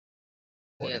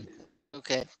recording. Yeah.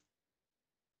 Okay.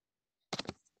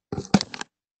 Or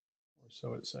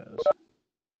so it says.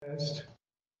 Test.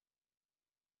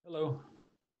 Hello.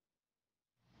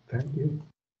 Thank you.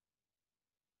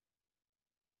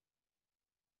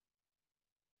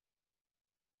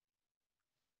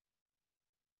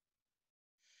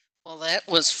 Well, that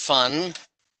was fun.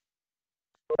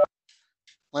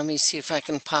 Let me see if I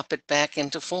can pop it back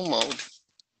into full mode.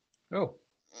 Oh,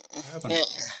 happened? Yeah,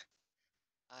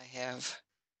 I have.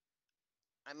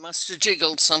 I must have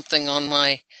jiggled something on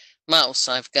my mouse.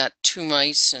 I've got two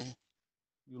mice and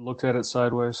You looked at it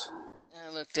sideways. I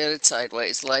looked at it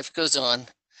sideways. Life goes on.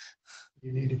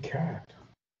 You need a cat.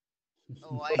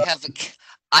 Oh,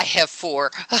 I have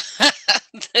four.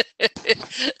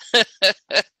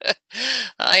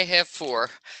 I have four,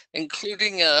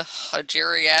 including a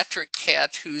geriatric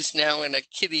cat who's now in a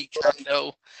kitty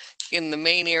condo in the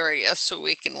main area so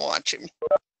we can watch him.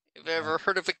 Have you ever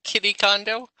heard of a kitty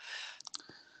condo?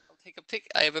 I'll take a pic.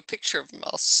 I have a picture of him.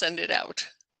 I'll send it out.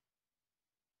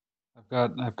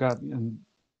 I've got an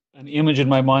image in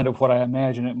my mind of what I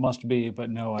imagine it must be, but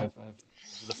no,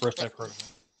 this is the first I've heard of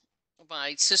it.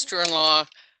 My sister-in-law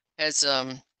has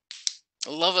a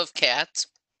love of cats,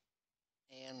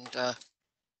 and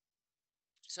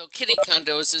so kitty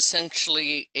condo is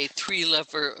essentially a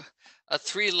three-leveled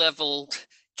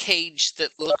cage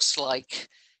that looks like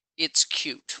it's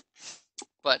cute,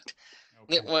 but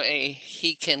that way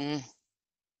he can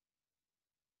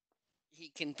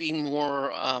be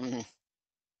more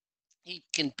he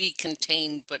can be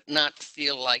contained but not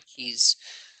feel like he's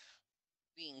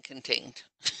being contained.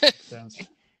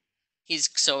 His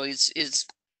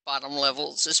bottom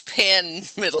levels is pen,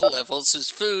 middle levels is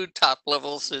food, top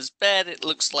levels is bed. It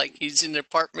looks like he's in an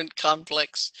apartment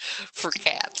complex for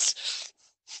cats.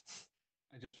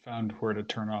 I just found where to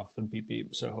turn off the beep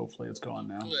beep, so hopefully it's gone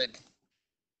now. Good.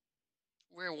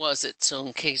 Where was it? So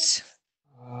in case.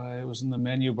 It was in the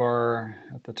menu bar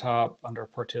at the top under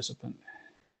participant.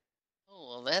 Oh,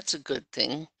 well, that's a good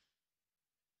thing.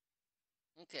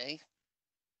 Okay.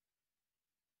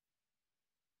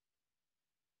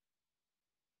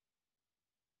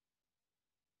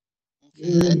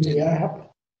 You're in the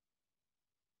app,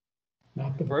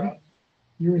 not the Pardon?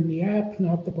 You're in the app,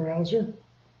 not the browser.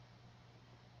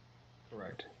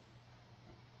 Correct.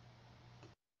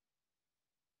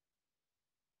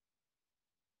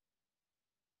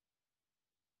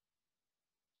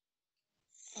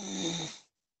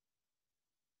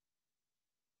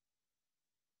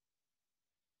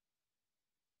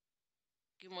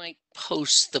 You might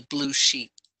post the blue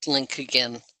sheet link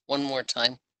again one more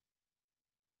time.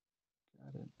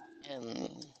 Got it.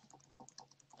 And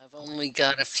I've only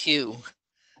got a few.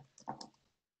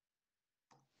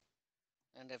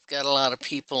 And I've got a lot of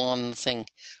people on the thing.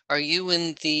 Are you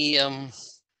in the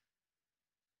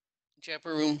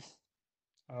Jabber room?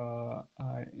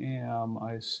 I am.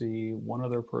 I see one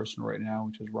other person right now,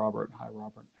 which is Robert. Hi,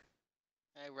 Robert.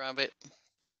 Hi, Robert.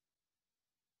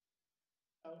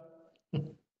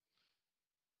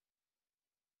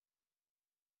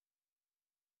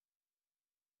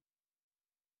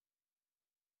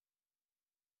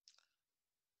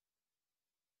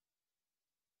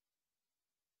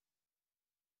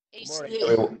 Good morning,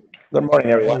 everyone. Good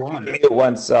morning, everyone. Mute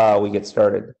once we get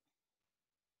started.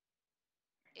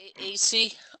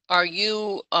 AC, are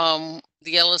you the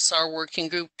LSR working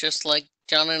group, just like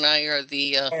John and I are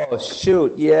the Oh,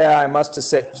 shoot. Yeah, I must have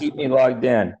said keep me logged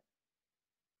in.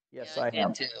 Yes, yeah, I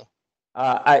am. too.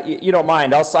 You don't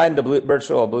mind. I'll sign the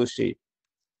virtual blue sheet.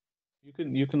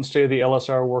 You can stay the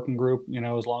LSR working group,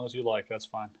 as long as you like. That's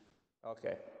fine.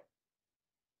 Okay.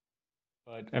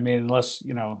 But I mean, unless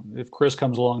if Chris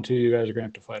comes along too, you guys are gonna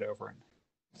have to fight over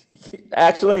it.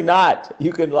 Actually, not.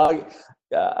 You can log.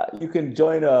 You can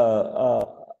join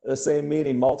the same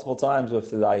meeting multiple times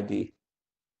with the ID.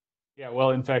 Yeah.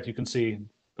 Well, in fact, you can see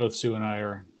both Sue and I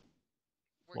are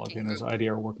logged in as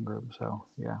IDR working group. So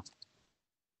yeah.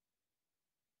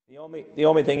 The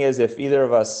only thing is, if either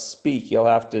of us speak, you'll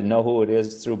have to know who it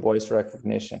is through voice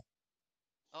recognition.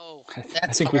 Oh, I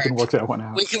think we can work that one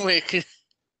out. We can work.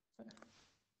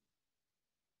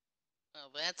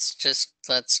 Well, let's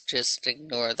just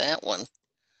ignore that one.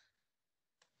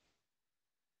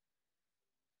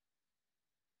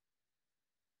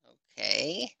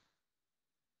 Okay.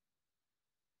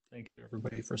 Thank you,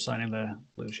 everybody, for signing the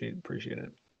blue sheet. Appreciate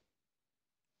it.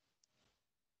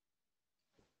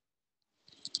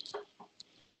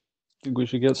 Think we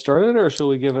should get started, or shall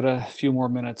we give it a few more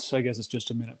minutes? I guess it's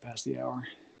just a minute past the hour.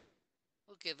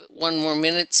 We'll give it one more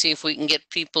minute, see if we can get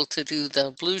people to do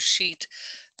the blue sheet.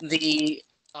 If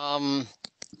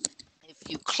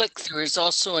you click, there is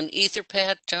also an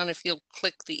Etherpad. John, if you'll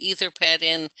click the Etherpad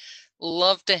in,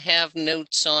 love to have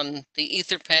notes on the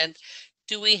Etherpad.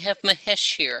 Do we have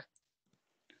Mahesh here?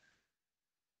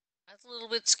 I was a little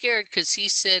bit scared because he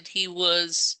said he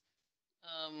was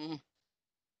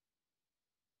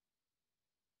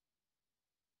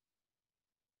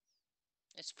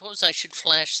I suppose I should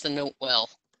flash the note well.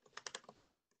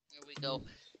 There we go.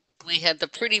 We had the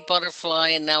pretty butterfly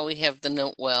and now we have the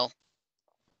note well.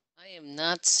 I am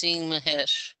not seeing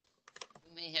Mahesh.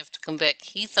 We may have to come back.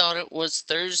 He thought it was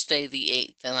Thursday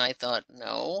the 8th and I thought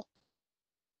no.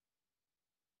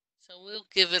 So we'll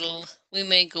give it a, we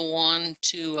may go on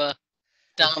to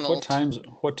Donald.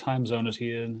 What time zone is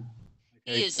he in?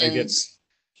 He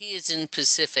is in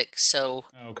Pacific, so.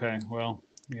 Okay, well,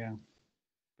 yeah, a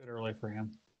bit early for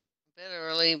him. A bit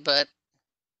early, but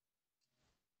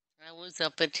I was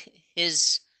up at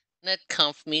his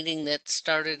NetConf meeting that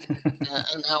started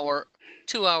an hour,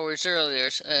 2 hours earlier,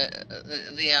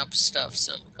 the app stuff,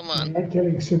 so come on. You're not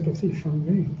getting sympathy from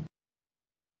me.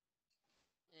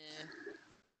 Yeah.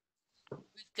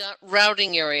 We've got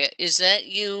routing area. Is that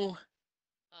you?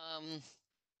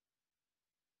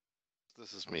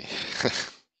 This is me.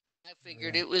 I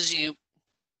figured it was you.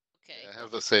 Okay. I have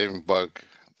the same bug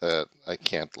that I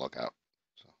can't log out.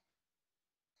 So.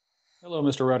 Hello,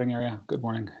 Mr. Routing Area. Good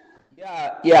morning.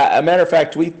 Yeah. A matter of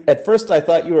fact, at first I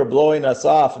thought you were blowing us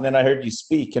off, and then I heard you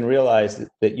speak and realized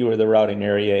that you were the routing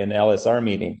area in the LSR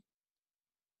meeting.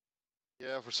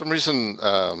 Yeah, for some reason,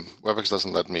 WebEx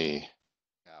doesn't let me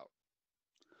out.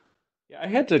 Yeah, I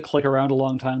had to click around a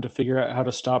long time to figure out how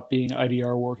to stop being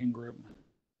IDR working group.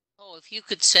 Oh, if you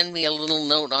could send me a little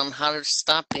note on how to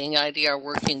stop being IDR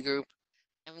working group.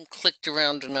 I haven't clicked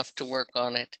around enough to work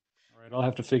on it. All right, I'll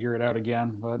have to figure it out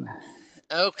again, but.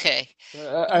 Okay.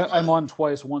 I'm on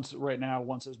twice, once right now,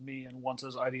 once as me and once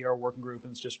as IDR working group,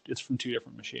 and it's from 2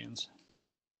 different machines.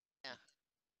 Yeah.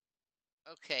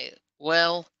 Okay.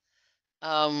 Well,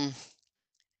 do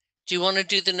you want to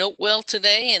do the note well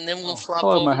today, and then we'll flop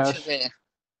hello, over Mahesh. to there?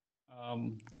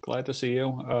 Glad to see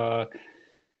you.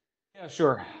 Yeah,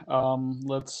 sure.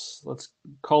 Let's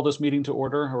call this meeting to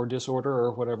order or disorder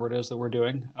or whatever it is that we're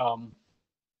doing.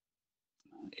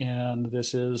 And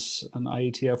this is an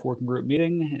IETF working group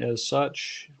meeting. As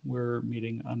such, we're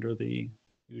meeting under the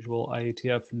usual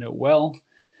IETF note well.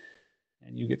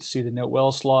 And you get to see the note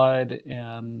well slide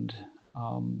and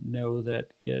know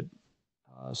that it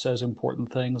says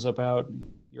important things about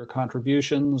your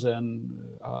contributions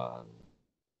and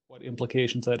what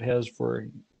implications that has for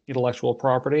intellectual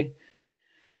property,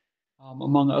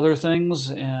 among other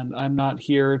things. And I'm not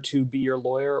here to be your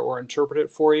lawyer or interpret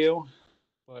it for you.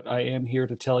 But I am here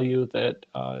to tell you that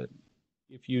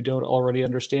if you don't already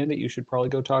understand it, you should probably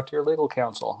go talk to your legal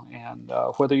counsel. And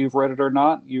whether you've read it or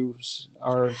not, you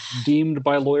are deemed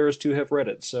by lawyers to have read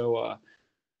it. So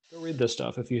go read this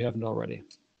stuff if you haven't already.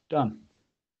 Done.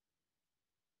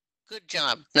 Good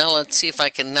job. Now let's see if I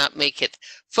can not make it.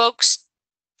 Folks,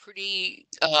 pretty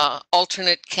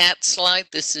alternate cat slide.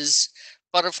 This is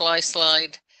butterfly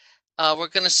slide. We're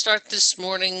going to start this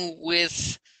morning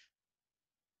with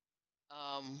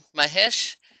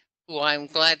Mahesh, who I'm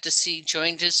glad to see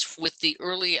joined us with the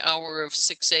early hour of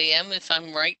 6 a.m. if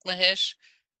I'm right, Mahesh,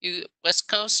 you West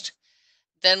Coast.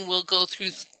 Then we'll go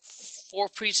through 4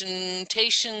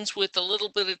 presentations with a little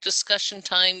bit of discussion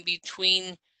time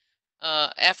between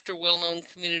after well-known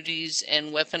communities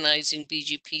and weaponizing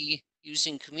BGP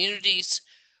using communities.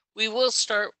 We will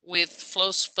start with flow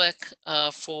spec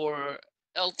for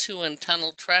L2 and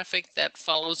tunnel traffic that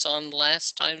follows on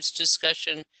last time's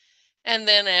discussion. And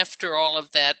then after all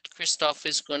of that, Christoph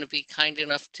is going to be kind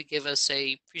enough to give us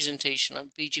a presentation on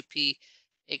BGP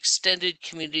Extended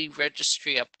Community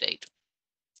Registry Update.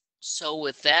 So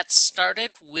with that started,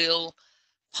 we'll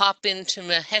pop into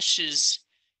Mahesh's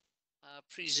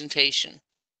presentation.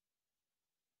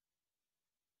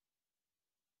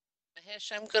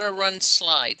 Mahesh, I'm going to run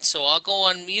slides, so I'll go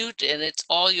on mute and it's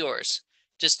all yours.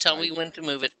 Just tell me when to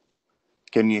move it.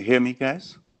 Can you hear me,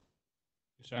 guys?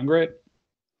 You sound great.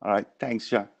 All right, thanks,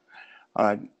 John. All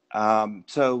right,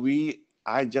 so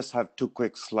I just have 2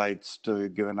 quick slides to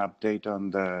give an update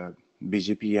on the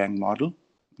BGP Yang model.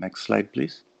 Next slide,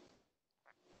 please.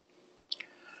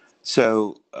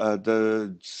 So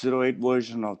the 08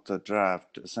 version of the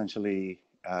draft essentially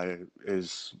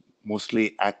is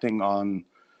mostly acting on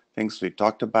things we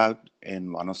talked about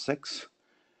in 106.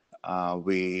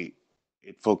 It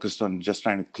focused on just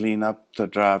trying to clean up the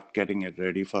draft, getting it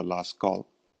ready for last call.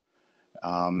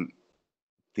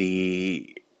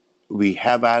 We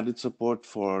have added support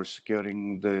for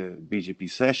securing the BGP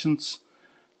sessions,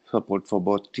 support for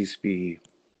both TCP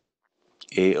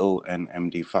AO, and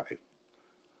MD5.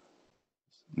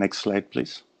 Next slide,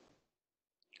 please.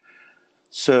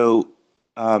 So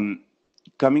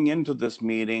coming into this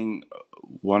meeting,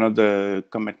 one of the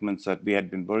commitments that we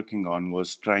had been working on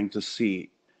was trying to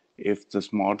see if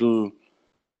this model,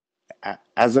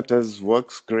 as it is,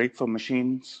 works great for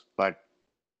machines, but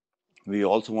we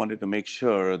also wanted to make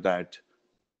sure that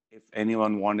if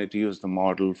anyone wanted to use the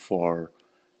model for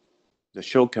the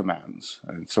show commands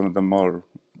and some of the more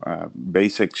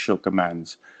basic show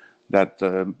commands, that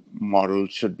the model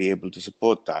should be able to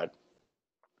support that.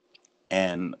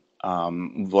 And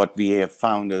what we have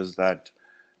found is that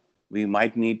we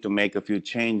might need to make a few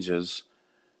changes,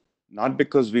 not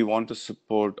because we want to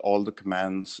support all the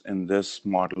commands in this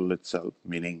model itself,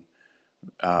 meaning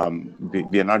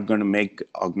we are not going to make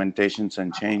augmentations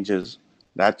and changes.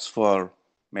 That's for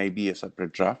maybe a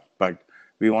separate draft, but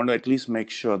we want to at least make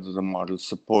sure that the model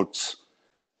supports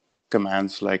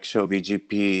commands like show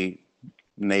BGP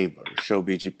neighbor, show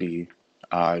BGP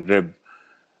rib.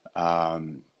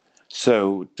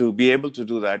 So to be able to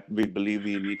do that, we believe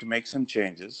we need to make some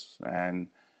changes, and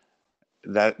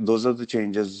those are the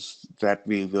changes that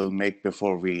we will make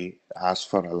before we ask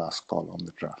for a last call on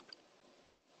the draft.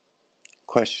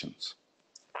 Questions?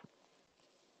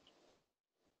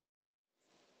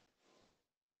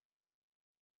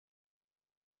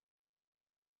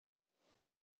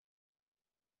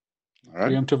 All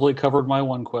right. Preemptively covered my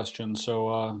one question.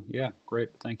 So yeah, great.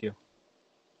 Thank you.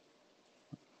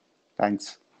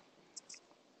 Thanks.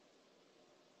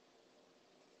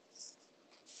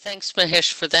 Thanks,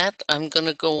 Mahesh, for that. I'm going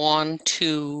to go on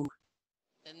to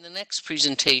in the next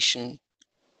presentation.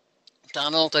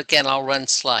 Donald, again, I'll run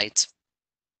slides.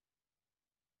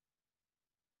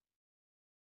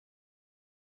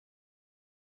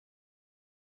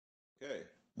 Okay,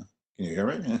 can you hear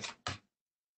me?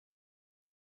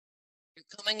 You're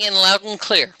coming in loud and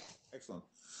clear. Excellent.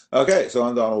 Okay, so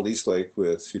I'm Donald Eastlake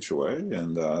with FutureWay,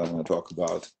 and I'm going to talk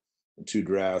about the two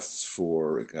drafts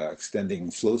for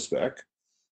extending flow spec.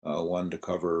 One to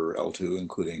cover L2,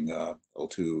 including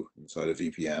L2 inside a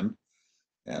VPN,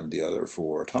 and the other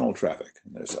for tunnel traffic.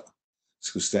 And there's a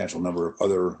substantial number of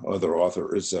other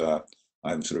authors.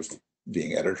 I'm sort of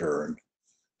being editor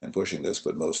and pushing this,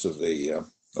 but most of a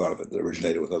lot of it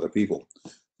originated with other people.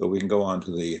 So we can go on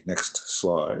to the next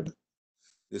slide.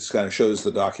 This kind of shows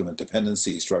the document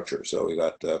dependency structure. So we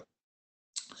got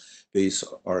base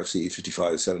RFC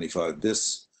 5575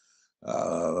 BIS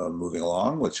moving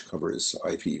along, which covers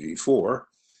IPv4,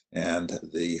 and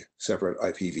the separate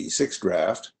IPv6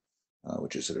 draft,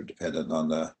 which is sort of dependent on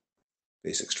the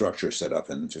basic structure set up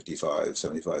in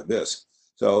 5575 BIS.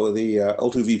 So the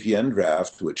L2 VPN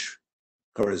draft, which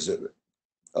covers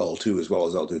L2 as well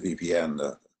as L2 VPN,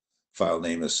 the file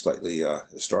name is slightly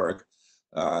historic.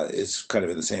 It's kind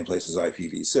of in the same place as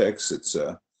IPv6. It's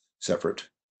a separate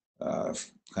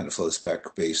kind of flow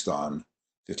spec based on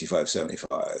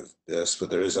 5575 BIS, but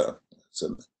there is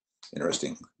some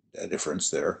interesting difference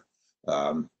there.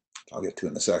 I'll get to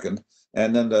in a second.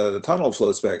 And then the tunnel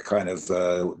flow spec kind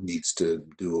of needs to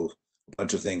do a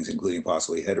bunch of things, including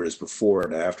possibly headers before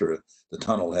and after the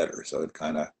tunnel header. So it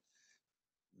kind of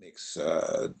makes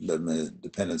the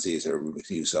dependencies or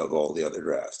use of all the other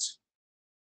drafts.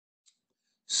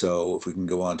 So if we can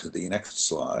go on to the next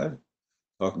slide,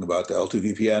 talking about the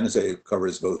L2 VPN, as it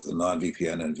covers both the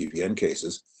non-VPN and VPN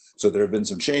cases. So there have been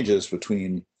some changes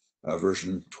between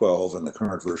version 12 and the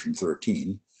current version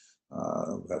 13.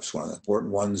 That's one of the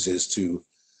important ones is to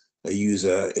use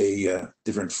a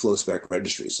different flow spec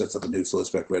registry. Sets up a new flow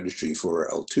spec registry for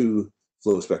L2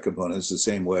 flow spec components, the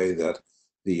same way that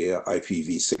the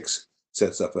IPv6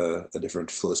 sets up a different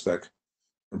flow spec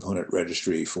component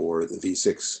registry for the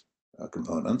v6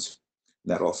 components.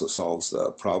 And that also solves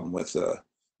the problem with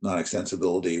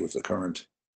non-extensibility with the current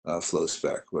flow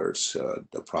spec, where it's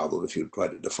a problem if you try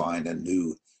to define a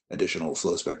new additional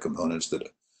flow spec components that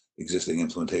existing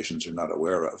implementations are not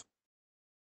aware of.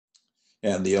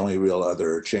 And the only real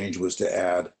other change was to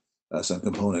add some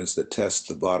components that test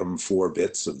the bottom 4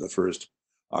 bits of the first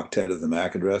octet of the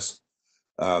MAC address.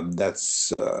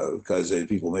 That's because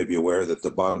people may be aware that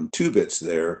the bottom 2 bits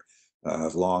there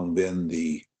have long been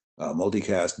the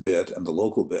multicast bit and the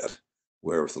local bit,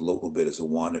 where if the local bit is a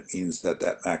 1, it means that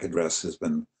that MAC address has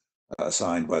been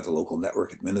assigned by the local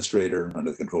network administrator under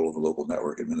the control of the local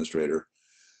network administrator.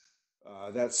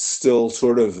 That's still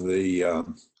sort of the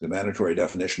mandatory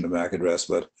definition of MAC address,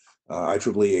 but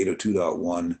IEEE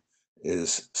 802.1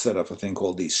 is set up a thing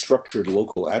called the Structured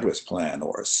Local Address Plan,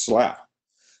 or SLAP.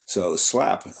 So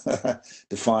SLAP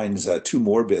defines 2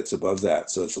 more bits above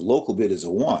that. So if the local bit is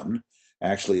a 1,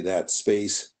 actually that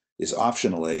space is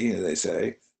optionally, they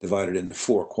say, divided into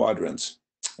 4 quadrants.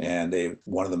 And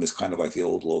one of them is kind of like the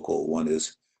old local. One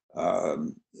is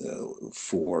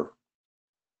for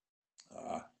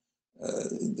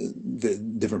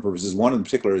the different purposes. One in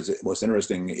particular is what's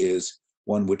interesting is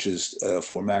one which is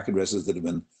for MAC addresses that have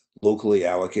been locally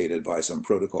allocated by some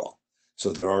protocol.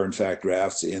 So there are in fact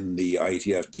drafts in the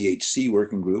IETF DHC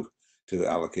working group to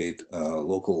allocate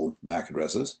local MAC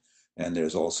addresses. And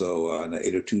there's also an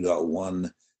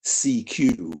 802.1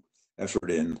 CQ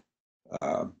effort in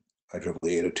IEEE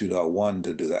 802.1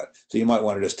 to do that. So you might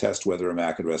want to just test whether a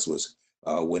MAC address was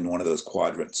in one of those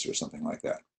quadrants or something like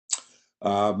that.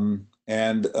 Also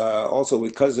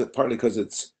partly because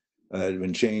it's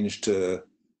been changed to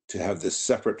have this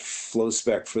separate flow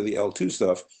spec for the L2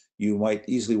 stuff, you might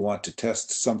easily want to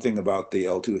test something about the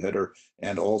L2 header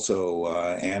and also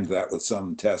and that with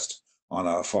some test on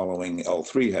a following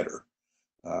L3 header.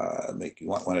 You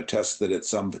want to test that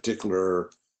it's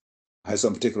has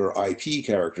some particular IP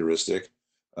characteristic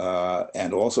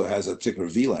and also has a particular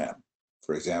VLAN,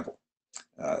 for example.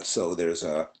 So there's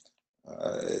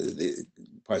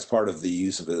as part of the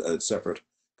use of separate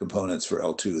components for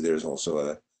L2, there's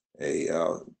also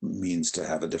a means to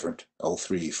have a different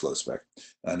L3 flow spec.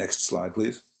 Next slide,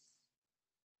 please.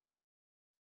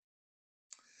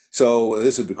 So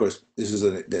this is, of course, this is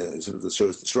sort of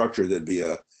shows the structure. There'd be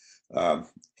a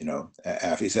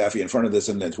AFI, SAFI in front of this,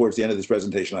 and then towards the end of this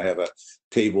presentation, I have a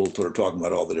table sort of talking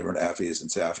about all the different AFIs and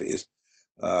SAFIs.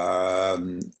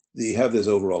 You have this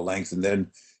overall length, and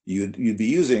then you'd be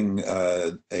using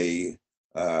a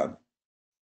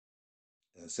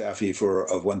SAFI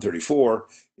of 134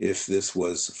 if this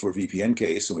was for VPN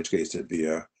case, in which case it'd be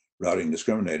a routing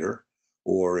discriminator,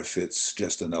 or if it's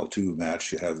just an L2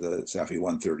 match, you have the SAFI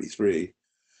 133.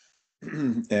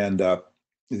 And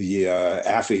the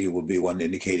AFI will be one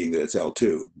indicating that it's L2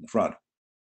 in the front.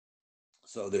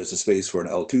 So there's a space for an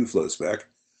L2 flow spec.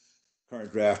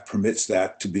 Current draft permits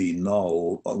that to be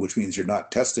null, which means you're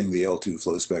not testing the L2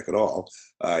 flow spec at all.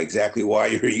 Exactly why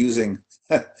you're using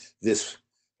this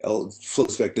flow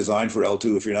spec designed for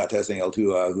L2 if you're not testing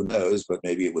L2, who knows, but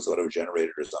maybe it was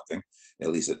auto-generated or something.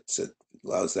 At least it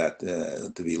allows that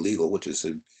to be legal, which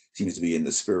seems to be in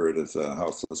the spirit of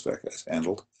how flow spec is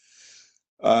handled.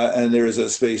 And there is a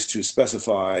space to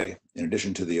specify, in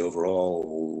addition to the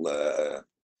overall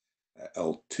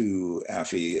L2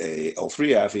 AFI, a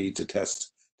L3 AFI to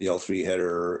test the L3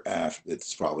 header.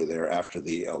 It's probably there after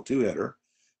the L2 header,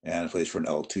 and a place for an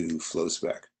L2 flow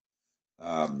spec.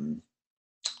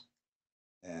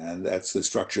 And that's the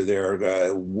structure there.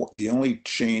 The only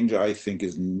change I think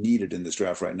is needed in this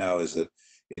draft right now is that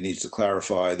it needs to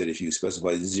clarify that if you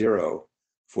specify 0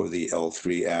 for the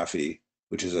L3 AFI,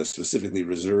 which is a specifically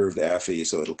reserved AFI,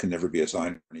 so it can never be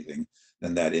assigned or anything,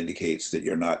 then that indicates that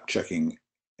you're not checking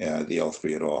the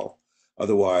L3 at all.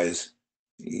 Otherwise,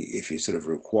 if you sort of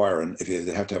if you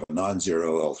have to have a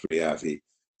non-zero L3 AFI,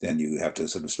 then you have to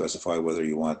sort of specify whether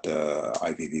you want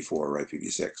IPv4 or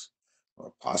IPv6,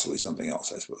 or possibly something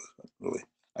else, I suppose. But really,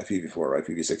 IPv4 or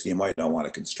IPv6, you might not want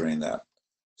to constrain that.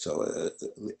 So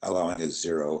allowing a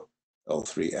 0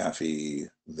 L3 AFI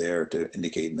there to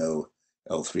indicate no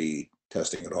L3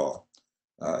 testing at all.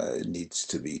 It needs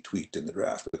to be tweaked in the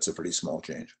draft, but it's a pretty small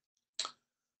change.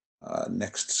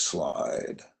 Next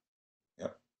slide.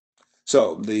 Yep.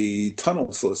 So the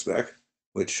tunnel flow spec,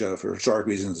 which for historic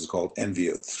reasons is called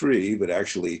NVO3, but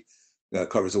actually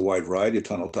covers a wide variety of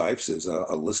tunnel types. There's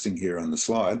a listing here on the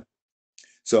slide.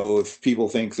 So if people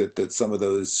think that some of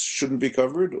those shouldn't be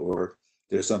covered, or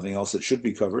there's something else that should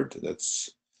be covered, that's,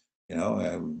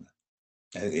 and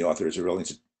the authors are willing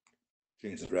to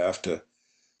change the draft to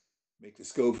make the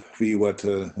scope be what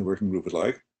the working group would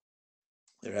like.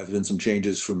 There have been some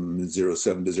changes from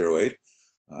 07 to 08,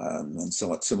 and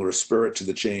somewhat similar spirit to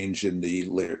the change in the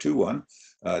layer 2 one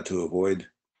to avoid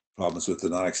problems with the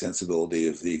non-extensibility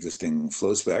of the existing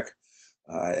flow spec,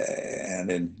 and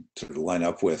then sort of line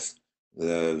up with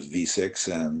the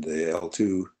V6 and the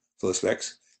L2 flow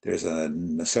specs. There's a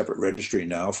separate registry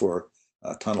now for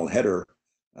tunnel header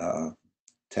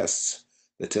tests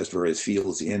that test various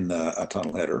fields in a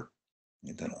tunnel header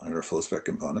flow spec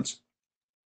components.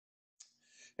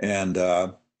 And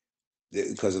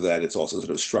because of that, it's also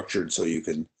sort of structured so you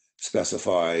can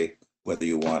specify whether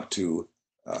you want to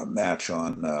match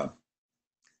on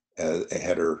a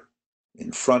header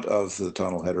in front of the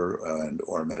tunnel header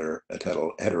or a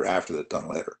header after the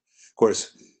tunnel header. Of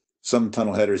course, some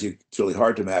tunnel headers, it's really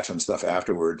hard to match on stuff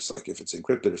afterwards. Like if it's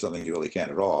encrypted or something, you really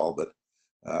can't at all. But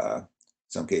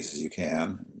some cases you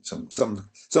can.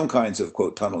 Some kinds of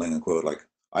quote tunneling unquote, like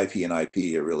IP and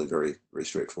IP, are really very, very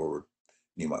straightforward.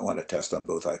 You might want to test on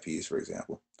both IPs, for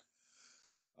example.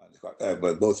 but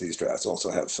both of these drafts also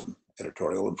have some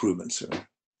editorial improvements.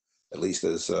 At least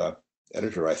as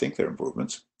editor, I think they're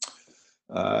improvements.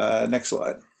 Next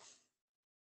slide.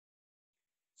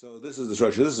 So this is the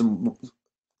structure. This is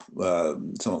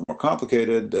somewhat more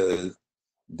complicated.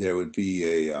 There would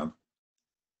be a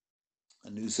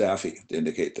new SAFI to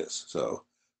indicate this. So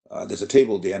there's a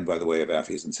table at the end, by the way, of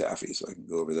AFIs and SAFIs, so I can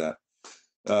go over that.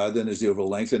 Then there's the overall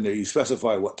length, and there you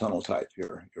specify what tunnel type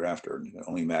you're after, and it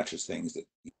only matches things that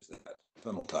use that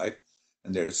tunnel type.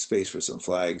 And there's space for some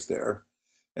flags there.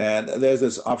 And there's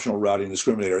this optional routing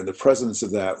discriminator, and the presence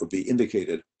of that would be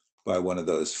indicated by one of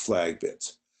those flag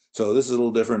bits. So this is a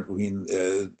little different between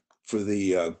for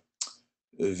the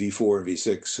V4 and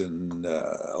V6 and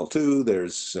L2.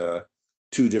 There's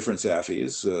two different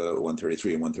SAFIs,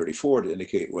 133 and 134, to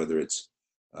indicate whether it's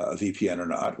a VPN or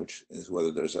not, which is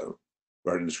whether there's a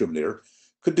routing discriminator.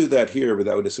 Could do that here, but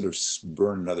that would just sort of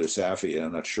burn another SAFI, and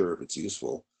I'm not sure if it's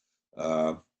useful.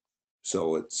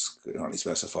 So it's only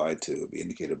specified to be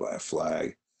indicated by a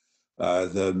flag. I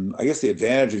guess the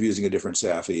advantage of using a different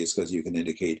SAFI is because you can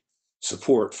indicate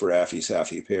support for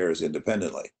AFI-SAFI pairs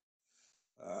independently.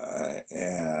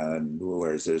 And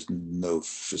whereas there's no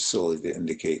facility to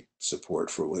indicate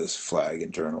support for this flag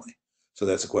internally. So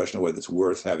that's a question of whether it's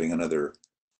worth having another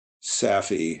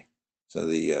SAFI, so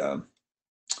the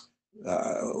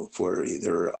for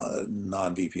either a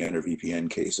non-VPN or VPN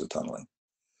case of tunneling.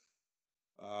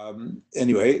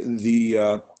 Anyway,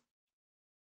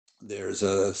 there's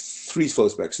three flow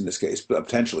specs in this case, but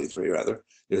potentially three rather.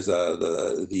 There's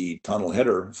the tunnel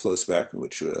header flow spec,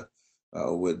 which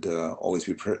would always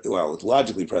be well, it's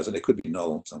logically present. It could be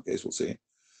null in some case. We'll see.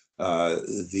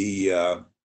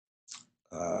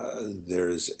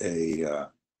 There's a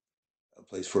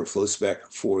place for a flow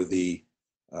spec for the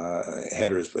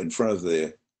headers in front of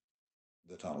the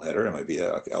tunnel header. It might be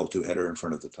a L2 header in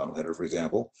front of the tunnel header, for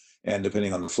example. And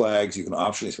depending on the flags, you can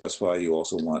optionally specify you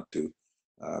also want to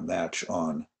match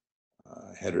on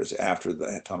headers after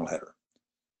the tunnel header.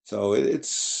 So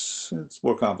it's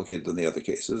more complicated than the other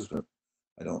cases, but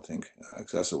I don't think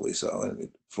excessively so. And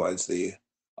it provides the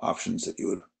options that you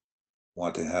would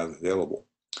want to have available.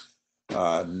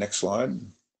 Next slide.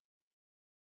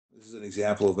 This is an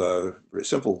example of a very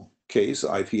simple case,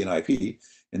 IP and IP.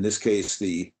 In this case,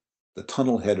 the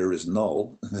tunnel header is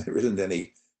null. There isn't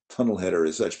any tunnel header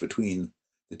as such between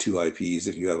the two IPs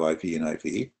if you have IP and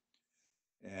IP.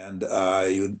 And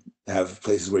you would have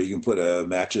places where you can put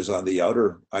matches on the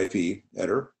outer IP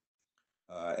header.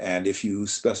 And if you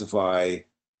specified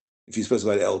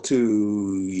L2,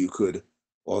 you could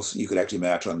actually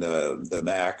match on the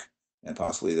MAC and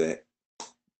possibly the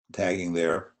tagging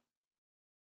there.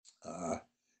 For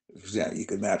example, you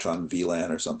could match on VLAN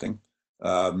or something,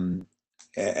 and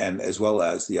as well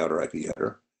as the outer IP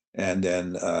header. And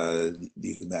then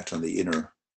you can match on the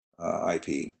inner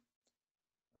IP.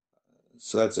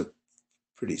 So that's a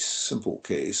pretty simple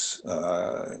case.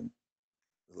 Those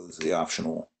are the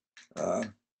optional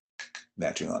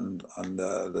matching on and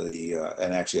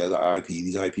actually the IP.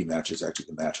 These IP matches actually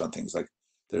can match on things like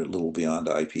they're a little beyond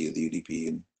IP, the UDP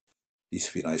and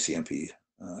TCP and ICMP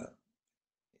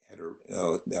header.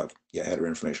 Header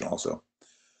information also.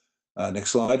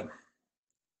 Next slide.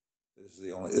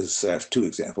 This has two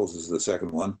examples. This is the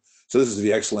second one. So this is the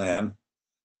VXLAN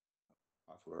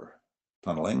for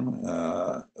tunneling,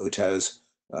 which has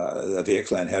a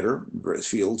VXLAN header, various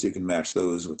fields. You can match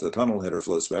those with the tunnel header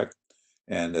flow spec.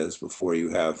 And as before, you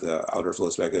have the outer flow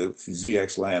spec. If it's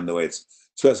VXLAN, the way it's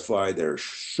specified, there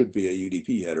should be a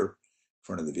UDP header in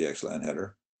front of the VXLAN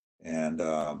header. And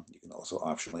you can also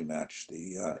optionally match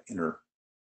the inner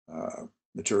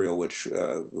material, which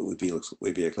would be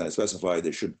VXLAN specified.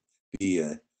 There should be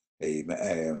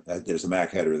there's a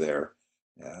MAC header there,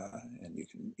 and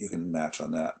you can match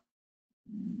on that.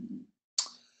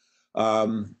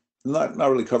 Not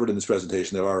really covered in this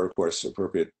presentation. There are, of course,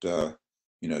 appropriate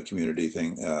community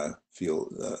things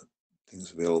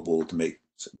available to make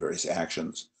various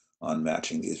actions on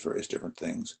matching these various different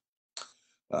things.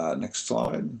 Next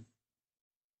slide.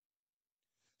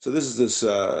 So this is this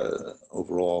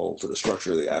overall sort of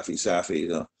structure of the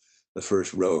AFI-SAFI. The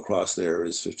first row across there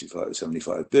is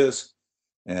 5575 bis,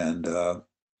 and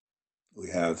we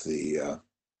have the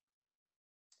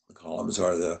columns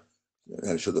are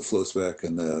show the flow spec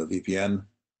and the VPN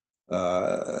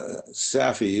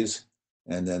SAFIs,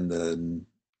 and then the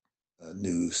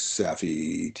new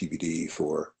SAFI TBD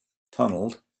for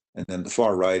tunneled, and then the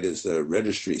far right is the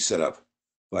registry set up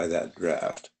by that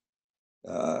draft.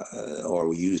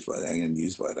 Or used by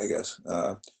it, I guess.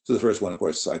 So the first one, of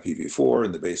course, is IPv4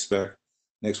 in the base spec.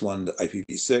 Next one,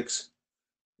 IPv6.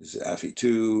 This is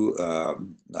AFI2,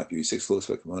 IPv6 flow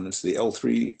spec components. The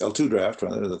L2 draft,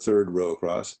 rather, the third row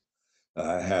across,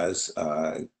 has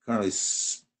currently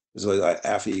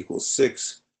AFI equals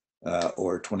 6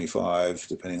 or 25,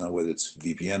 depending on whether it's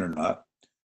VPN or not.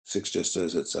 6 just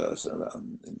as it's a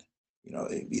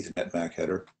Ethernet MAC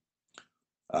header.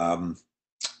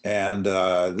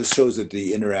 This shows that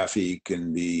the inner AFI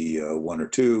can be 1 or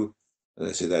 2. As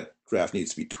I say, that draft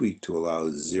needs to be tweaked to allow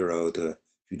 0 to, if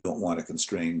you don't want to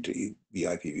constrain to be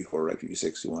IPv4 or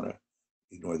IPv6, you want to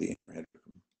ignore the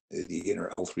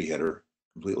inner L3 header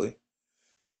completely.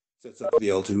 Sets up the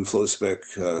L2 flow spec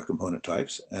component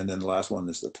types. And then the last one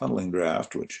is the tunneling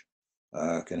draft, which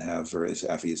can have various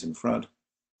AFIs in front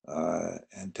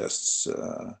and tests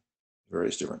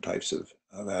various different types of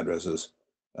addresses,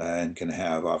 and can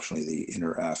have optionally the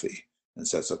inner AFI, and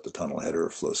sets up the tunnel header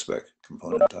flow spec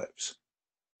component types.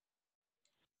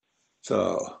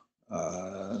 So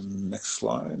next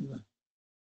slide.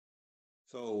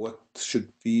 So what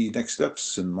should be next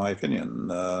steps, in my opinion?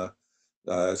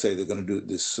 Say they're going to do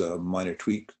this minor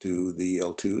tweak to the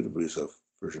L2 to produce a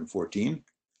version 14.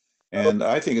 And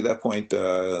I think at that point,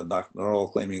 not all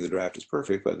claiming the draft is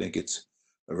perfect, but I think it's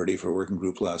ready for working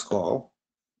group last call,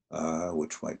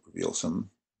 which might reveal something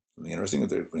interesting,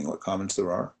 depending on what comments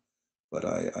there are. But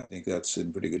I think that's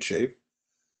in pretty good shape.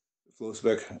 Flow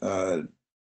spec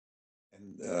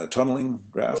and tunneling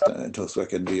draft until spec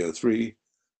NVO3.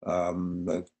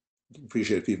 I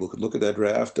appreciate if people could look at that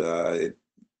draft. It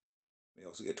may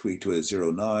also get tweaked to a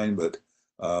 0.9, but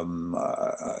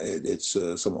it's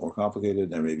somewhat more complicated.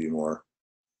 There may be more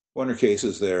wonder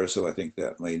cases there, so I think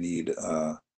that may need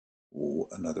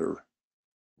another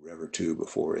rev or two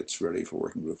before it's ready for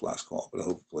working group last call, but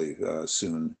hopefully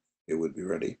soon it would be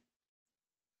ready.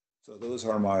 So those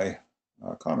are my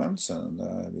comments, and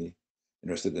I'd be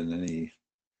interested in any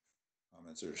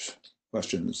comments or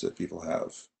questions that people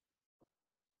have.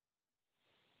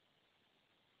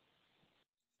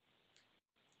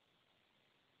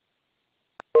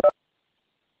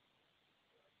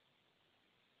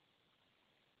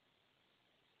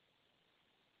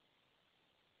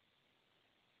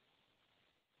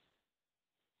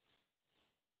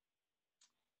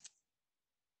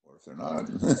 Or if they're not.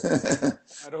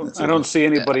 I don't see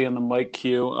anybody in the mic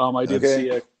queue. I did Okay.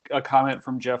 see a comment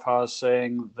from Jeff Haas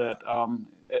saying that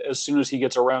as soon as he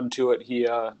gets around to it, he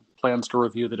plans to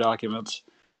review the documents.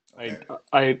 Okay.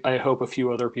 I hope a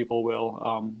few other people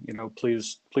will.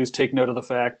 Please take note of the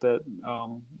fact that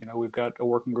we've got a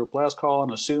working group last call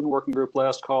and a soon working group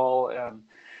last call, and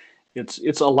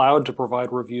it's allowed to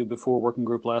provide review before working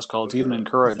group last call. It's even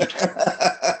encouraged.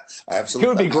 Absolutely. It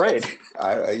would be great.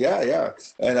 Yeah,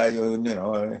 and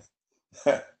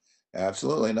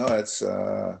absolutely no. It's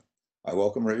I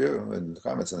welcome review and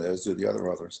comments, and as do the other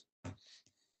authors.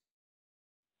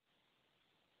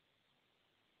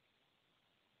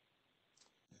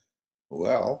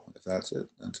 Well, if that's it,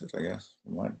 I guess.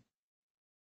 Mine.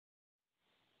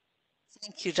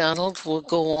 Thank you, Donald. We'll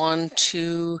go on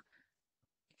to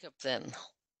Jacob then.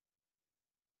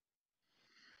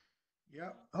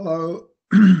 Yeah, hello.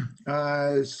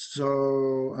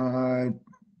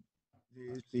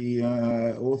 There's the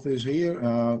authors here.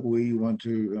 We want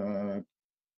to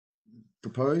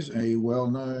propose a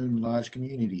well-known large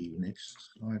community. Next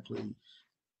slide, please.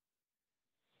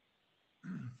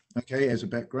 Okay, as a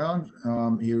background,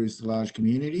 here is the large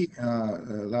community.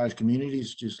 Large community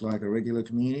is just like a regular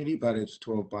community, but it's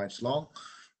 12 bytes long.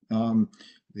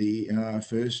 The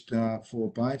first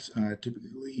 4 bytes are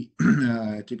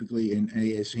typically in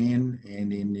ASN,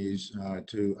 and then there's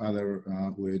 2 other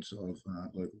words of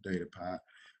local data part.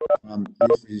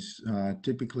 This is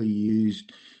typically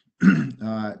used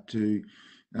to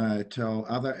tell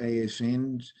other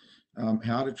ASNs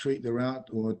how to treat the route,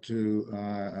 or to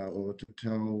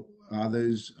tell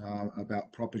others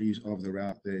about properties of the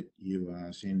route that you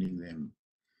are sending them.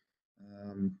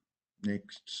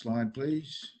 Next slide,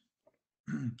 please.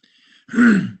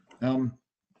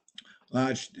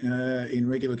 Large in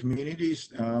regular communities,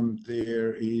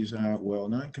 there is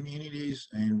well-known communities,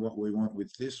 and what we want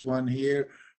with this one here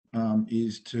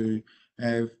is to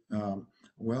have a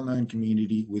well-known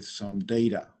community with some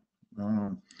data.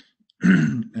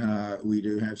 We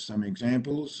do have some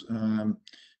examples.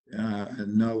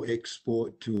 No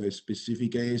export to a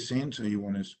specific ASN, so you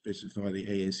want to specify the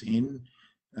ASN,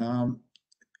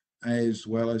 as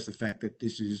well as the fact that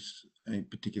this is a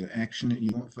particular action that you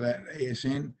want for that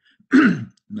ASN.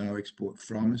 No export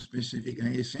from a specific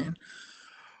ASN.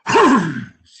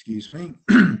 Excuse me.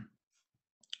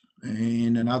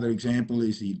 And another example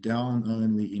is the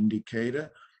down-only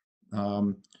indicator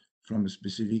from a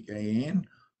specific AN,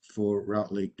 for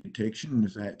route leak detection.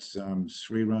 That's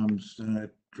Sriram's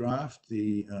draft,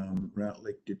 the route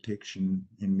leak detection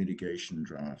and mitigation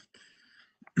draft.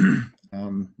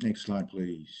 Next slide,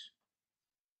 please.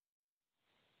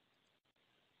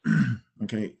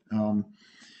 Okay,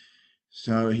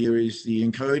 so here is the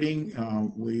encoding.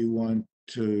 We want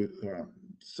to,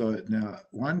 so now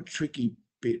one tricky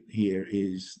bit here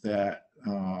is that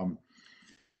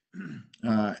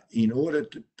in order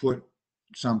to put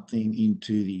something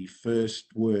into the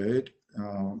first word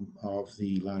of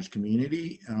the large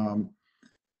community,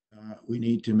 we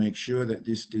need to make sure that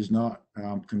this does not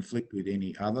conflict with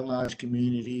any other large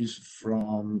communities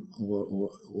from or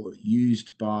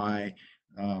used by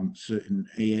certain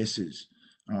ASs,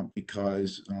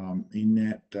 because in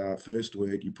that first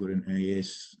word you put an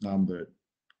AS number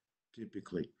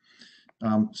typically.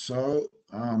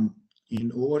 In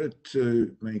order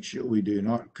to make sure we do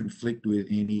not conflict with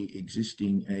any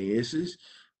existing ASs,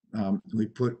 we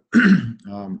put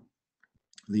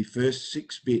the first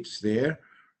 6 bits there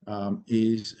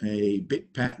is a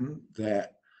bit pattern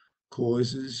that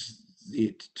causes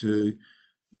it to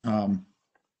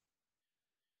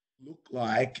look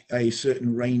like a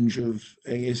certain range of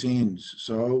ASNs.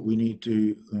 So we need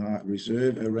to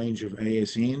reserve a range of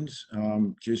ASNs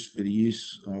just for the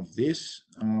use of this,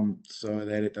 so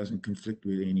that it doesn't conflict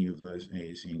with any of those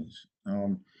ASNs.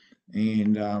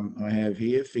 I have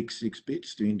here fixed 6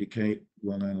 bits to indicate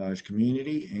well-known large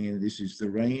community, and this is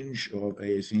the range of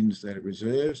ASNs that it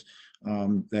reserves.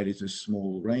 That is a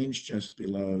small range just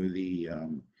below the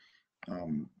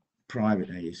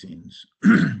private ASNs.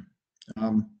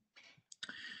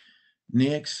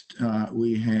 Next,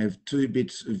 we have 2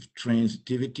 bits of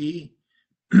transitivity,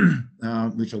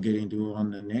 which I'll get into on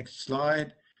the next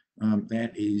slide.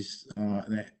 That is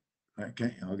that.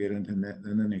 Okay, I'll get into that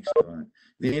in the next slide.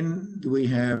 Then we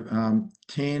have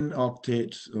 10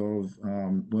 octets of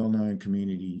well-known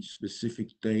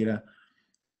community-specific data.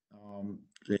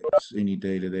 That's any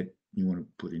data that you want to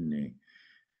put in there.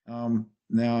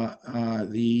 Now,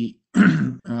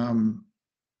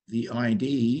 the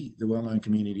ID, the well-known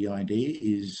community ID,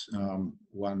 is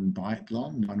 1 byte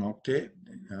long, 1 octet,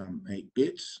 8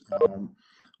 bits.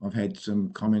 I've had some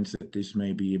comments that this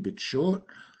may be a bit short.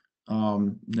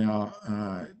 Now,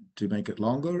 to make it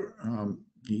longer,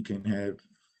 you can have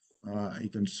you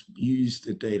can use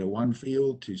the data 1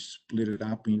 field to split it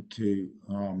up into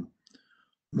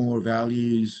more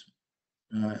values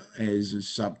as a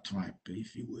subtype,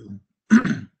 if you will.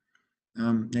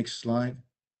 Next slide.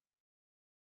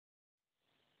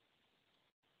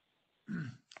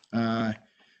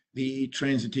 The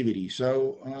transitivity.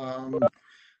 So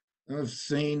I've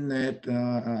seen that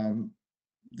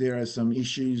there are some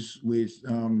issues with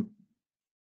okay,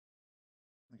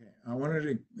 I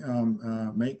wanted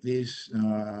to make this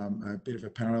a bit of a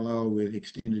parallel with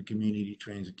extended community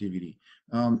transitivity.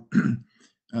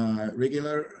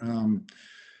 Regular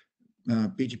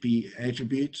BGP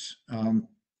attributes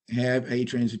have a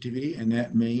transitivity, and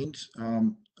that means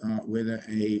whether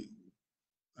a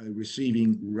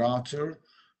receiving router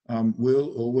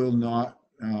will or will not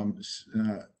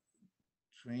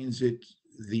transit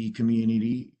the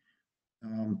community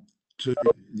to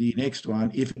the next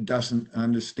one if it doesn't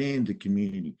understand the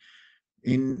community.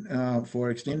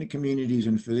 For extended communities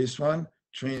and for this one,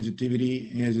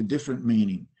 transitivity has a different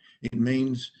meaning. It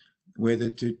means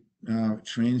whether to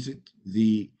transit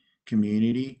the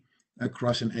community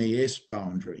across an AS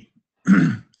boundary.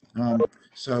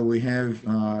 So we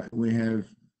have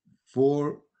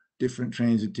 4 different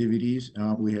transitivities.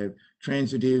 We have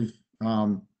transitive,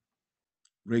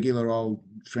 regular old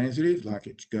transitive, like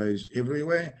it goes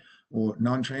everywhere, or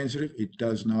non-transitive, it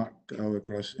does not go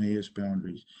across AS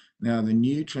boundaries. Now, the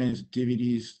new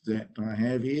transitivities that I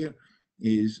have here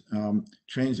is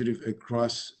transitive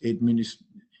across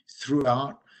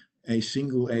throughout a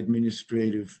single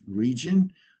administrative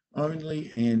region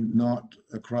only, and not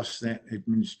across that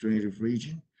administrative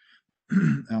region.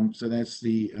 So that's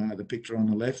the picture on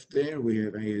the left there. We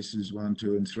have ASs 1,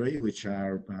 2, and 3, which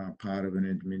are part of an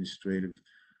administrative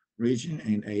region,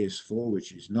 and AS4,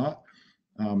 which is not.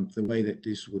 The way that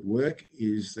this would work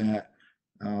is that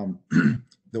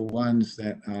the ones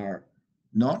that are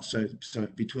not, so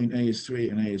between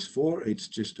AS3 and AS4, it's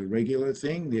just a regular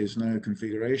thing. There's no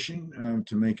configuration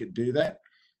to make it do that.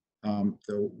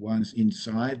 The ones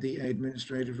inside the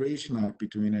administrative region, like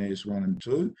between AS1 and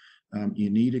 2, you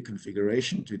need a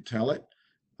configuration to tell it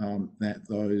that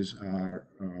those are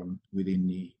within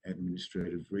the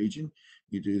administrative region.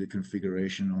 You do the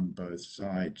configuration on both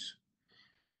sides.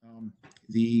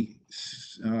 The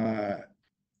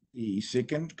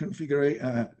second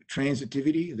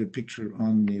transitivity, the picture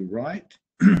on the right,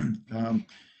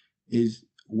 is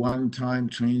one-time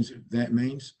transit. That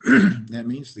means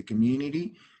the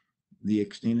community, the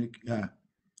extended,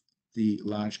 the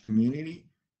large community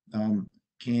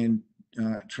can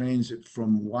transit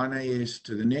from one AS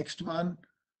to the next one,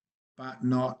 but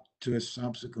not to a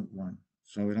subsequent one.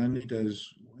 So it only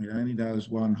does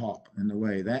one hop, and the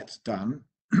way that's done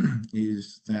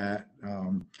is that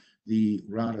the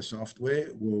router software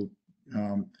will,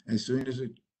 as soon as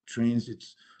it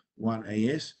transits one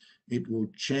AS, it will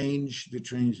change the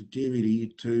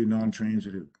transitivity to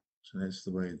non-transitive. So that's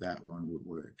the way that one would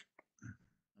work.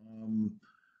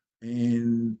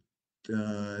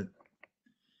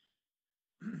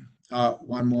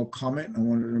 One more comment I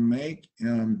wanted to make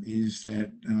is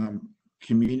that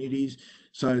communities.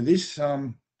 So this,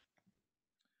 so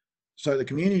the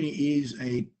community is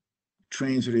a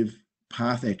transitive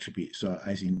path attribute. So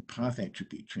as in path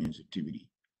attribute transitivity.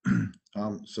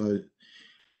 So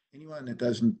anyone that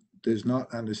does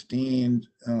not understand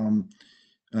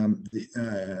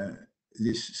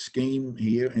this scheme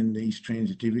here and these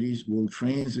transitivities will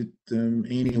transit them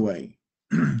anyway.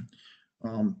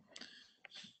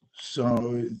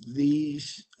 So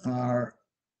these are,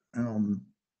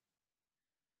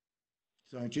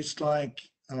 so just like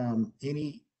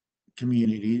any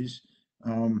communities,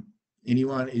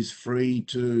 anyone is free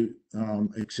to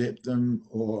accept them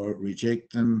or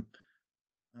reject them,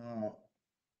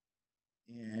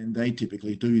 and they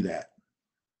typically do that.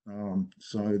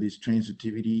 So this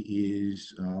transitivity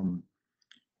is,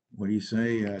 what do you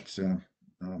say?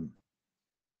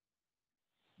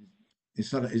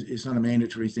 It's not a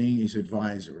mandatory thing. It's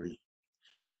advisory,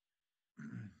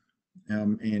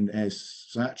 and as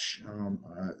such,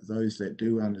 those that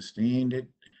do understand it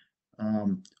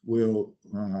will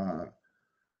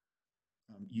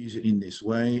use it in this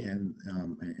way, and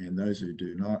those who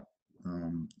do not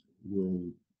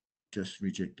will just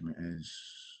reject them as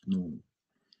normal.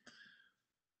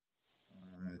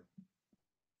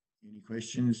 Any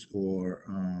questions, or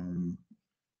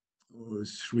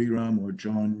Sriram or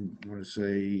John want to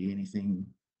say anything?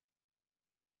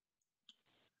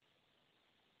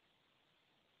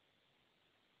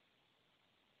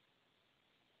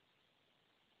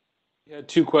 You had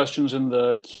two questions in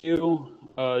the queue,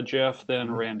 Jeff,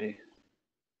 then Randy.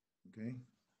 Okay.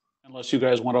 Unless you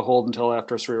guys want to hold until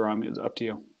after Sriram, it's up to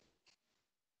you.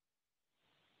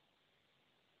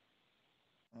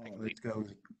 Let's go.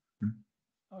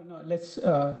 Oh no,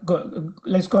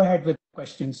 let's go ahead with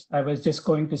questions. I was just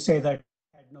going to say that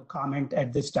I had no comment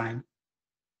at this time.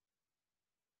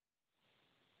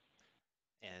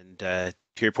 And to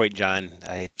your point, John,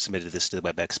 I submitted this to the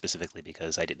WebEx specifically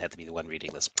because I didn't have to be the one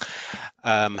reading this.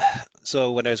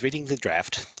 So when I was reading the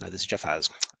draft, this is Jeff Haas,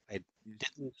 I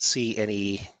didn't see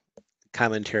any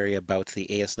commentary about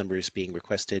the AS numbers being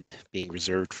requested, being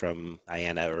reserved from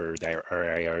IANA or the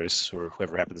RIRs or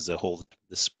whoever happens to hold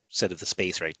this set of the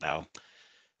space right now.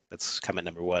 That's comment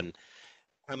number one.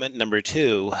 Comment number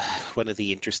two, one of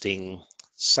the interesting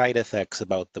side effects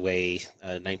about the way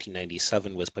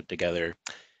 1997 was put together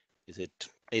is it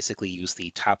basically used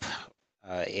the top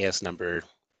AS number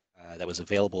that was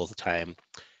available at the time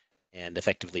and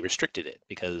effectively restricted it,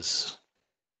 because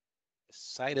the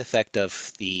side effect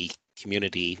of the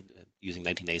community, using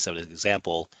 1997 as an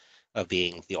example, of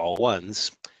being the all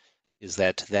ones, is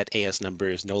that that AS number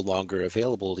is no longer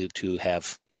available to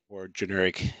have more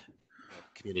generic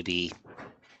community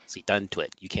done to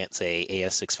it. You can't say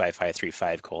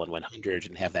AS65535:100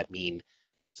 and have that mean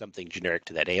something generic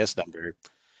to that AS number.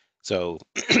 So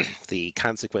the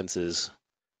consequences,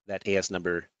 that AS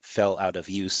number fell out of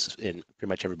use in pretty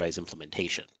much everybody's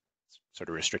implementation, sort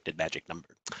of restricted magic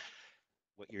number.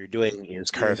 What you're doing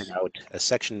is carving out a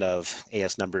section of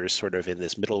AS numbers sort of in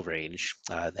this middle range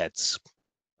that's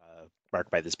marked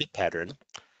by this bit pattern.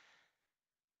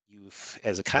 You've,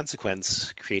 as a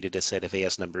consequence, created a set of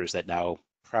AS numbers that now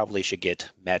probably should get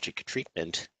magic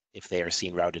treatment if they are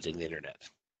seen routed in the internet.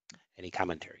 Any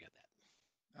commentary on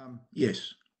that?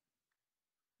 Yes.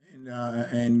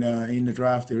 And in the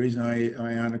draft, there is an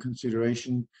IANA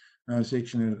consideration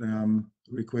section that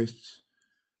requests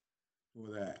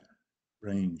for that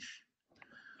range.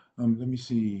 Let me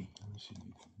see.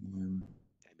 I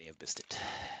may have missed it.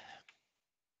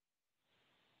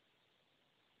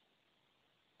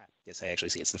 Yes, I actually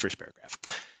see it's the first paragraph.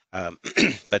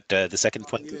 But the second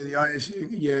point.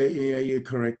 You're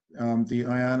correct. The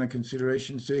IANA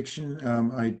consideration section,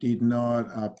 I did not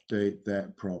update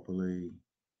that properly.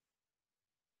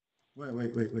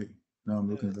 Wait. No, I'm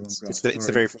looking at the wrong graph. It's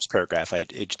the very first paragraph. I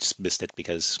just missed it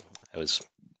because I was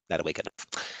not awake enough.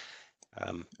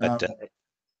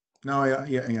 No,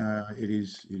 yeah, it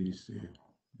is there.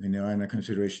 in our owner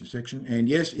consideration section. And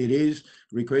yes, it is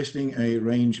requesting a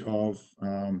range of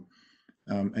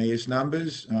AS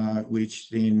numbers, which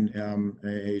then,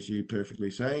 as you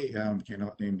perfectly say,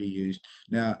 cannot then be used.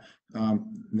 Now,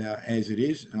 as it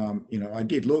is, I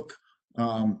did look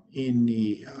in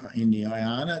the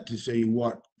IANA to see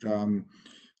what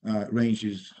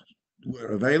ranges were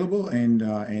available,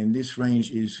 and this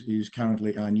range is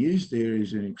currently unused. There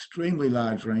is an extremely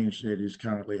large range that is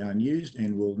currently unused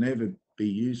and will never be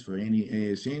used for any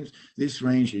ASNs. This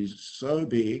range is so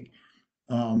big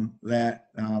that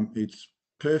it's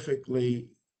perfectly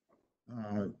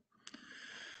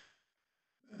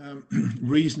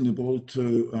reasonable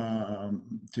to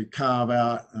carve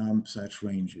out such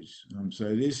ranges.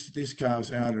 So this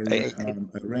carves out a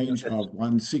range of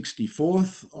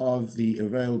 1/64th of the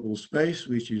available space,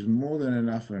 which is more than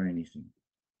enough for anything.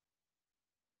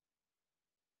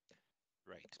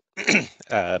 Right.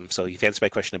 So you've answered my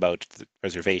question about the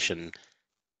reservation,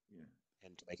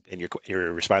 and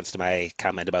your response to my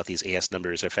comment about these AS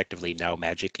numbers are effectively now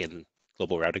magic in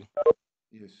global routing.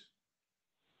 Yes.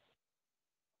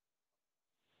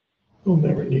 We'll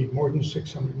never need more than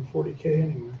 640K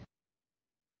anyway.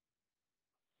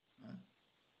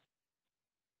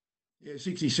 Yeah,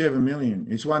 67 million.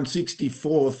 It's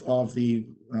 1/64th of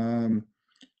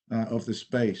the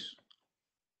space.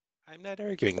 I'm not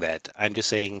arguing that. I'm just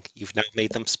saying you've now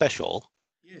made them special.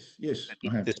 Yes, I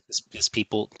have. This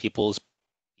people's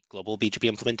global BGP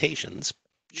implementations,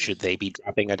 should they be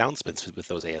dropping announcements with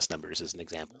those AS numbers as an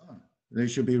example? No, they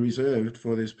should be reserved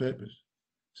for this purpose.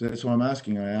 So that's why I'm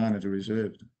asking IANA to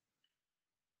reserve them.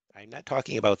 I'm not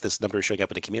talking about this number showing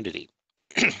up in a community.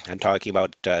 I'm talking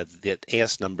about the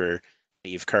AS number that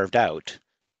you've carved out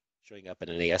showing up in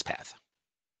an AS path.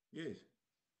 Yes.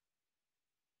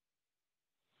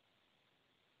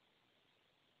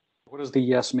 What does the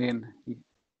yes mean?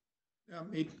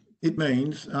 It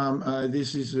means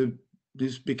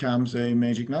this becomes a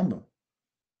magic number.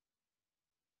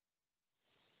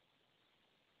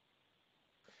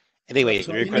 Anyway,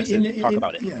 So talk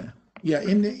about it. Yeah.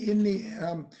 In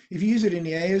the if you use it in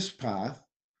the AS path,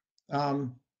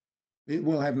 it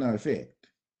will have no effect.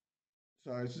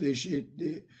 So I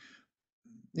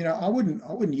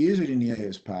wouldn't use it in the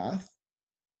AS path,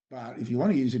 but if you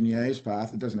want to use it in the AS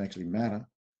path, it doesn't actually matter.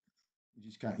 You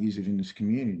just can't use it in this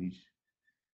communities.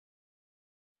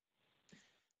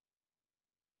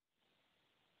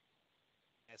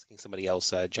 Asking somebody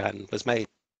else, John, was my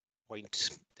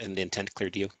point and the intent clear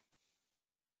to you?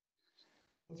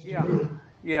 Yeah,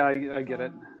 I get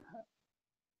it.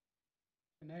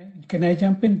 Can I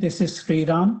jump in? This is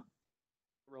Sriram.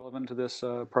 Relevant to this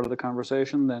part of the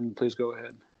conversation, then please go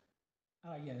ahead.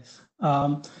 Yes.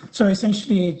 So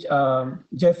essentially,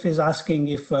 Jeff is asking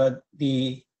if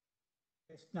the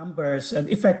numbers,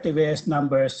 effective AS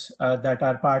numbers that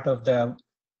are part of the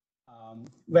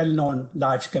well-known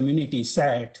large community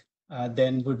set,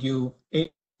 then would you, if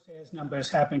AS numbers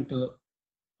happen to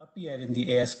appear in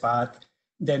the AS path,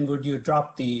 then would you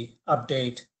drop the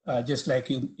update just like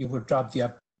you would drop the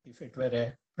update if it were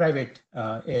a private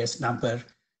AS number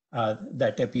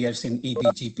that appears in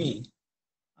eBGP?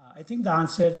 I think the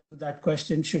answer to that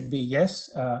question should be yes.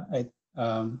 I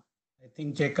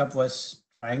think Jacob was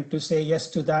trying to say yes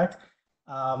to that.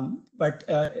 But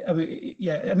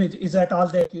is that all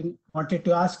that you wanted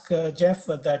to ask, Jeff,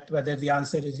 that whether the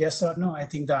answer is yes or no? I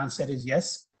think the answer is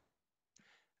yes.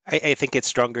 I think it's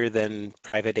stronger than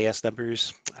private AS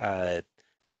numbers.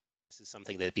 This is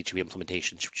something that BGP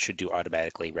implementation should do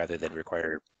automatically rather than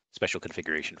require special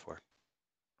configuration for.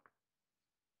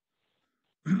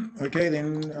 Okay,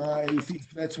 then if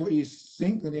that's what you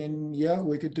think, then yeah,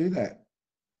 we could do that.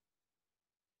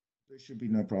 There should be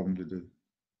no problem to do.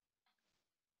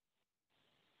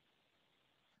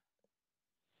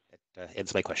 That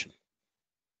ends my question.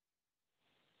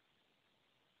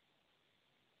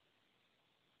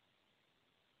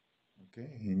 Okay,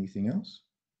 anything else?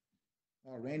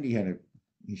 Oh, Randy had an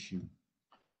issue.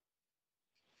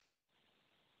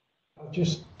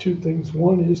 Just two things.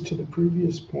 One is to the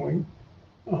previous point,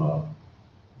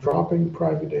 dropping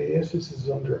private AS is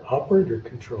under operator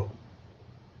control.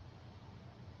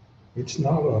 It's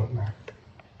not automatic.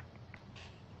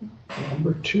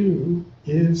 Number two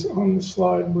is on the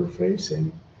slide we're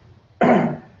facing.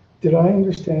 Did I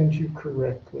understand you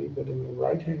correctly that in the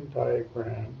right-hand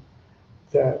diagram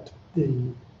that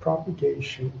the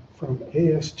propagation from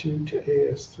AS2 to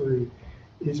AS3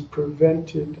 is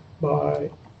prevented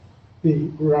by the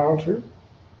router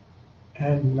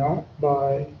and not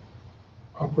by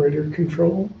operator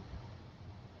control?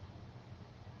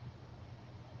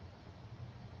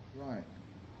 Right.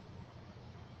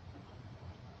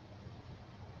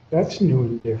 That's new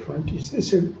and different. Is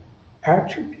this an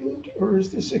attribute or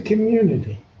is this a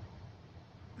community?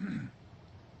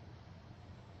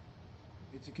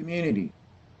 It's a community.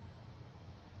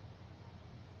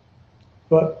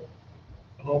 But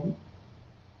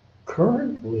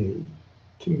currently,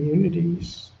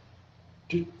 communities'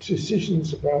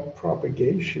 decisions about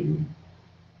propagation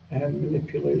and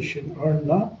manipulation are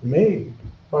not made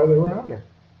by the router.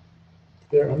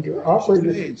 They're under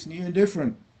operative. It's new and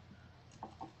different.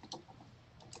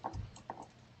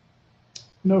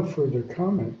 No further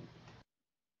comment.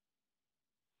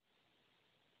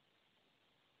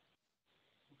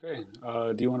 Okay,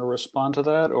 do you want to respond to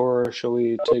that, or shall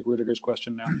we take Rudiger's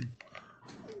question now?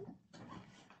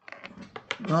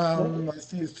 I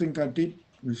think I did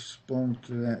respond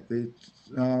to that.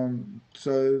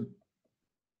 So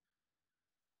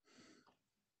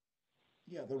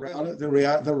yeah,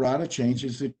 the router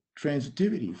changes the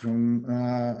transitivity from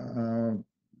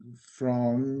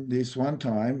this one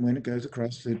time when it goes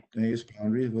across the AS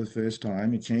boundary for the first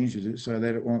time. It changes it so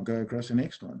that it won't go across the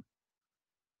next one.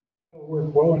 We're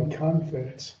well in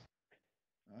confidence.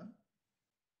 Huh?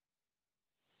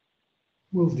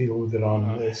 We'll deal with it on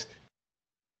the list.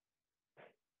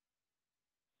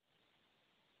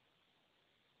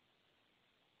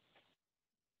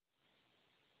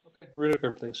 Okay,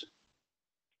 Rudiger, please.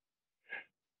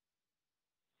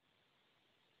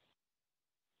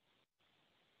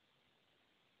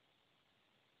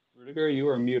 Rudiger, you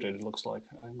are muted, it looks like.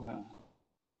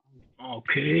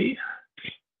 Okay.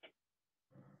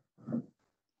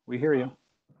 We hear you.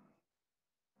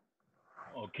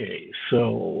 Okay,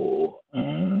 so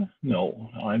no,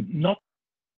 I'm not.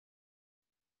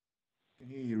 Can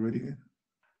you hear you, Rudiger?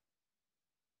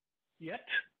 Yet?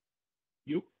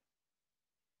 You?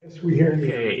 Yes, we hear you.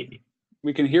 Okay.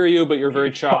 We can hear you, but you're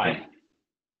very choppy.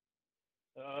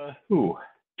 Ooh,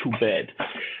 too bad.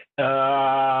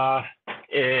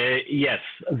 Yes,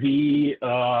 the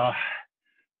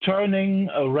turning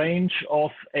a range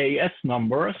of AS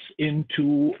numbers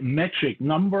into magic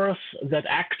numbers that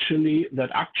actually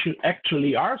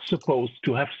are supposed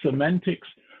to have semantics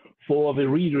for the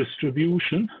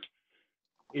redistribution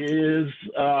is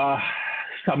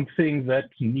something that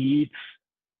needs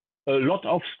a lot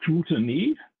of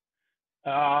scrutiny.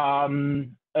 I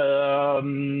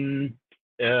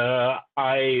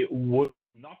would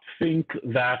not think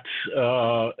that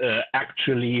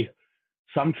actually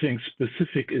something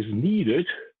specific is needed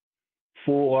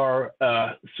for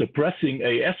suppressing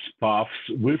AS paths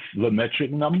with the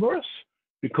magic numbers,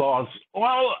 because,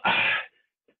 well,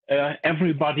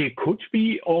 everybody could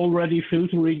be already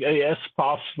filtering AS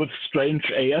paths with strange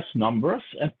AS numbers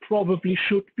and probably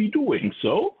should be doing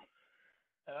so.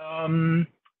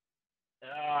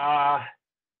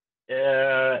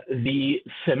 The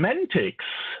semantics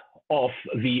of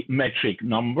the magic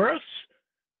numbers,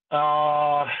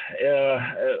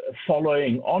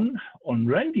 following on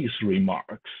Randy's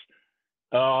remarks,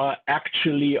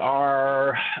 actually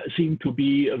seem to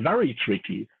be very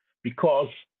tricky, because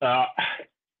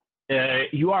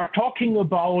you are talking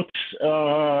about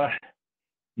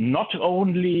not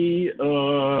only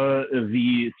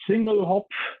the single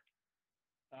hop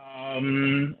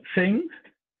thing,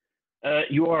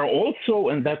 you are also,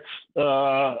 and that's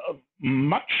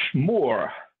much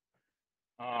more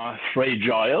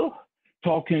fragile,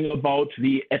 talking about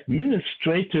the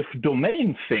administrative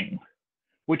domain thing,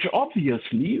 which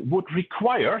obviously would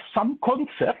require some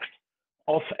concept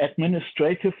of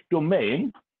administrative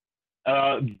domain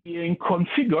being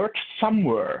configured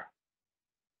somewhere.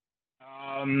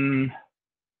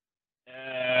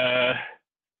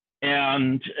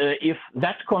 And if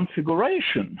that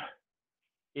configuration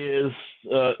is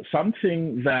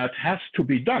something that has to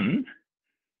be done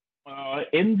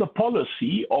in the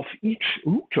policy of each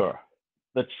router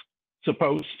that's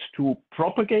supposed to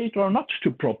propagate or not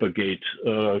to propagate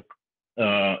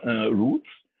routes,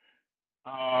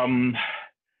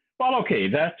 well, okay,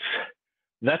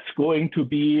 that's going to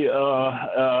be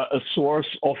a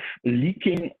source of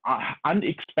leaking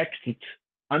unexpected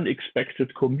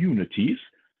communities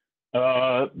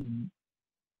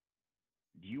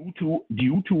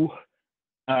due to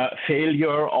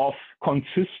failure of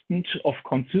consistent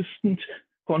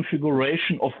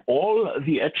configuration of all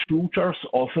the edge routers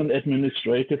of an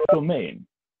administrative domain.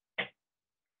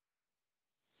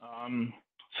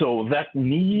 So that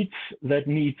needs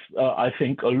I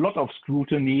think, a lot of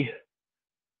scrutiny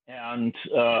and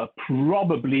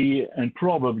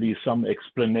probably some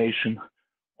explanation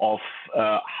of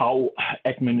how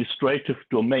administrative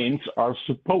domains are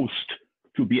supposed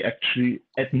to be actually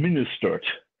administered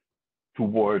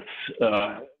towards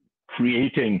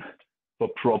creating the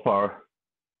proper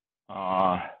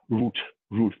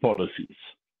route policies.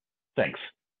 Thanks.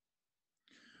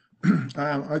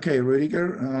 Okay,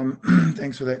 Rudiger,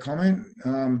 thanks for that comment.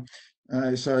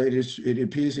 So it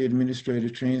appears the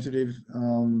administrative transitive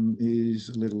is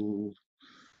a little,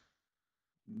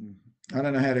 I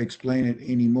don't know how to explain it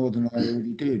any more than I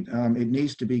already did. It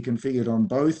needs to be configured on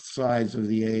both sides of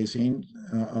the ASN,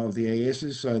 of the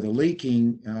ASs. So the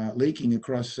leaking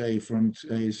across, say, from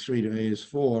AS3 to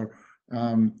AS4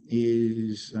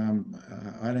 is,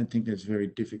 I don't think that's very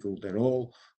difficult at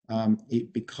all.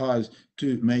 Because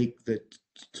to make the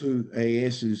two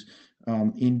ASs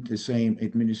in the same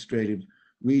administrative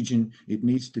region, it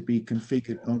needs to be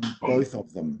configured on both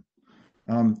of them.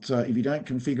 So if you don't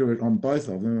configure it on both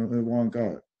of them, it won't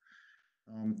go.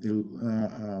 And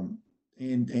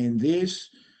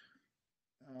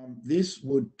this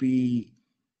would be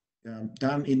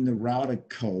done in the router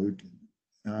code.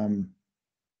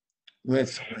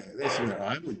 That's where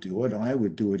I would do it. I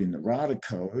would do it in the router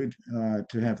code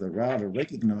to have the router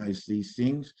recognize these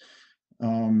things.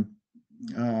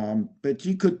 But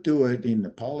you could do it in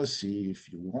the policy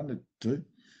if you wanted to.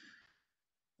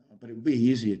 But it would be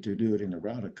easier to do it in the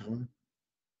router code.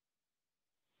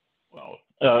 Well,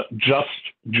 just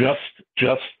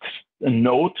a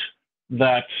note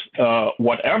that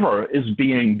whatever is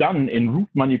being done in route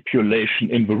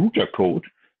manipulation in the router code,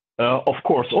 of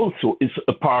course, also is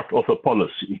a part of a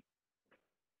policy.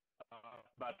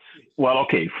 But well,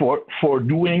 okay, for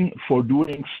doing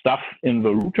stuff in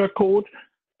the router code,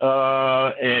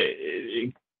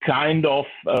 kind of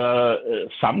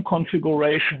some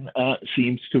configuration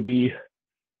seems to be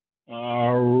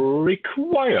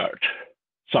required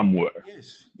somewhere.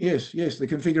 Yes. The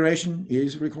configuration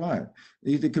is required.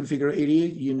 You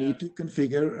need to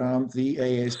configure the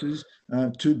ASs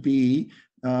to be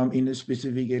in a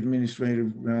specific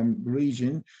administrative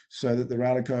region so that the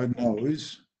router code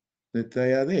knows that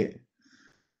they are there.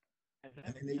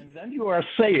 And then you are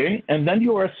saying,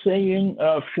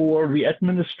 for the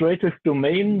administrative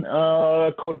domain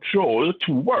control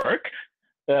to work,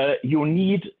 you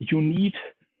need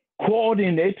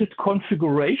coordinated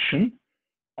configuration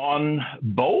on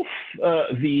both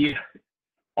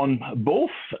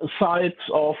sides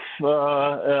of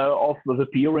the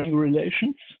peering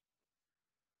relations.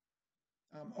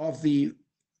 Of the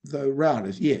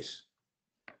routers, yes.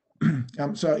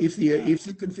 So if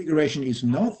the configuration is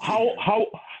not how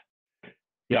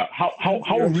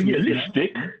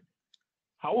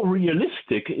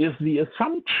realistic is the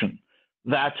assumption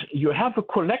that you have a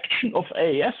collection of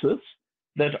ASs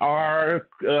that are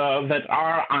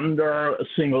under a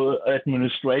single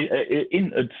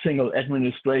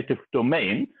administrative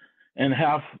domain and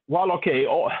have, well, okay,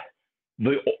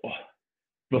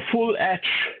 the full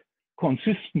edge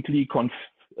consistently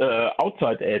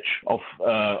outside edge of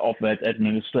that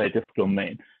administrative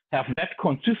domain, have that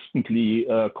consistently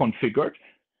configured,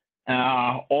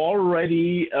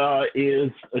 already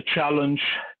is a challenge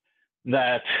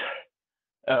that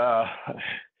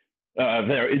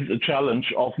there is a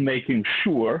challenge of making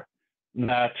sure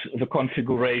that the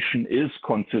configuration is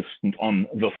consistent on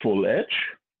the full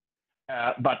edge,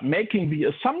 but making the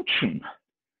assumption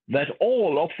that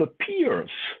all of the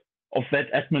peers of that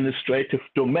administrative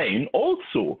domain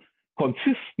also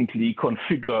consistently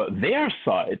configure their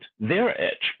side, their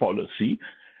edge policy,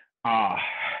 that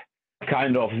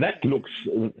looks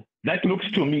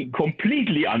to me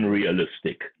completely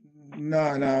unrealistic. No,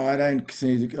 I don't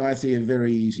see. I see it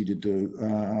very easy to do,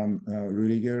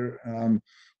 Rudiger.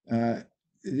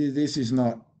 This is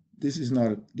not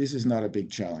a big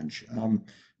challenge.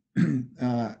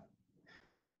 The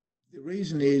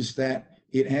reason is that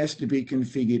it has to be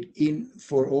configured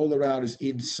for all the routers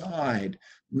inside,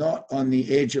 not on the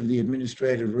edge of the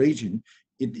administrative region.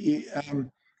 It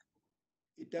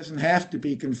doesn't have to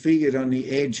be configured on the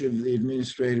edge of the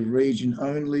administrative region,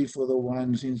 only for the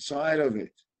ones inside of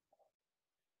it.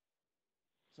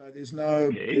 So there's no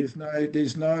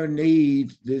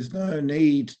need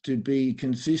to be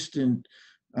consistent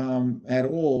at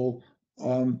all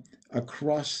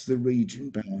across the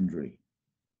region boundary.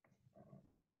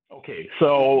 Okay,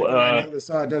 so if the other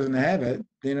side doesn't have it,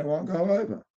 then it won't go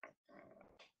over.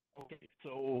 Okay,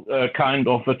 so kind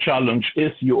of a challenge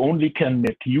is you only can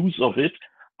make use of it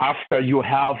after you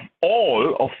have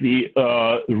all of the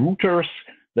routers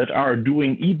that are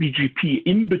doing eBGP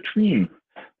in between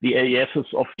the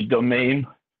ASs of the domain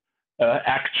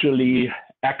actually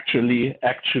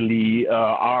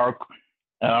are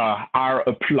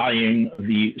applying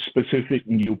the specific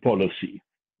new policy.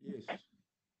 Yes.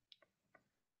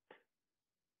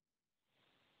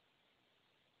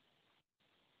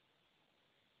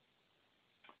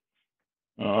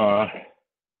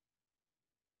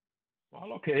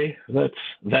 Okay,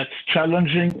 that's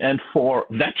challenging, and for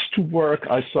that to work,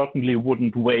 I certainly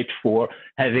wouldn't wait for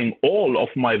having all of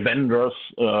my vendors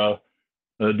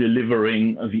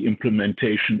delivering the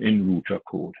implementation in router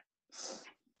code.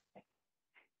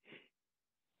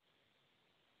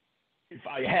 If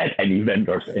I had any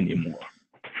vendors anymore.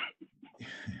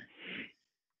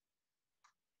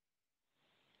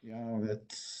 Yeah,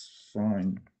 that's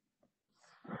fine.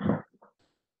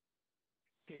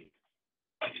 Okay.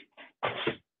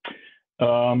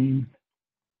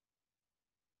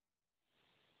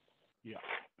 Yeah.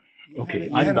 Okay,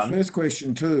 You I'm had done. a first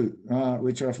question too,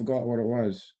 which I forgot what it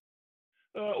was.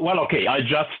 Well, okay, I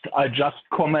just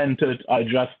commented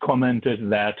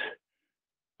that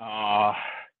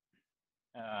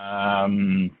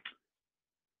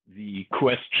the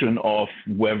question of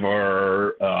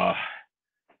whether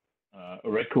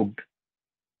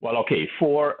well, okay,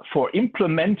 for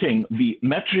implementing the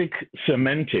magic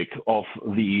semantic of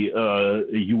the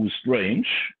used range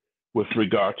with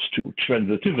regards to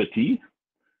transitivity,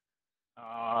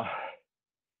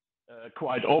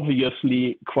 quite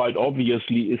obviously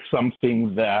is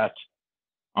something that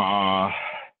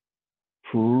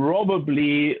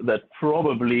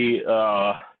probably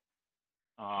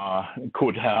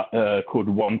could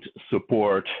want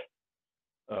support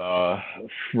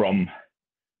from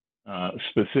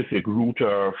specific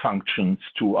router functions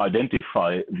to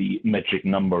identify the magic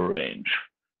number range.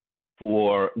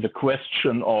 For the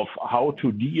question of how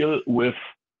to deal with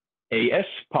AS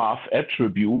path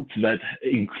attributes that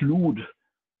include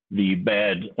the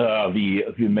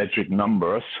magic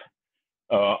numbers,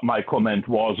 my comment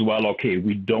was, well, okay,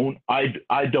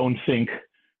 I don't think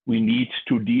we need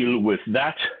to deal with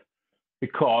that,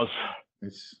 because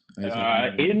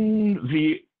in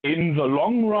the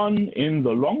long run,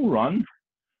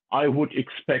 I would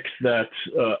expect that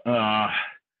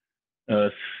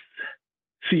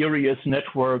serious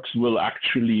networks will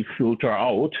actually filter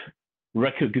out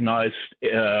recognized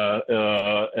bad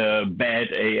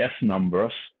AS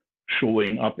numbers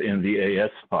showing up in the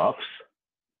AS paths.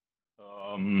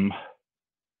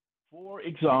 For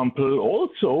example,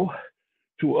 also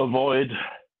to avoid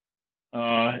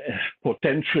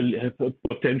potentially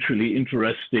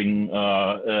interesting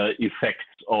effects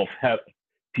of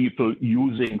people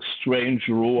using strange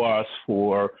ROAs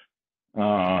for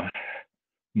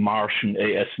Martian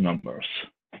AS numbers.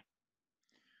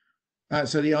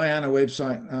 So the IANA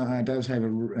website does have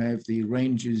the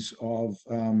ranges of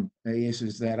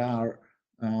ASs that are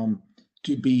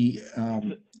to be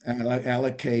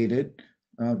allocated,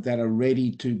 that are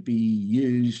ready to be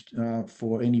used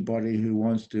for anybody who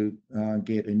wants to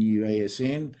get a new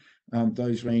ASN.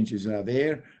 Those ranges are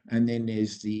there, and then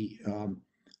there's the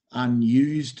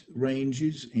unused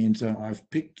ranges, and so I've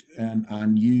picked an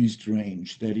unused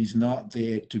range that is not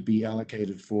there to be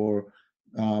allocated for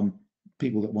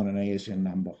people that want an ASN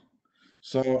number.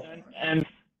 So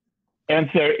and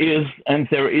there is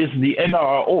the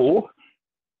NRO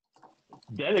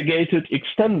delegated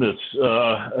extended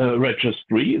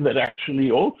registry that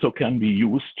actually also can be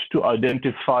used to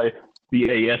identify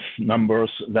the AS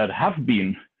numbers that have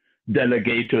been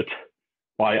delegated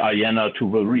by IANA to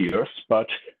the rears, but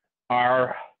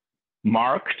are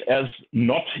marked as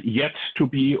not yet to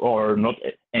be, or not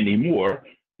anymore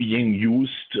being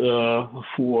used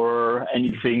for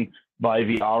anything by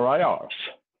the RIRs.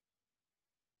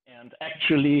 And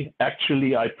actually,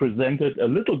 I presented a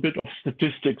little bit of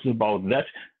statistics about that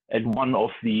at one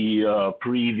of the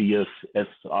previous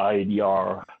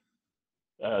IDR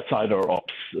CIDR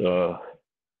ops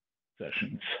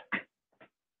sessions.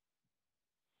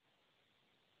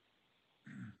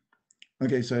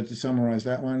 Okay, so to summarize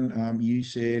that one, you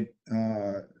said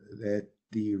that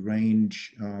the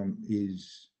range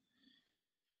is,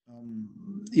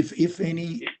 if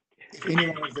any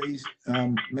one of these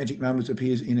magic numbers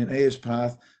appears in an AS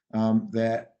path,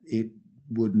 that it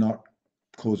would not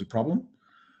cause a problem.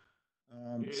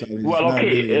 So there's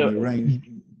really range.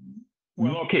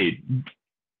 Well, okay.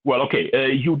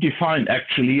 You define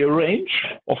actually a range,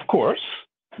 of course.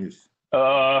 Yes.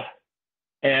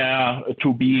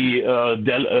 To be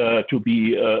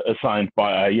assigned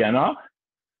by IANA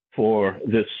for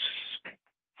this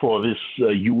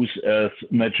use as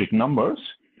magic numbers,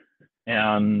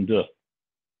 and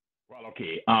well,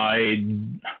 okay, I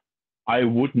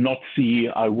would not see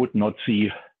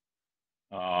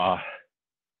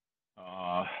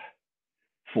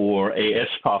for AS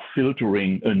path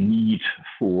filtering a need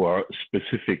for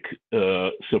specific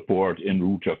support in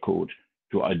router code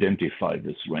to identify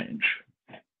this range.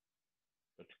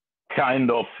 But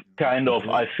kind of,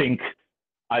 I think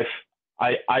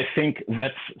I think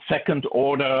that's second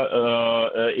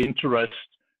order interest.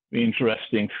 The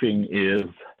interesting thing is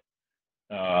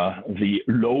the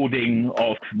loading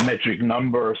of magic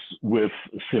numbers with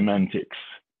semantics.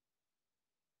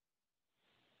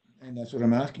 And that's what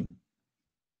I'm asking.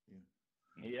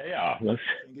 Yeah. I think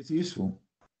it's useful.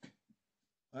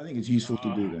 I think it's useful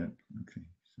to do that. Okay.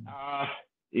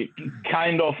 It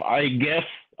kind of, I guess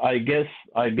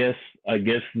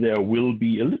there will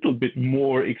be a little bit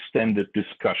more extended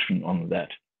discussion on that.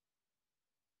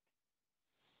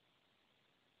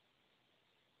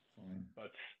 Fine.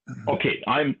 But okay,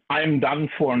 I'm done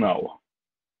for now.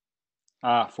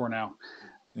 For now.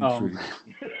 Thanks, Rudy.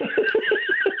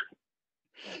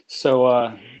 So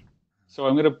I'm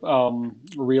going to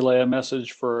relay a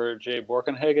message for Jay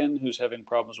Borkenhagen, who's having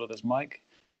problems with his mic.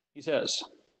 He says,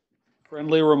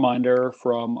 friendly reminder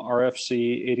from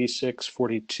RFC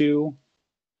 8642.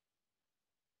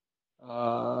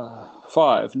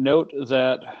 5, note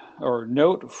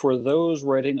for those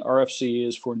writing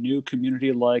RFCs for new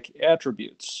community-like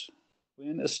attributes.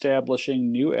 When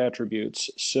establishing new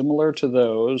attributes similar to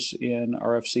those in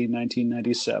RFC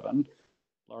 1997,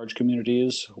 large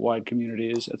communities, wide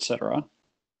communities, etc.,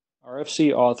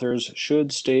 RFC authors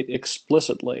should state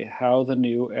explicitly how the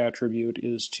new attribute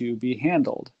is to be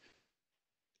handled.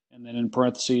 And then in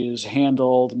parentheses,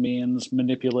 handled means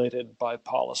manipulated by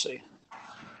policy.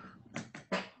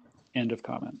 End of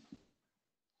comment.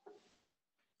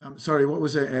 I'm sorry, what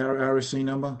was the RFC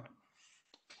number?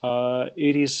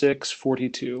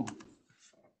 8642.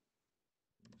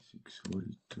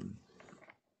 8642.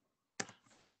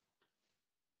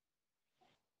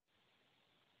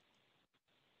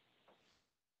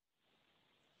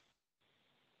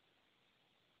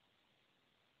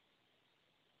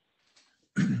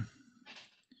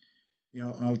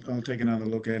 Yeah, I'll take another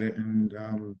look at it and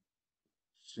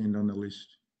send on the list.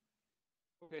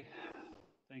 Okay,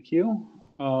 thank you.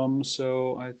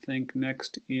 So I think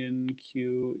next in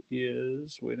queue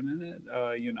is, wait a minute,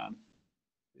 Yunnan.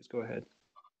 Please go ahead.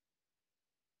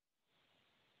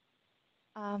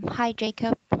 Hi,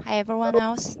 Jacob. Hi, everyone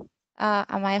else.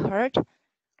 Am I heard?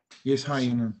 Yes, hi,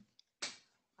 Yunnan.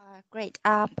 Great.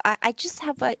 I just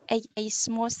have a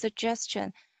small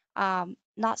suggestion,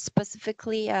 not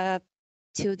specifically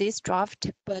to this draft,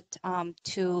 but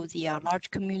to the large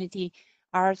community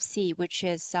RFC, which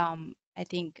is I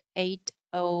think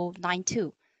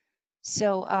 8092.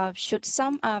 So should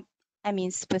some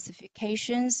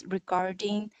specifications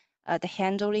regarding the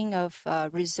handling of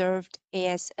reserved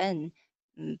ASN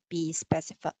be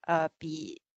specified,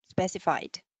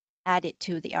 added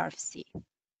to the RFC?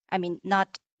 I mean,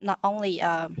 not only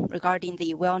regarding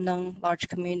the well-known large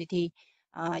community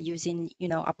using,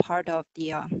 a part of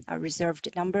the reserved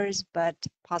numbers, but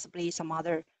possibly some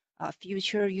other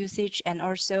future usage. And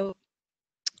also,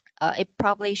 it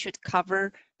probably should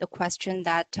cover the question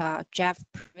that Jeff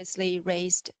previously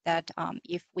raised, that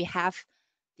if we have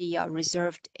the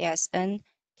reserved ASN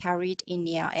carried in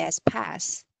the AS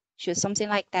pass, should something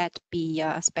like that be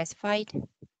specified?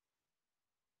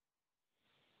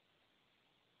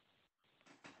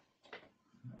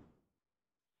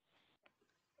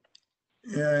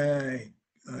 I'm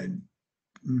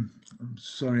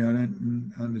sorry, I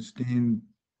don't understand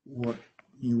what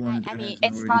you wanted to I mean, have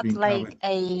it's already not been like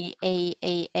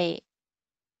covered.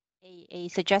 a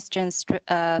suggestion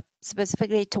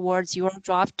specifically towards your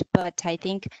draft, but I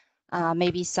think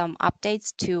maybe some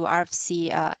updates to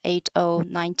RFC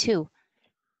 8092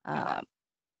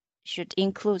 should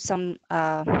include some,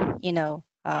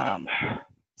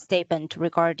 statement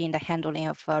regarding the handling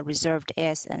of reserved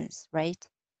ASNs, right?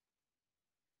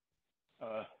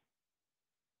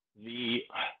 The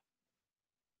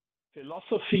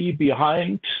philosophy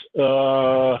behind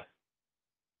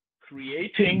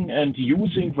creating and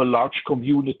using the large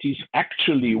communities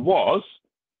actually was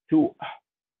to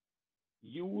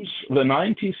use the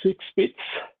 96 bits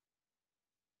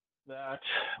that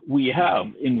we have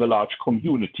in the large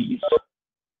communities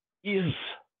is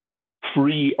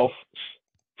free of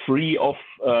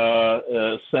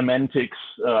semantics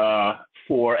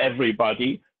for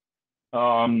everybody.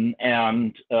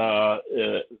 And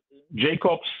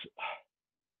Jacob's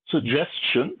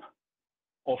suggestion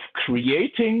of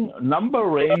creating number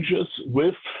ranges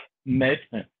with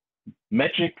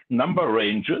magic number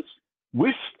ranges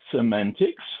with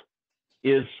semantics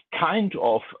is kind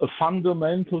of a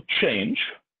fundamental change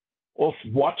of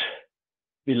what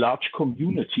the large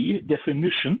community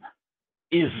definition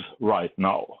is right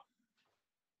now.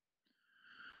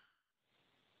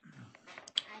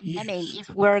 I mean, if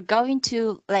we're going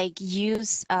to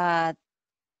use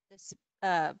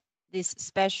this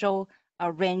special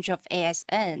range of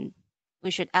ASN,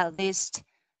 we should at least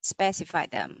specify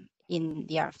them in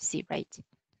the RFC, right?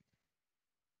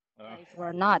 If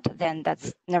we're not, then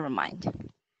that's never mind.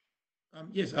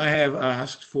 Yes, I have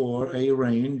asked for a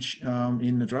range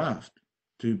in the draft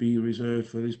to be reserved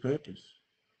for this purpose.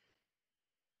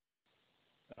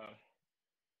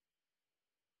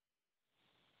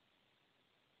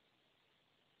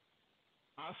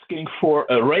 Asking for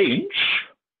a range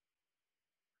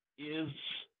is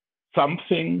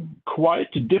something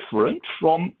quite different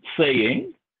from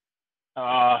saying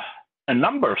a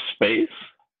number space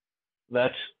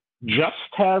that just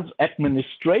has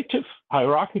administrative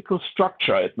hierarchical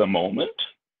structure at the moment.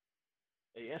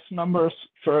 AS numbers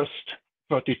first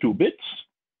 32 bits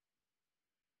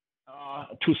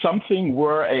to something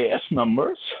where AS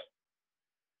numbers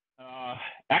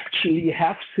actually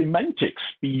have semantics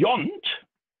beyond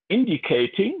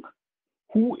indicating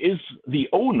who is the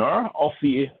owner of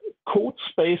the code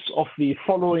space of the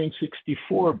following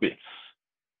 64 bits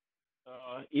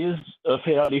is a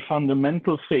fairly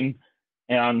fundamental thing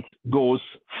and goes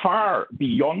far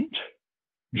beyond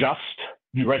just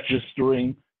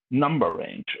registering number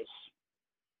ranges.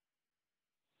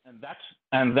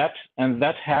 And that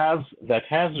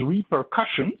has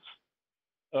repercussions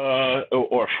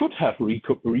or should have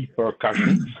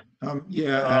repercussions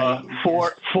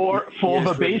for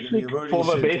the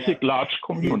basic large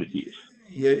communities.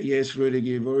 Yes, Rudiger,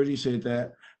 you've already said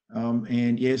that,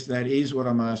 and yes, that is what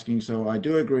I'm asking. So I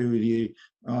do agree with you.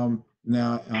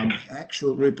 Now,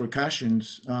 actual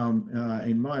repercussions,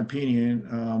 in my opinion,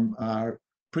 are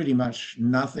pretty much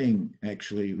nothing,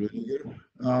 actually, Rudiger,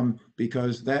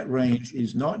 because that range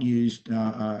is not used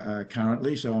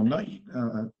currently. So I'm not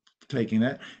taking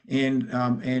that, and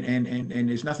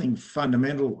there's nothing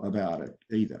fundamental about it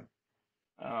either.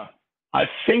 I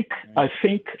think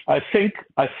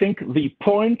the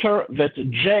pointer that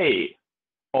Jay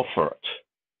offered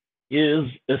is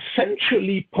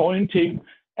essentially pointing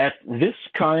at this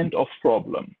kind of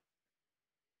problem,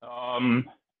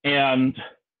 and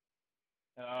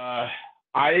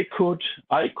I could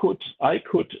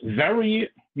very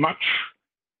much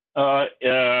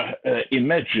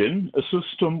imagine a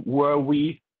system where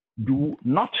we do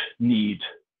not need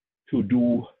to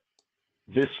do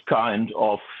this kind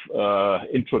of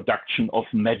introduction of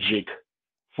magic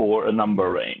for a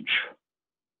number range.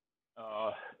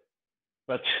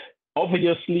 But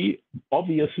obviously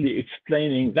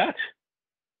explaining that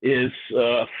is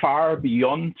far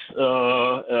beyond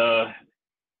a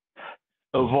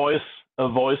voice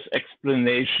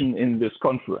explanation in this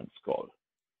conference call.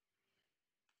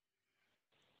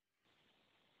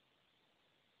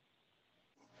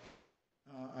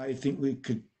 I think we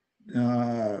could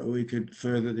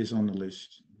further this on the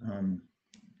list.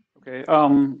 Okay.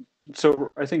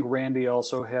 So I think Randy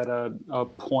also had a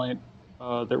point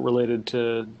that related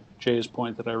to Jay's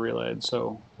point that I relayed.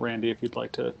 So Randy, if you'd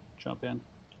like to jump in.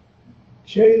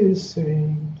 Jay is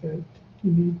saying that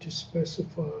you need to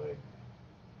specify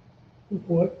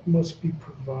what must be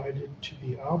provided to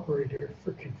the operator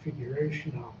for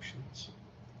configuration options.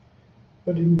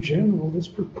 But in general, this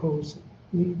proposal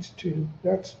needs to,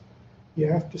 you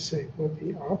have to say what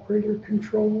the operator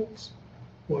controls,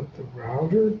 what the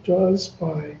router does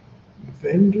by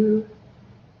vendor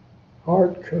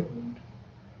hard code,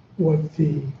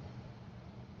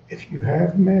 if you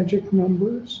have magic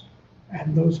numbers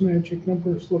and those magic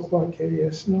numbers look like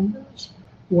AS numbers,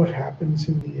 what happens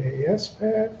in the AS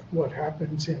path, what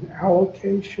happens in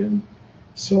allocation,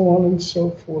 so on and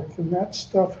so forth. And that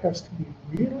stuff has to be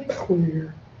really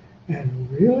clear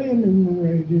and really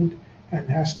enumerated and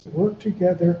has to work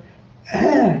together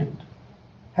and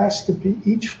has to be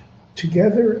each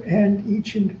together and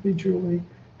each individually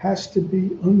has to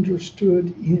be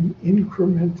understood in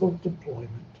incremental deployment.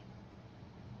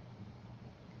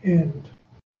 And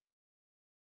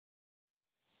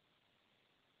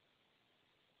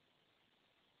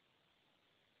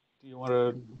Do you want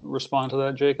to respond to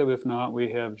that, Jacob? If not,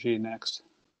 we have G next.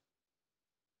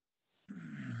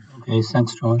 Okay,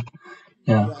 thanks, John.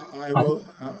 Yeah, I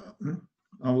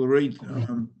will read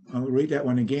that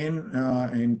one again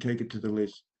and take it to the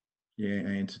list. Yeah,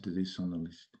 answer to this on the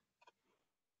list.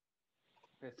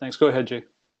 Okay, thanks. Go ahead, Jay.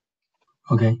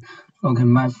 Okay.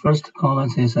 My first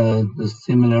comment is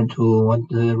similar to what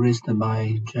raised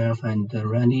by Jeff and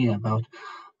Randy about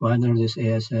whether this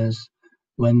ASS,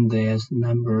 when the AS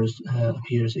numbers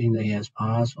appears in the AS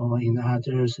path or in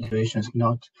other situations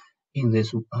not in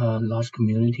this large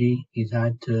community, is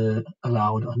that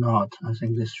allowed or not? I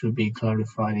think this should be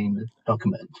clarified in the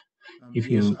document. If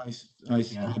yes, you,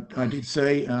 I did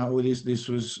say, this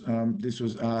was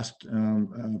asked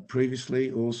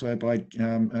previously also by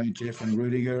Jeff and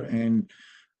Rudiger, and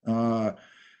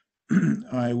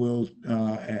I will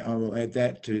add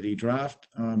that to the draft.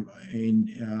 In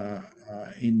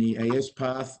the AS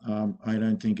path, I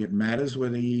don't think it matters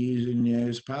whether you use it in the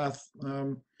AS path,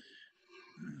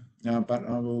 but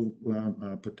I will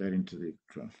put that into the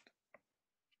draft.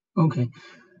 okay.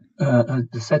 The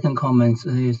second comment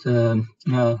is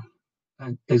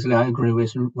basically I agree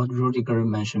with what Rudiger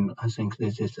mentioned. I think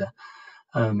this is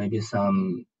maybe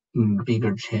some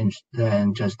bigger change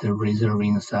than just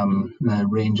reserving some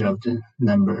range of the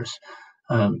numbers,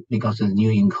 because the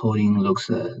new encoding looks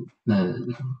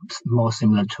more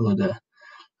similar to the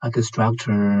like a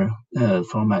structure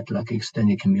format like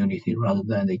extended community rather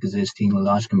than the existing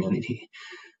large community.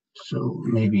 So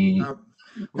maybe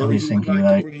well, I if you think would you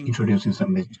like are to bring, introducing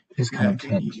some this kind of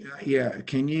change.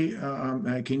 can you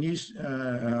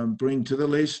bring to the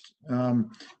list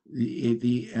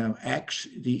the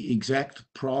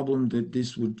exact problem that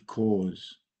this would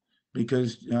cause?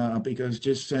 Because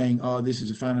just saying, oh, this is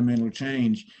a fundamental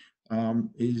change,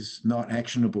 is not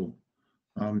actionable.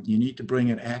 You need to bring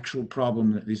an actual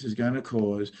problem that this is going to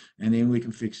cause, and then we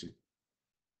can fix it.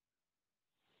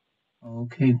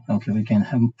 Okay, we can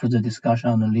have further discussion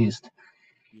on the list.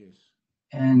 Yes.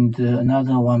 And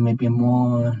another one, maybe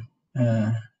more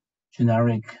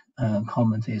generic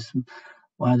comment is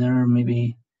whether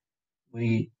maybe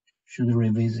we should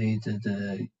revisit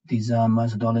the design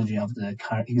methodology of the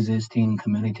existing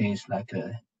communities, like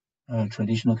a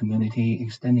traditional community,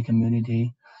 extended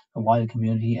community, a wider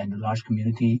community, and a large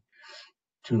community,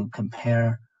 to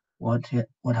compare what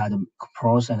are the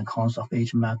pros and cons of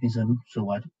each mechanism. So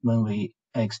when we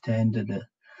extend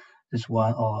this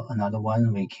one or another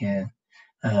one, we can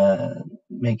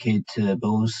make it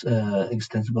both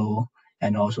extensible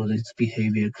and also its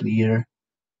behavior clear,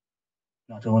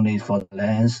 not only for the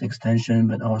length extension,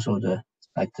 but also the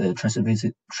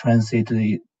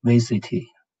transitivity.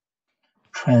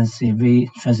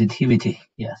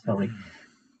 Yeah, sorry.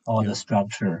 Or the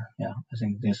structure. Yeah, I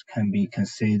think this can be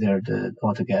considered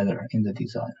altogether in the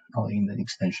design or in the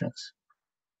extensions.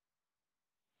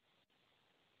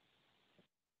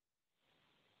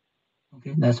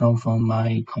 Okay, that's all from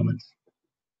my comments.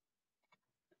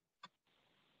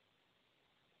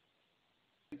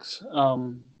 Thanks.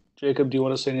 Jacob, do you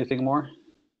want to say anything more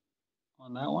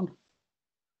on that one?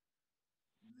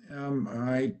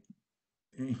 That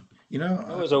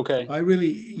was okay. I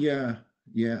really,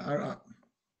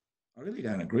 I really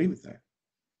don't agree with that.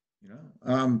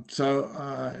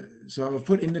 So I've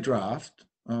put in the draft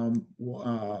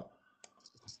what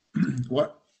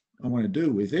I want to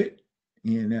do with it,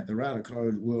 and that the router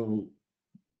code will.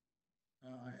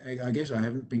 I guess I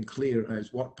haven't been clear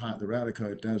as what part the router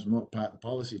code does and what part the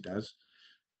policy does,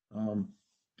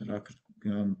 but I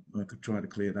could try to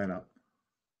clear that up.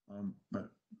 But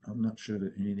I'm not sure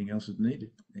that anything else is needed,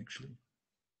 actually.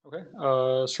 Okay,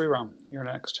 Sriram, you're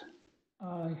next.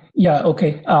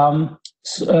 Okay.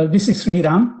 So, this is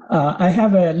Sriram. I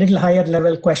have a little higher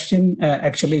level question,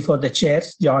 actually, for the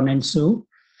chairs, John and Sue.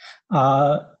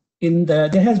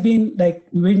 There has been, like,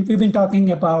 we've been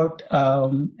talking about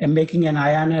making an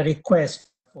IANA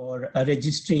request for a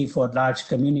registry for large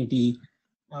community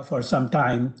for some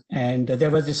time, and there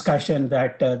was discussion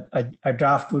that a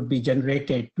draft would be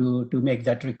generated to make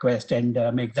that request and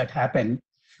make that happen,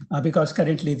 because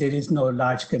currently there is no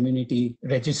large community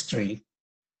registry.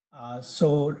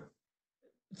 So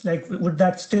it's like, would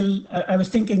that still, I was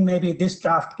thinking maybe this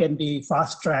draft can be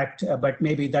fast-tracked, but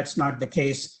maybe that's not the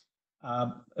case.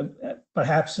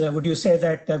 Perhaps, would you say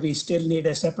that we still need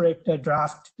a separate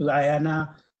draft to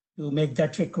IANA to make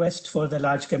that request for the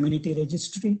large community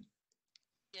registry?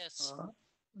 Yes.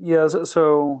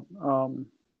 So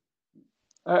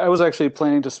I was actually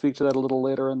planning to speak to that a little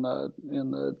later in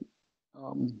the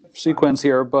sequence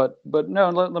here, but no,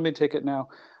 let me take it now.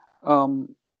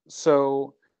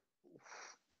 So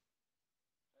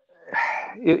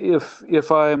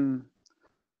if I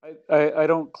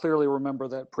don't clearly remember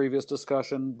that previous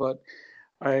discussion, but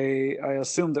I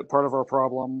assume that part of our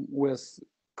problem with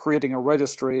creating a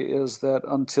registry is that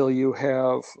until you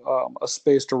have a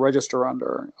space to register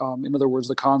under, in other words,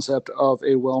 the concept of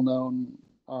a well-known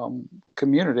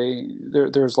community,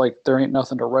 there ain't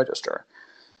nothing to register.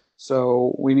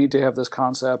 So we need to have this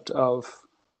concept of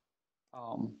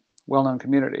well-known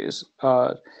communities.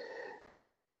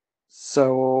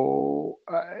 So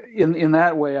in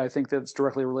that way, I think that's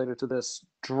directly related to this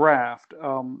draft.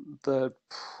 The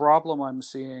problem I'm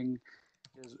seeing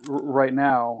is right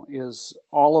now is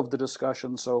all of the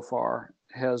discussion so far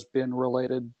has been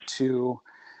related to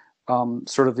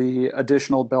sort of the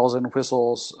additional bells and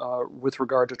whistles with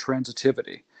regard to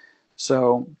transitivity.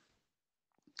 So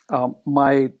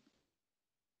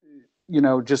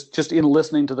just in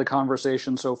listening to the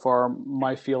conversation so far,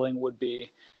 my feeling would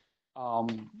be,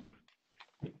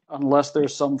 unless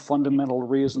there's some fundamental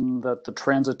reason that the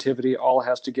transitivity all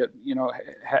has to get,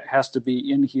 has to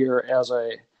be in here as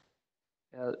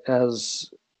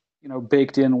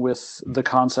baked in with the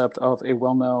concept of a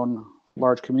well-known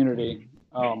large community.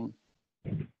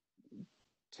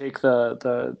 Take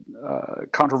the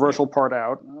controversial part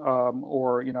out,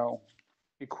 or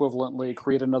equivalently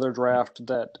create another draft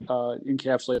that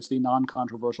encapsulates the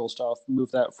non-controversial stuff,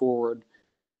 move that forward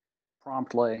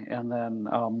promptly, and then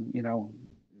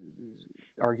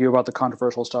argue about the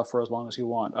controversial stuff for as long as you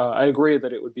want. I agree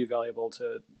that it would be valuable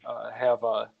to have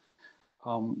a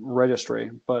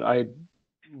registry, but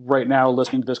right now,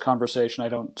 listening to this conversation, I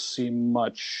don't see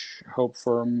much hope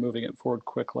for moving it forward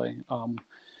quickly.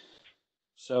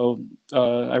 So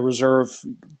I reserve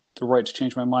the right to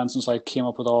change my mind since I came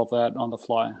up with all of that on the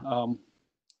fly.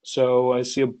 So I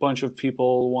see a bunch of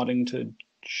people wanting to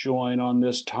join on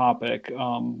this topic.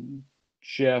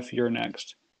 Jeff, you're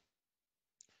next.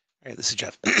 All right, this is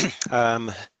Jeff.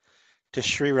 To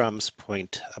Sriram's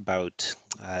point about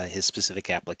his specific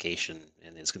application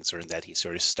and his concern that he's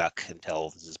sort of stuck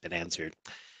until this has been answered,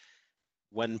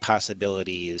 one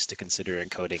possibility is to consider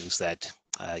encodings that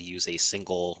use a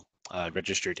single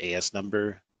registered AS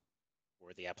number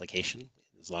for the application,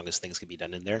 as long as things can be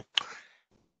done in there.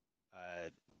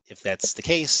 If that's the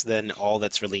case, then all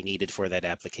that's really needed for that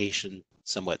application,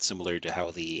 somewhat similar to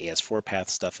how the AS4 path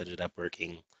stuff ended up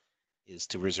working, is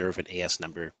to reserve an AS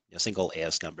number, a single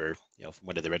AS number, from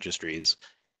one of the registries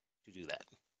to do that.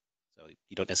 So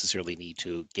you don't necessarily need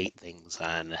to gate things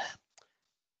on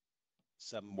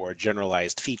some more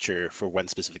generalized feature for one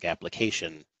specific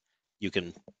application. You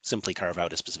can simply carve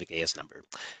out a specific AS number.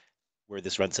 Where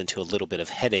this runs into a little bit of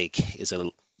headache is a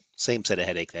same set of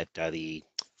headache that the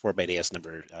 4-byte AS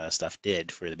number stuff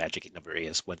did for the magic number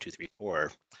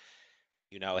AS1234.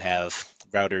 You now have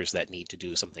routers that need to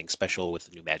do something special with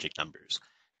the new magic numbers.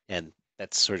 And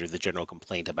that's sort of the general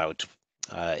complaint about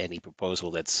any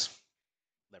proposal that's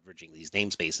leveraging these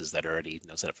namespaces that are already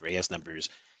set up for AS numbers.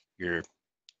 You're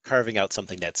carving out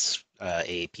something that's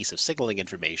a piece of signaling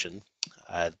information.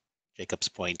 Jacob's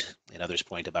point and others'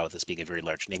 point about this being a very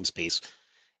large namespace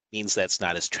means that's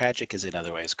not as tragic as it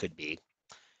otherwise could be.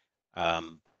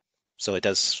 So it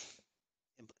does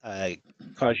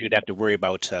cause you to have to worry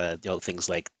about things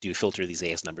like, do you filter these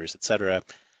AS numbers, etc.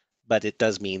 But it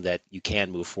does mean that you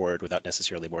can move forward without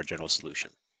necessarily a more general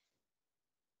solution.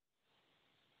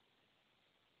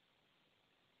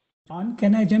 John,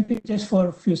 can I jump in just for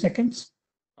a few seconds?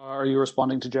 Are you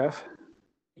responding to Jeff?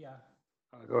 Yeah.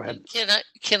 Go ahead. Can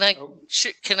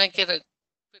I get a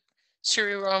quick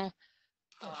Sriram?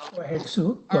 Go ahead,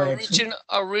 Sue. Go ahead, Sue.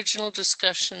 Original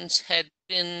discussions had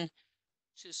been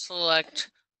to select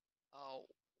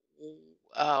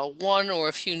one, or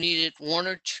if you needed, one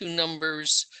or two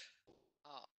numbers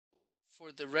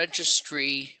for the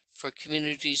registry for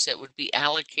communities that would be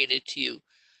allocated to you.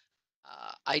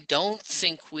 I don't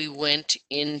think we went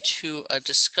into a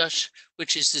discussion,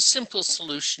 which is the simple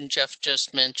solution Jeff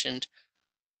just mentioned,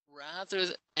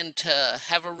 and to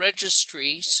have a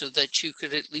registry so that you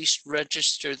could at least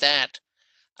register that.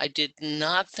 I did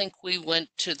not think we went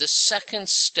to the second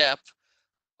step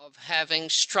of having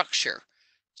structure.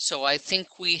 So I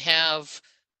think we have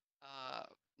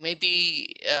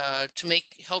maybe to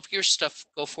help your stuff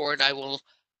go forward, I will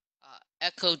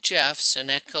echo Jeff's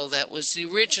and echo that was the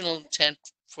original intent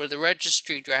for the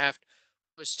registry draft,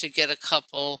 was to get a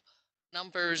couple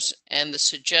numbers, and the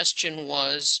suggestion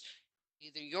was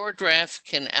either your draft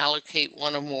can allocate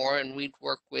one or more, and we'd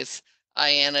work with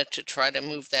Ayanna to try to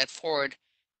move that forward,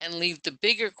 and leave the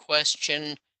bigger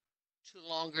question to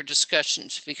longer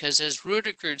discussions, because as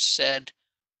Rudiger said,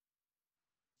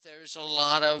 there's a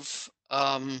lot of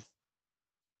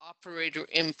operator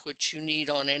input you need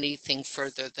on anything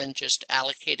further than just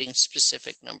allocating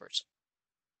specific numbers.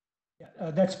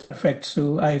 Yeah, that's perfect,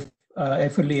 Sue. I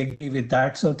fully agree with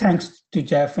that. So thanks to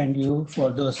Jeff and you for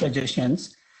those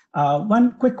suggestions.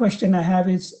 One quick question I have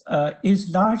is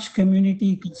large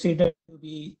community considered to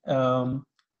be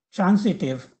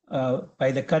transitive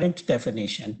by the current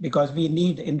definition? Because we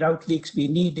need, in route leaks, we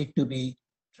need it to be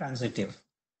transitive.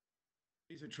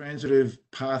 It's a transitive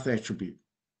path attribute.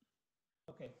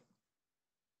 Okay.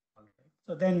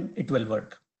 So then it will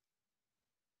work.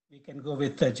 We can go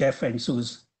with Jeff and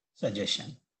Sue's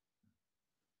suggestion.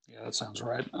 Yeah, that sounds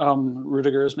right.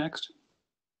 Rudiger is next.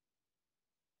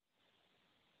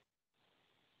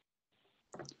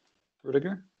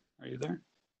 Rudiger, are you there?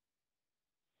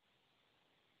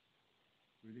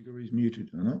 Rudiger is muted.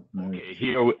 No. Okay,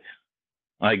 here,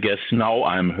 I guess now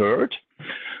I'm heard.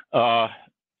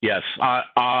 Yes,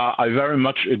 I very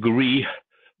much agree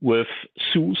with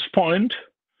Sue's point.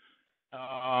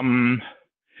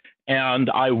 And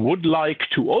I would like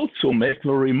to also make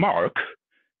the remark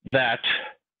that,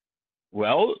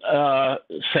 well,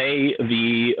 say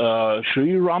the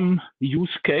Shriram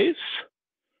use case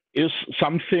is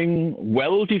something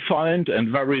well defined and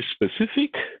very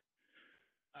specific,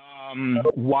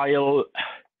 while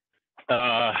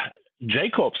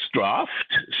Jacob's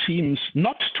draft seems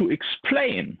not to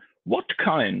explain what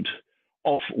kind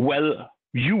of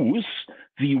use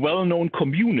the well-known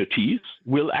communities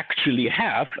will actually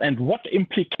have and what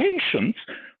implications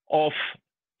of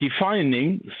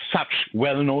defining such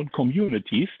well-known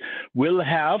communities will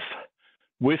have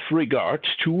with regard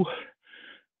to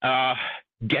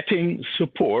getting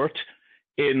support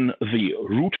in the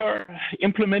router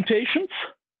implementations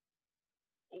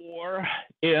or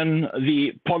in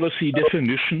the policy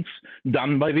definitions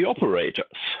done by the operators.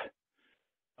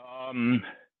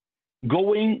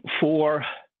 Going for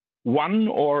one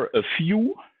or a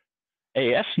few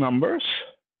AS numbers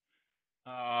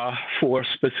for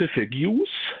specific use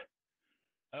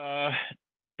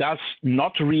does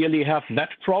not really have that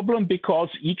problem, because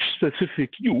each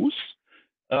specific use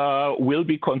will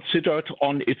be considered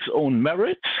on its own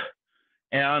merits.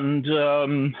 And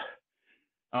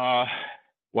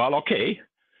well, okay.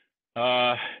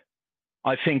 I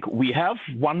think we have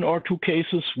one or two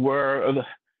cases where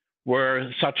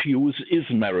such use is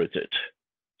merited.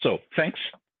 So thanks.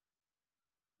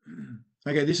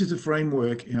 Okay, this is a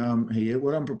framework here.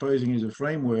 What I'm proposing is a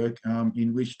framework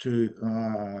in which to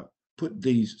put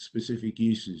these specific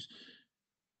uses.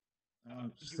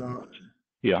 So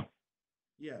yeah.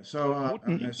 So,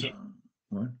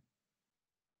 what?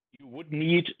 You would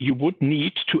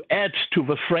need to add to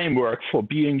the framework for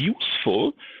being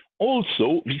useful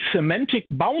also the semantic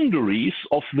boundaries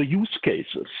of the use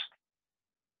cases.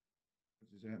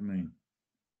 What does that mean?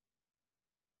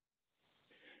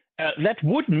 That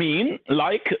would mean,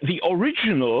 like the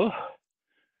original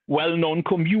well-known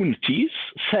communities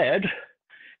said,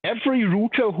 every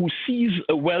router who sees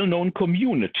a well-known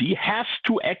community has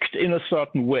to act in a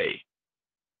certain way.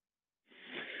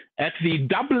 At the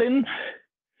Dublin,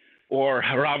 or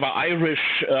rather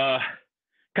Irish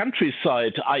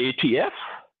countryside IETF,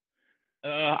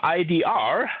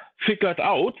 IDR figured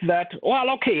out that, well,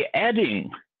 okay,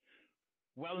 adding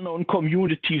well-known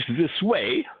communities this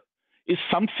way is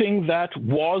something that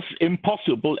was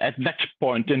impossible at that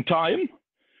point in time,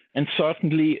 and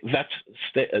certainly that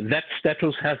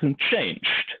status hasn't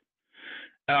changed.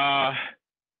 Over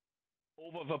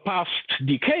the past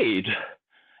decade,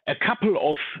 a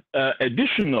couple of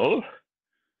additional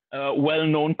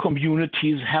well-known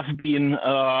communities have been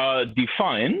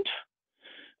defined,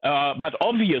 but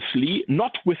obviously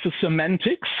not with the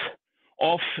semantics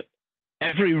of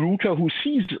every router who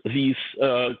sees these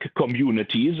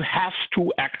communities has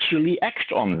to actually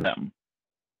act on them.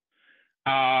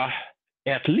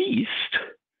 At least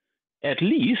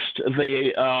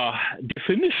the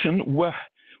definition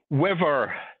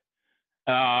whether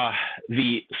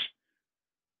the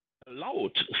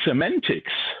allowed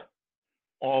semantics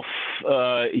of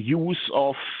use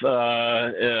of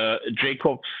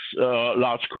Jacob's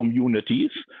large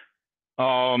communities,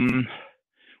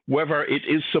 whether it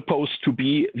is supposed to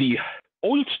be the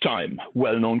old-time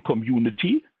well-known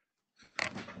community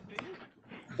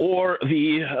or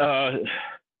the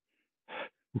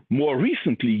more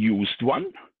recently used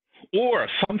one, or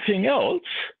something else,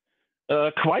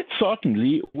 quite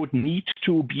certainly would need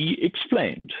to be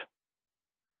explained.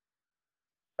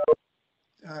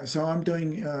 So I'm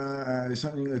doing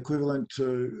something equivalent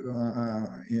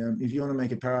to, if you want to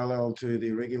make a parallel to the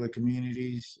irregular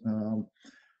communities,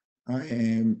 I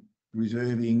am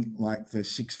reserving like the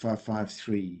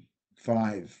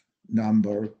 65535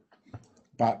 number,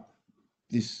 but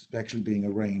this actually being a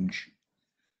range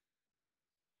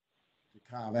to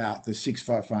carve out the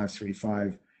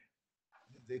 65535,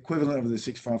 the equivalent of the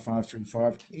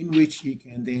 65535, in which you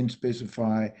can then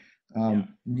specify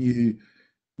new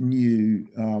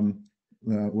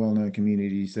well-known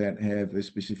communities that have a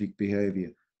specific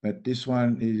behavior. But this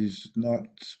one is not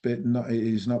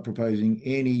proposing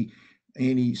any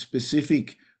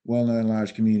specific well-known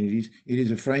large communities. It is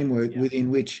a framework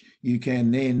within which you can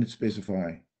then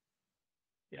specify.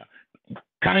 Yeah,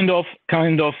 kind of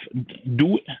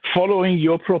following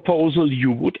your proposal,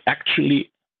 you would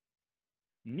actually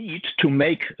need to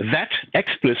make that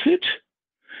explicit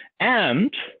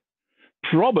and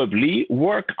probably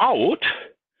work out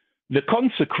the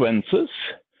consequences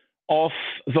of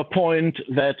the point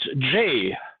that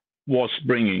Jay was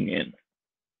bringing in.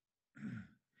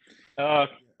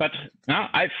 But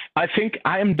I think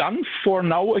I am done for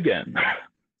now again.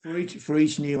 For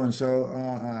each new one, so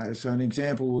an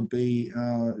example would be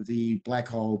the black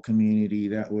hole community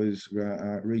that was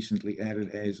recently added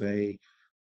as a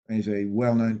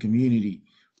well-known community.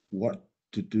 What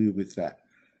to do with that?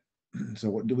 So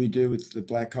what do we do with the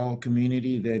black hole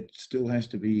community that still has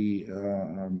to be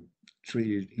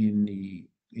treated in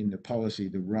the policy?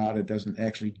 The RADA doesn't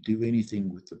actually do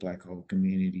anything with the black hole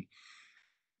community.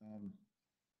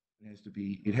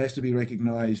 It has to be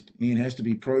recognized and it has to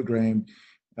be programmed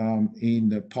in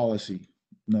the policy,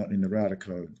 not in the RADA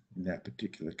code in that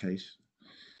particular case.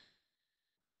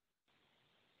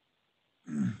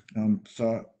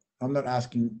 So I'm not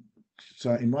asking.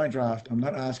 So in my draft, I'm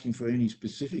not asking for any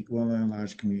specific well-known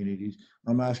large communities.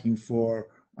 I'm asking for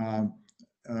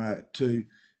to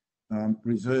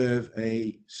reserve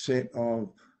a set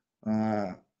of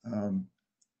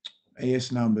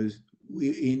AS numbers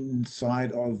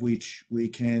inside of which we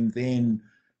can then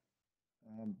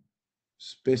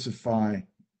specify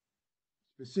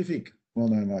specific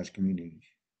well-known large communities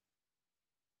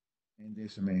and their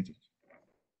semantics.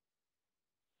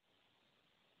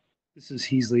 This is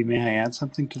Heasley. May I add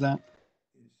something to that?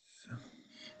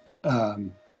 I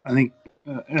think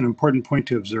an important point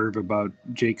to observe about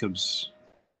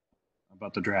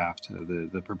about the draft,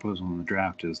 the proposal in the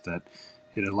draft, is that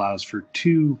it allows for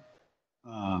two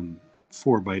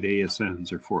 4-byte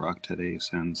ASNs or 4-octet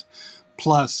ASNs,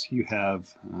 plus you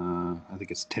have, I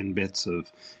think it's 10 bits of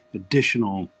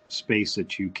additional space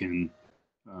that you can,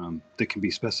 that can be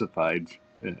specified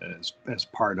as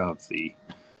part of the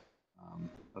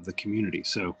community.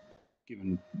 So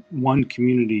given one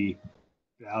community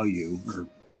value or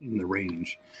in the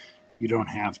range, you don't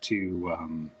have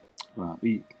to,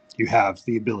 you have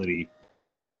the ability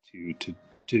to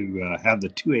have the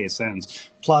two ASNs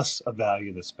plus a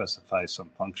value that specifies some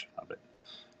function of it,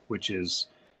 which is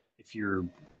if you're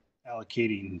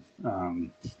allocating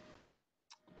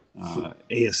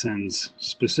ASNs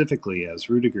specifically as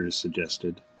Rudiger has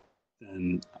suggested,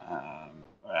 then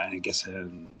I guess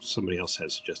somebody else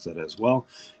has suggested that as well,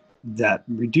 that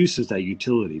reduces that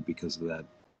utility because of that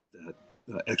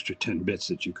extra 10 bits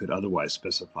that you could otherwise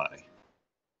specify.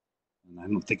 And I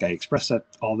don't think I expressed that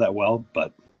all that well,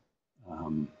 but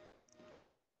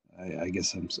I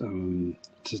guess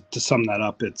to sum that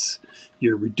up,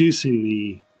 you're reducing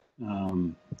the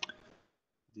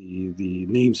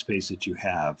namespace that you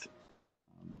have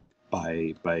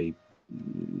by I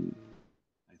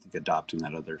think adopting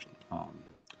that other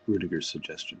Rudiger's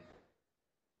suggestion.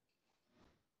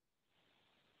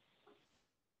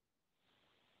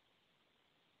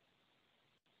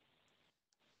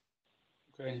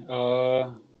 Okay,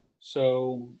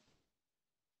 so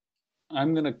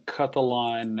I'm going to cut the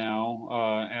line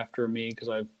now after me because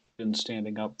I've been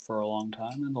standing up for a long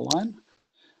time in the line.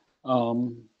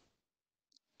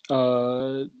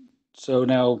 So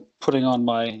now putting on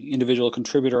my individual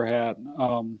contributor hat,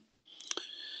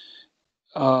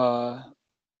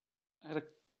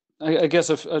 I guess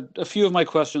a few of my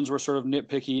questions were sort of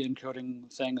nitpicky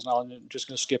encoding things, and I'm just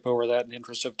going to skip over that in the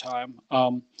interest of time.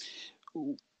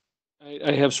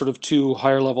 I have sort of two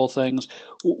higher level things.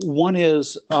 One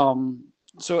is,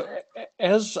 so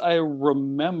as I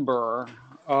remember,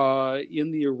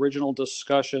 in the original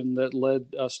discussion that led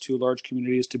us to large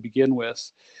communities to begin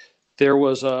with, there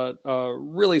was a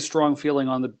really strong feeling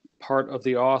on the part of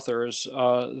the authors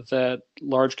that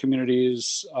large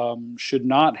communities should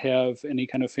not have any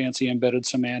kind of fancy embedded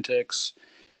semantics.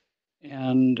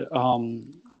 And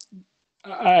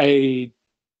I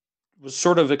was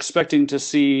sort of expecting to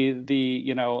see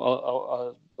the,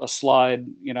 a slide,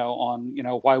 on,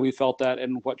 why we felt that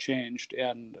and what changed.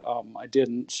 And I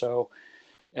didn't. So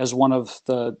as one of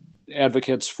the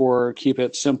advocates for keep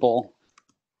it simple,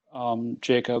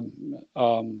 Jacob,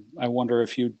 I wonder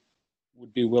if you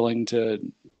would be willing to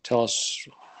tell us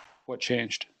what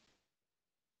changed.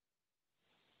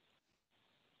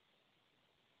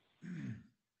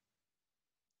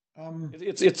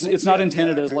 It's not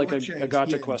intended as like a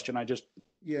gotcha question. I just,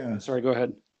 sorry, go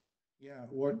ahead. Yeah,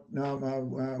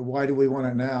 why do we want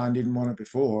it now and didn't want it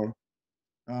before?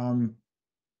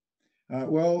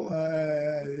 Well,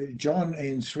 John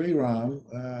and Sriram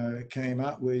came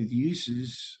up with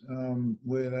uses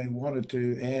where they wanted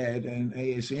to add an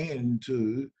ASN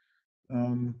to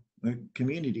a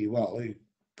community. Well, it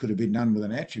could have been done with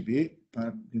an attribute,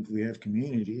 but if we have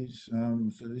communities,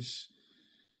 so this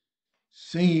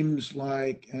seems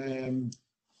like an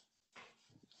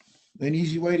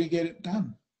easy way to get it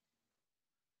done.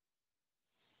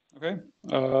 Okay.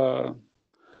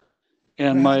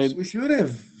 And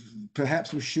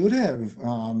perhaps we should have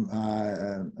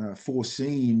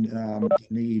foreseen the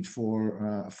need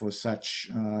for such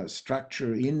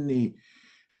structure in the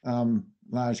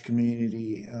large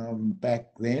community back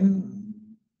then,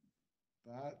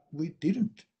 but we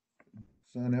didn't.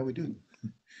 So now we do.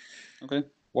 Okay,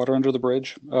 water under the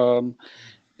bridge. And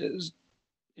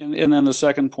then the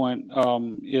second point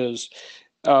is,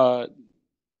 I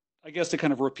guess to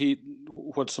kind of repeat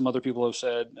what some other people have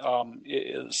said,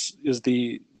 is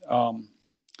the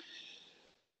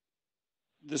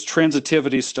this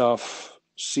transitivity stuff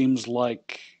seems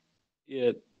like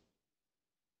it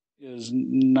is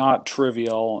not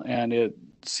trivial, and it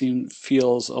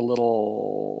feels a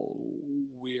little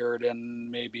weird and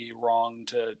maybe wrong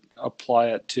to apply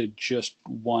it to just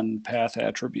one path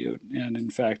attribute, and in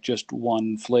fact just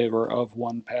one flavor of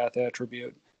one path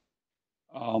attribute.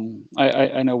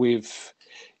 I know we've,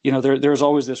 there's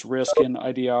always this risk in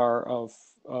IDR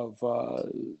of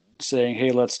saying,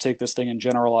 hey, let's take this thing and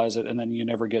generalize it, and then you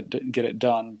never get it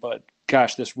done. But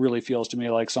gosh, this really feels to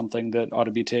me like something that ought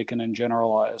to be taken and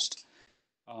generalized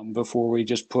before we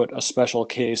just put a special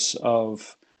case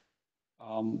of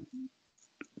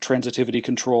transitivity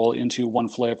control into one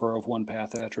flavor of one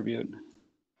path attribute.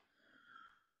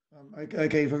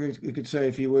 Okay, if I could say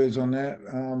a few words on that.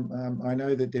 I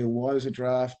know that there was a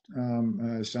draft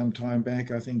some time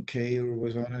back. I think Keir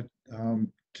was on it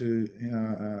to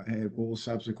have all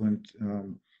subsequent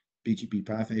BGP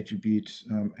path attributes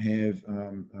have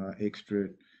extra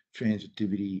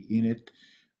transitivity in it,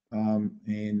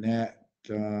 and that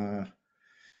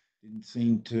didn't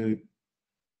seem to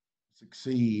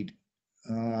succeed.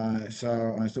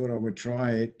 So I thought I would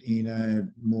try it in a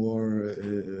more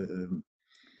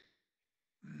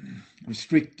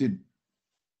restricted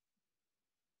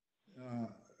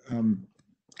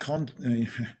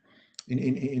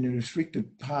in a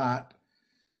restricted part,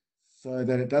 so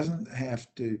that it doesn't have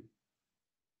to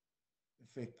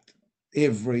affect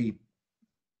every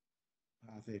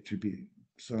path attribute.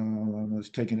 So I was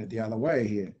taking it the other way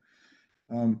here.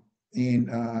 And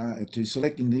to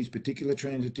selecting these particular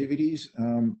transitivities,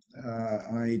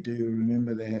 I do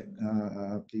remember that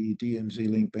the DMZ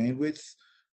link bandwidth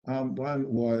one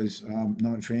was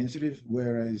non-transitive,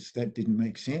 whereas that didn't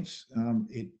make sense.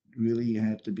 It really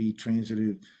had to be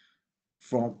transitive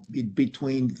from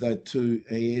between the two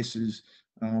ASs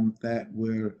that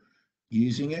were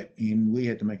using it, and we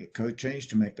had to make a code change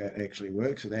to make that actually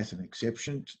work. So that's an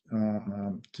exception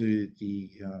to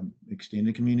the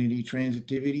extended community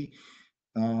transitivity.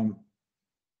 And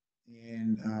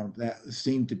that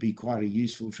seemed to be quite a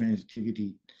useful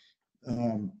transitivity.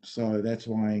 So that's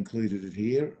why I included it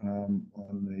here on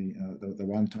the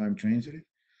one-time transitive.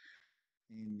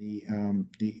 In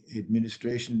the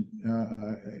administration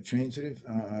transitive,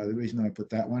 the reason I put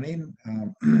that one in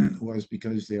was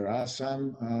because there are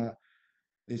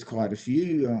there's quite a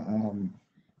few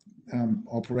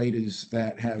operators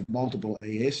that have multiple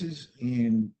ASs,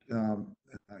 and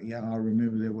yeah, I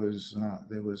remember there was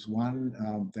one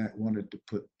that wanted to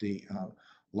put the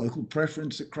local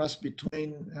preference across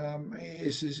between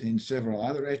ASs, and several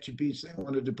other attributes they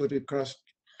wanted to put across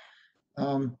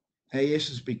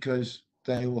ASs because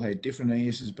they all had different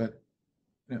ASs, but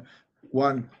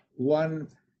one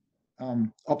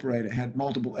operator had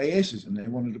multiple ASs and they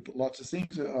wanted to put lots of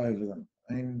things over them,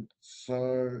 and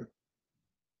so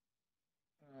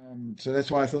so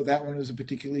that's why I thought that one was a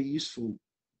particularly useful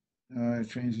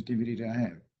transitivity to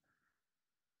have.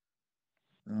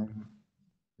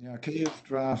 Now, Keir's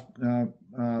draft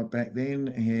back then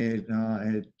had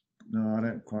no, I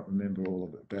don't quite remember all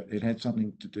of it, but it had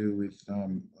something to do with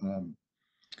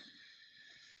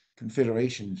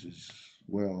confederations as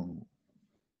well.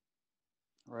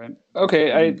 Right.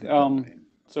 Okay.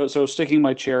 So sticking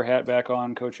my chair hat back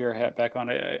on, co-chair hat back on,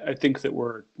 I think that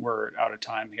we're out of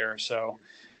time here. So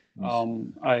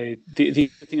the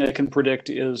thing I can predict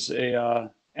is a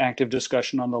active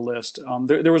discussion on the list.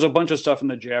 There was a bunch of stuff in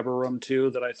the Jabber room too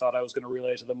that I thought I was going to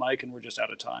relay to the mic, and we're just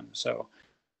out of time. So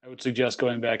I would suggest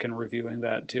going back and reviewing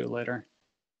that too later.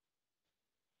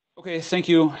 Okay, thank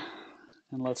you.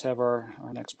 And let's have our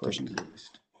next person.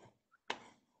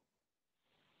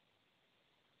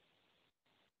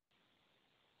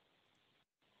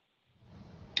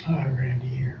 Hi, Randy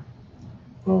here.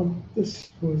 This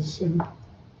was a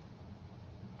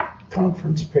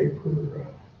conference paper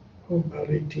about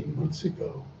 18 months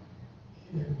ago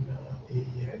in the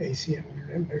ACM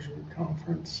Internet Measurement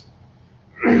Conference.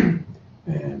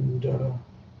 And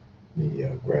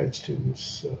the grad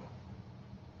students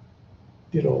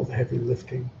did all the heavy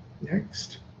lifting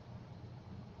next.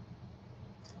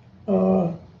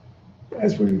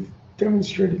 as we've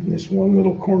demonstrated in this one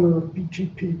little corner of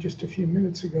BGP just a few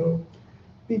minutes ago,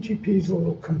 BGP is a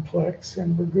little complex,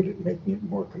 and we're good at making it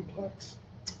more complex.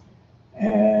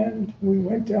 And we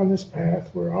went down this path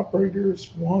where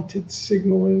operators wanted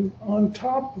signaling on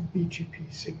top of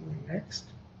BGP signaling next.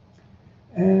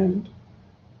 And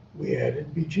we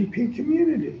added BGP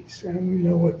communities, and we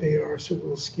know what they are, so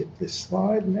we'll skip this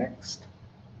slide next.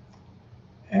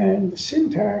 And the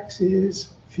syntax is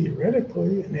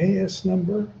theoretically an AS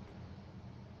number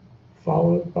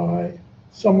followed by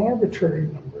some arbitrary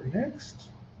number next.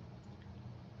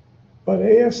 But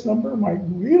AS number might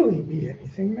really be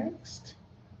anything next.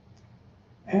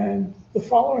 And the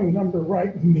following number,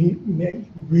 right, may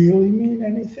really mean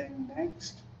anything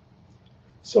next.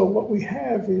 So what we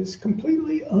have is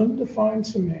completely undefined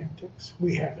semantics.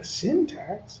 We have a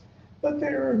syntax, but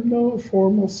there are no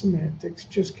formal semantics,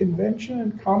 just convention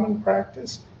and common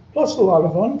practice, plus a lot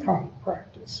of uncommon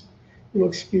practice. You'll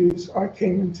excuse, I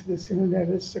came into this internet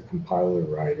as a compiler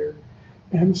writer,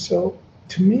 and so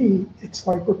to me, it's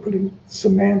like we're putting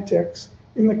semantics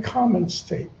in the common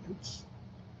statements,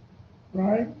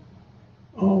 right?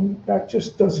 That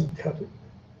just doesn't cut it.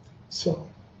 So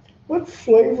what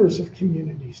flavors of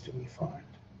communities do we find?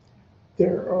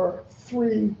 There are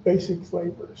three basic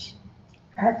flavors.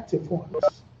 Active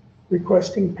ones,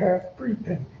 requesting path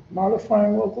prepending,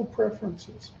 modifying local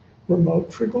preferences, remote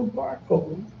triggered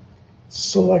blackholing,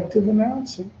 selective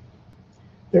announcing.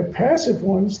 They're passive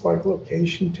ones like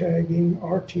location tagging,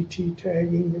 RTT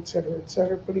tagging, et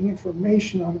cetera, putting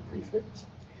information on a prefix.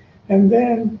 And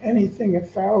then anything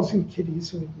 1,000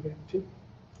 kiddies have invented.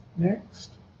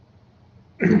 Next.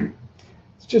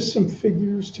 It's just some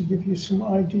figures to give you some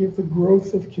idea of the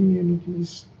growth of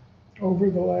communities over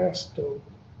the last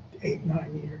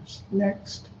 8-9 years.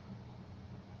 Next.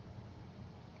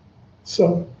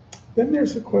 So then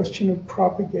there's the question of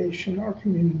propagation. Are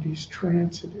communities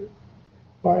transitive?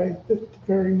 By the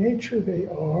very nature they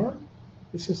are.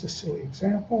 This is a silly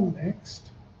example. Next.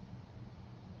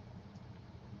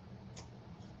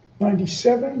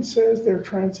 97 says they're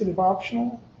transitive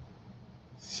optional.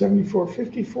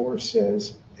 7454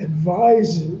 says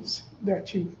advises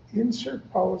that you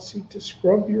insert policy to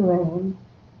scrub your own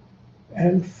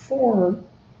and forward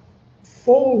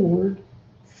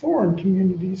foreign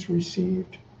communities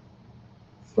received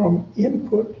from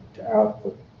input to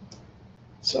output.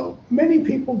 So many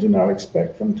people do not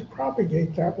expect them to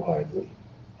propagate that widely.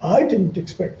 I didn't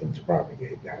expect them to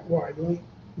propagate that widely.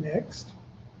 Next.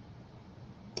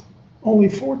 Only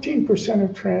 14%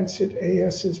 of transit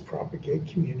ASs propagate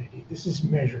community. This is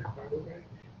measured, by the way.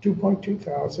 2.2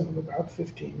 thousand of about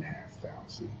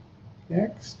 15,500.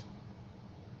 Next.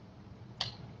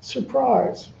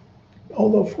 Surprise.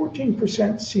 Although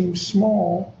 14% seems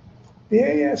small, the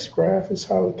AS graph is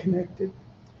highly connected,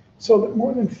 so that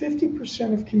more than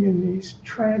 50% of communities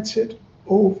transit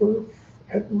over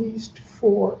at least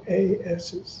 4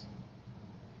 ASs.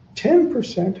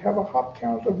 10% have a hop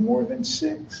count of more than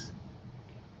 6.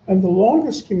 And the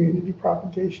longest community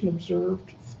propagation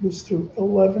observed was through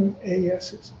 11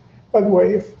 ASs. By the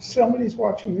way, if somebody's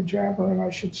watching the Jabber and I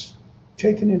should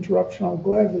take an interruption, I'll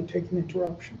gladly take an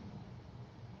interruption.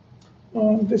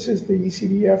 This is the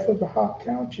ECDF of the hop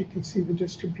count. You can see the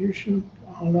distribution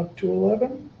on up to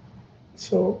 11.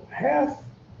 So half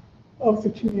of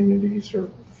the communities are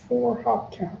 4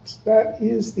 hop counts. That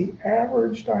is the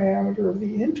average diameter of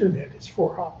the internet is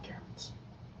 4 hop counts.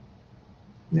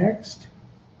 Next.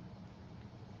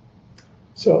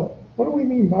 So what do we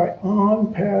mean by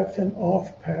on-path and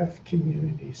off-path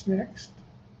communities? Next.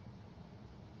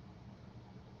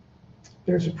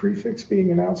 There's a prefix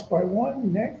being announced by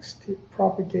 1. Next, it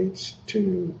propagates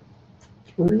to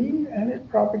 3, and it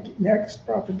next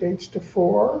propagates to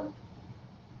 4.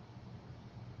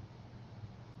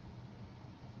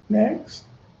 Next.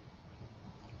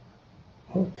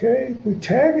 Okay, we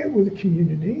tag it with a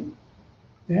community.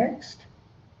 Next.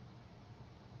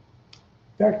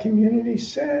 That community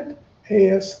said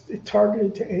it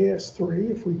targeted to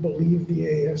AS3 if we believe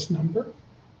the AS number.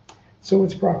 So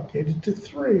it's propagated to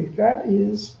 3. That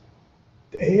is,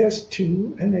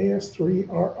 AS2 and AS3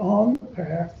 are on the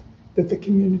path that the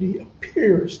community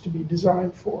appears to be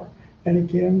designed for. And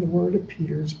again, the word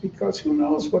appears because who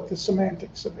knows what the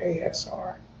semantics of AS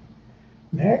are.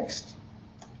 Next,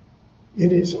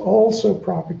 it is also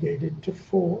propagated to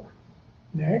 4.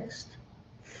 Next,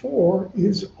 4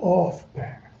 is off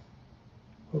path.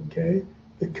 Okay,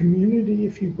 the community,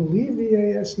 if you believe the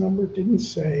AS number, didn't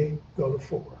say go to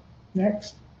 4.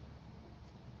 Next.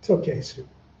 It's okay, Sue.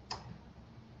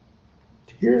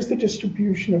 Here's the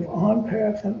distribution of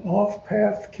on-path and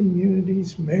off-path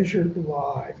communities measured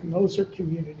live. And those are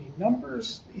community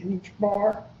numbers in each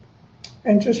bar.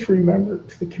 And just remember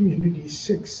the community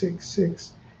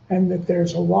 666 and that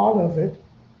there's a lot of it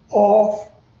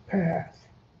off-path.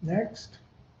 Next.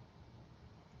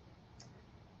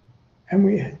 And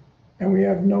we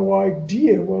have no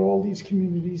idea what all these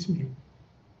communities mean.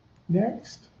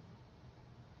 Next.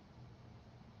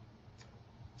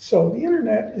 So the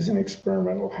internet is an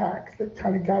experimental hack that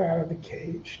kind of got out of the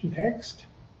cage. Next.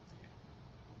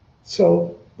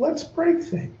 So let's break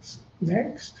things.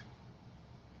 Next.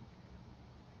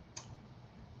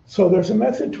 So there's a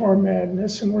method to our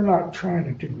madness, and we're not trying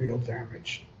to do real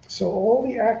damage. So all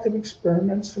the active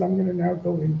experiments that I'm going to now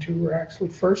go into were actually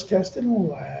first tested in the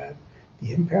lab.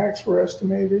 The impacts were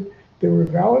estimated. They were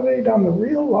validated on the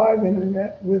real live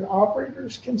internet with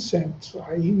operators' consent,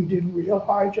 i.e. we did real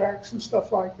hijacks and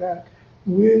stuff like that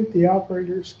with the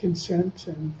operators' consent,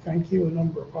 and thank you, a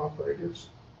number of operators.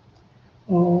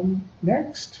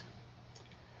 Next,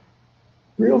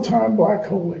 real-time black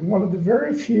holing, one of the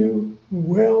very few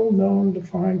well-known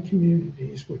defined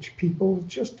communities, which people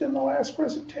just in the last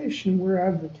presentation were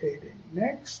advocating.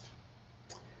 Next,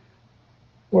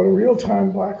 what a real-time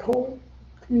black hole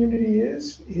community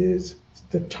is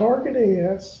the target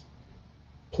AS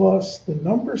plus the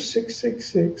number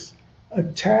 666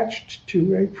 attached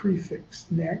to a prefix.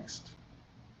 Next.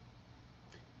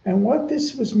 And what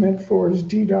this was meant for is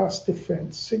DDoS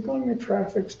defense. Signaling the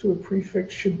traffics to a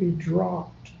prefix should be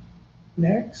dropped.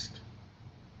 Next.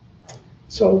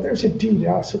 So there's a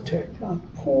DDoS attack on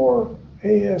poor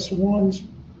AS1's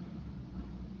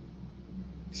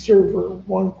server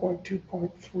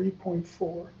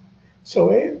 1.2.3.4.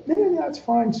 So that's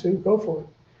fine, Sue, go for it.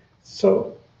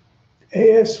 So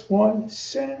AS1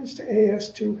 sends to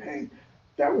AS2, hey,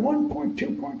 that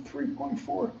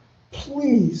 1.2.3.4,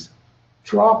 please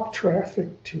drop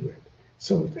traffic to it.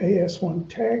 So if AS1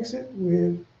 tags it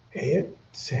with, hey,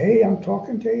 I'm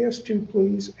talking to AS2,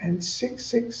 please, and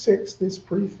 666, this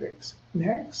prefix.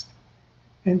 Next.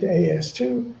 And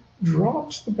AS2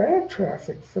 drops the bad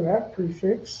traffic for that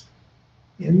prefix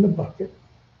in the bucket.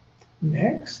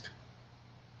 Next.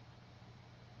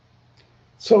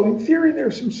 So in theory, there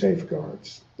are some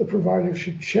safeguards. The provider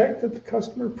should check that the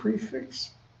customer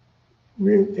prefix,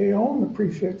 they own the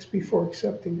prefix before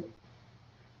accepting it.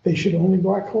 They should only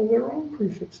black hole their own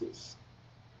prefixes.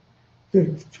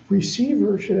 The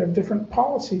receiver should have different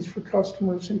policies for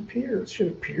customers and peers. Should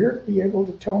a peer be able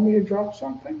to tell me to drop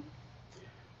something?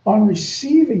 On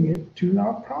receiving it, do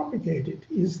not propagate it,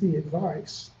 is the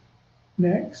advice.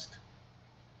 Next.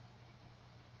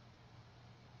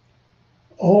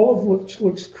 All of which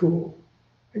looks cool,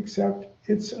 except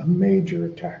it's a major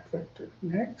attack vector.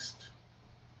 Next.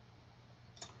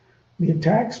 The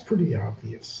attack's pretty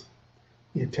obvious.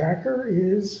 The attacker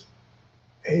is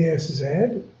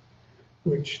ASZ,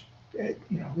 which,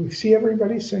 we see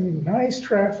everybody sending nice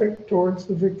traffic towards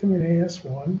the victim in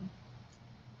AS1.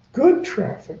 Good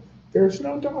traffic. There's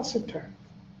no DOS attack.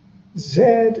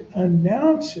 Z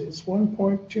announces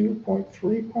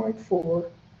 1.2.3.4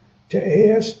 to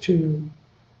AS2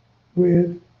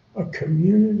 with a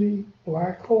community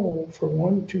black hole for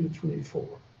 1, 2, 3,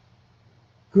 4.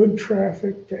 Good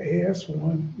traffic to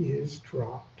AS1 is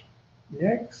dropped.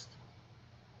 Next.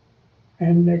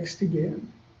 And next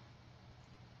again.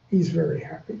 He's very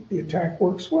happy. The attack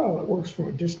works well. It works from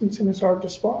a distance and is hard to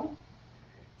spot.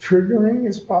 Triggering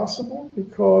is possible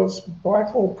because black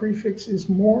hole prefix is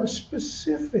more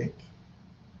specific.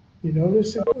 You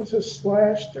notice it was a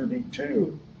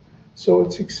 /32. So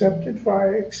it's accepted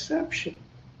via exception.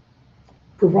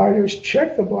 Providers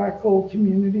check the black hole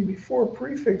community before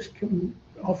prefix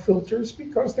filters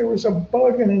because there was a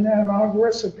bug in an analog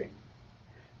recipe.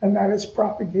 And that is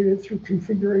propagated through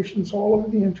configurations all over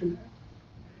the internet.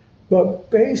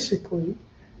 But basically,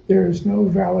 there is no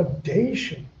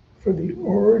validation for the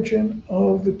origin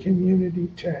of the community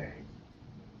tag,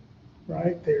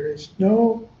 right? There is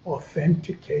no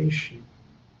authentication.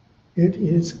 It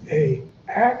is an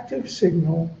active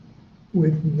signal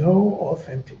with no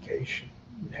authentication.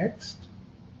 Next.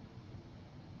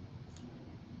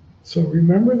 So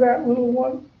remember that little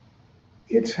one?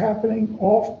 It's happening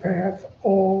off path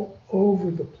all over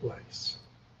the place.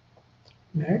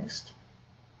 Next.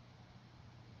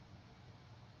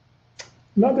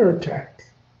 Another attack,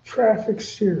 traffic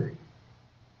steering.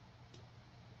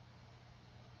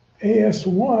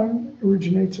 AS1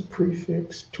 originates a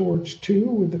prefix towards 2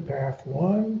 with the path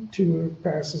 1, 2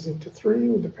 passes into 3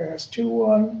 with the path 2,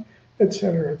 1,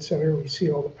 etc., etc. We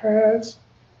see all the paths.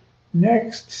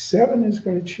 Next, 7 is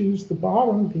going to choose the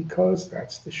bottom because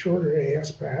that's the shorter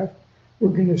AS path. we're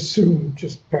going to assume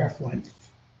just path length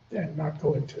and not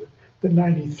go into the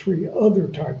 93 other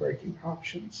tie-breaking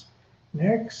options.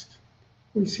 Next,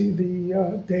 we see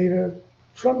the data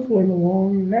trundling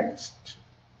along next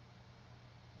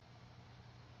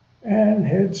and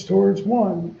heads towards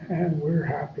 1, and we're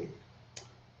happy.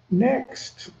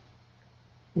 Next,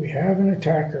 we have an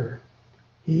attacker.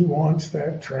 He wants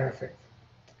that traffic.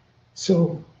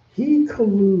 So he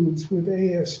colludes with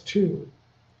AS2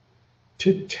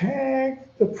 to tag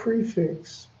the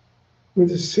prefix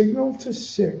with a signal to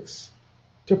 6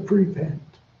 to prepend.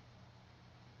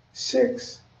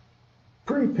 6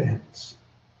 prepends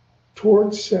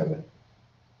towards 7.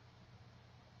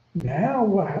 Now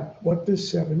what does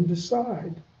 7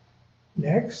 decide?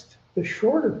 Next, the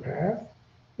shorter path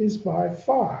is by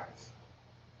 5.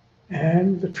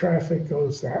 And the traffic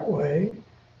goes that way,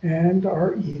 and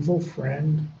our evil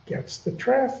friend gets the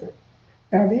traffic.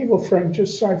 Now, the evil friend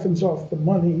just siphons off the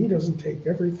money. He doesn't take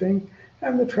everything,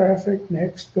 and the traffic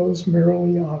next goes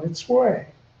merrily on its way.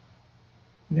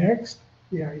 Next,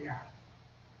 yeah.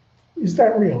 Is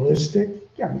that realistic?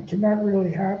 I mean, can that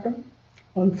really happen?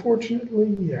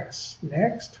 Unfortunately, yes.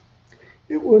 Next,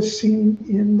 it was seen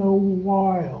in the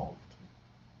wild.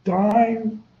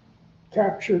 Dime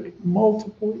captured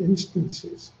multiple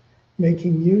instances,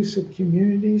 making use of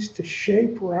communities to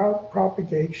shape route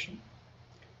propagation,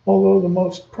 although the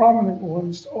most prominent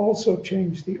ones also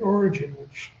changed the origin,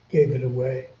 which gave it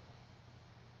away.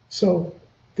 So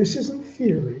this isn't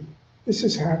theory. This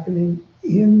is happening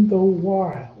in the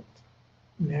wild.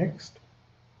 Next.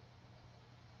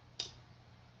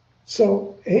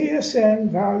 So ASN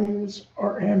values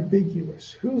are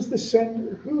ambiguous. Who's the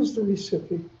sender? Who's the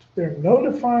recipient? There are no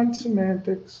defined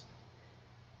semantics.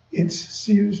 It's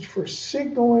used for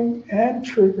signaling and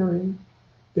triggering.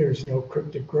 There's no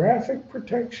cryptographic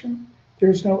protection.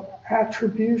 There's no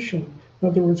attribution. In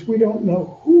other words, we don't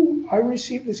know who I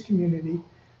received this community.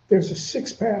 There's a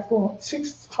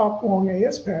 6-hop long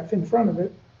AS path in front of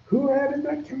it. Who added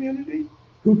that community?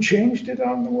 Who changed it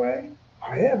on the way?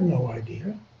 I have no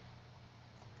idea.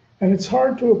 And it's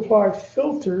hard to apply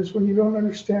filters when you don't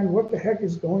understand what the heck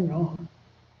is going on.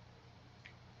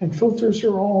 And filters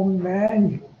are all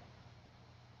manual,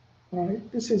 right?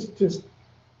 This is just,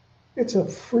 it's a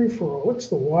free-for-all. It's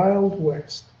the Wild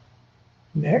West.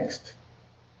 Next.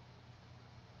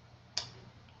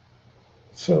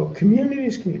 So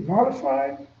communities can be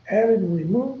modified, added and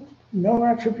removed, no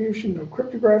attribution, no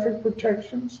cryptographic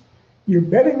protections. You're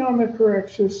betting on the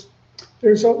corrections.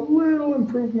 There's a little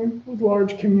improvement with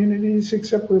large communities,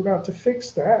 except we're about to fix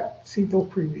that. See the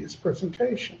previous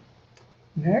presentation.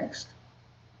 Next.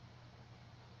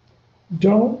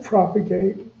 Don't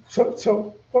propagate.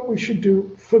 So what we should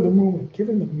do for the moment,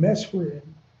 given the mess we're in,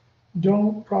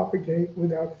 don't propagate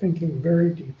without thinking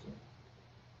very deeply.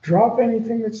 Drop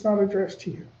anything that's not addressed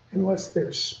to you, unless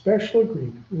there's special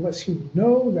agreement, unless you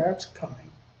know that's coming.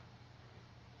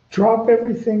 Drop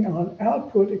everything on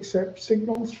output except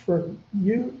signals from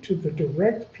you to the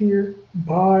direct peer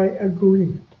by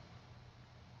agreement.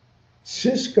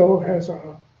 Cisco has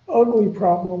an ugly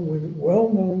problem with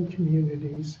well-known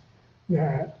communities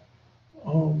that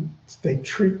they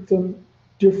treat them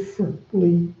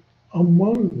differently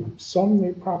among them. Some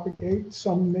they propagate,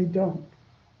 some they don't.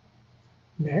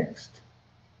 Next.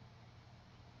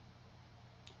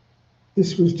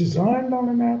 This was designed on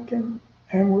a napkin,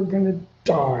 and we're going to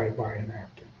die by a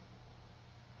napkin.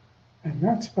 And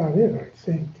that's about it, I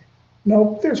think.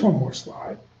 Nope, there's one more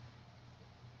slide.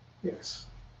 Yes.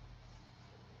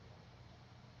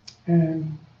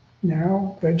 And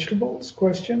now, vegetables,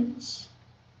 questions,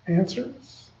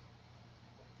 answers.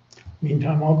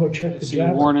 Meantime, I'll go check the see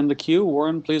Java. Warren in the queue.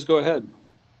 Warren, please go ahead.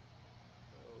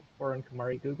 Warren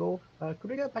Kumari, Google.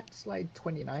 Could we go back to slide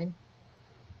 29?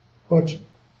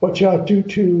 But yeah, due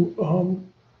to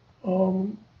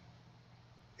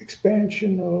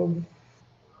expansion of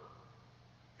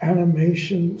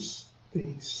animations, the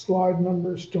slide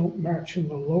numbers don't match in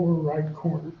the lower right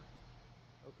corner.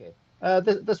 Okay,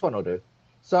 this one will do.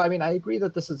 So, I mean, I agree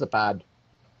that this is a bad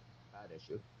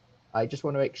issue. I just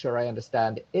want to make sure I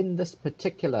understand in this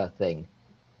particular thing,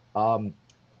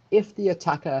 if the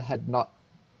attacker had not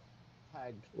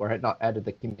tagged or had not added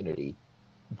the community,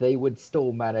 they would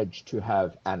still manage to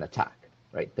have an attack,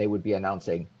 right? They would be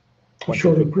announcing 1,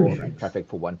 2, 3, 4, and traffic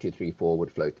for 1, 2, 3, 4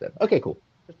 would flow to them. Okay, cool.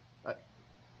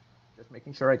 Just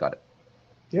making sure I got it.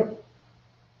 Yep.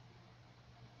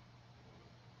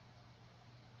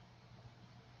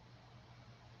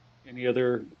 Any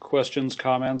other questions,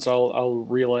 comments? I'll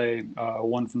relay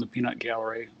one from the Peanut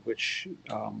Gallery, which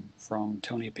from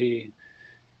Tony P.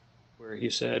 where he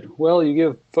said, well, you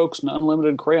give folks an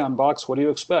unlimited crayon box, what do you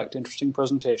expect? Interesting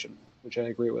presentation, which I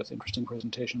agree with. Interesting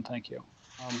presentation, thank you.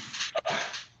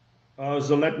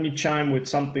 So let me chime with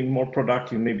something more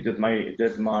productive, maybe that my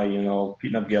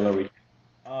peanut gallery.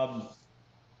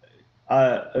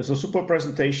 It's a super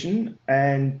presentation,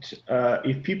 and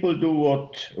if people do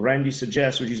what Randy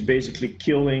suggests, which is basically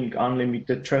killing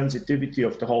unlimited transitivity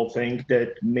of the whole thing,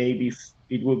 that maybe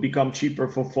it will become cheaper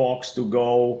for folks to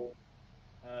go,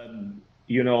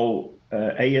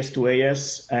 AS to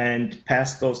AS and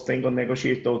pass those things or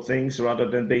negotiate those things rather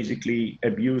than basically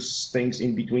abuse things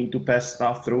in between to pass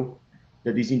stuff through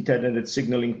that is intended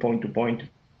signaling point to point.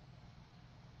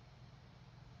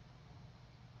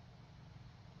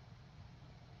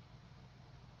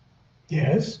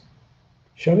 Yes,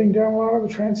 shutting down a lot of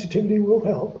the transitivity will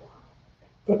help,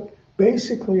 but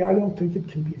basically I don't think it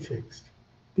can be fixed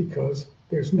because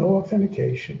there's no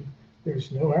authentication,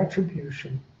 there's no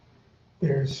attribution,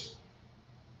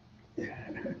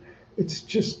 it's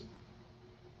just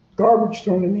garbage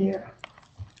thrown in the air.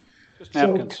 Just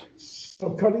napkins. So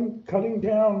cutting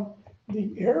down the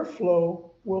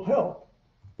airflow will help,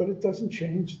 but it doesn't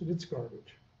change that it's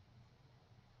garbage.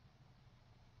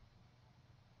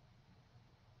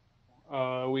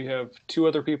 We have two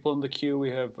other people in the queue.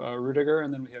 We have Rudiger,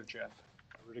 and then we have Jeff.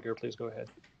 Rudiger, please go ahead.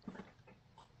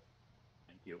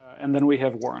 Thank you. And then we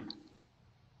have Warren.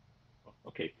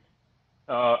 Okay.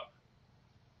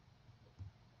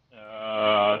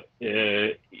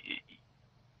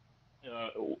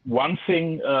 One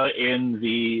thing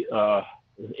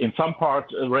in some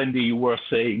part, Randy, you were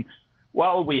saying,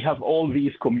 well, we have all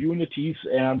these communities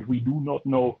and we do not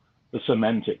know the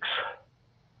semantics.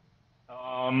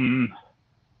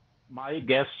 My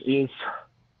guess is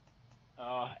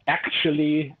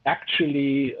actually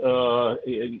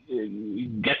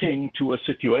getting to a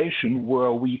situation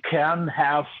where we can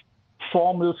have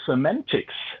formal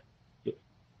semantics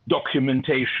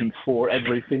documentation for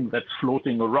everything that's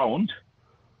floating around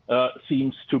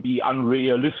seems to be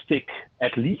unrealistic,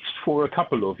 at least for a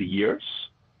couple of years.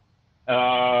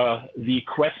 The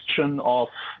question of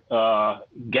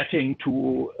getting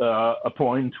to a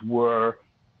point where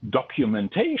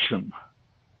documentation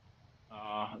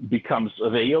becomes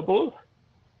available,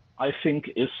 I think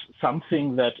is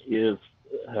something that is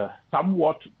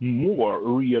somewhat more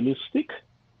realistic.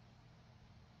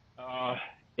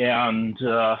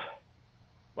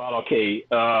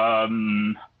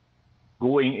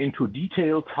 Going into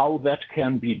details how that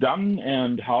can be done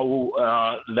and how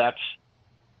that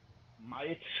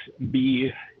might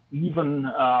be even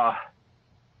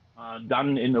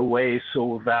done in a way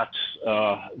so that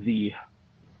the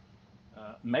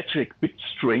metric bit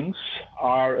strings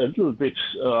are a little bit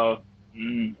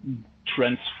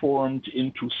transformed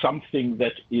into something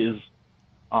that is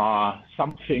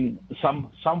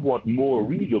somewhat more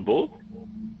readable,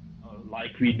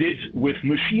 like we did with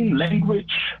machine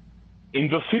language in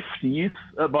the 50s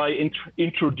by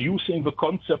introducing the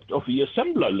concept of the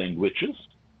assembler languages.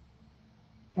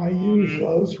 I use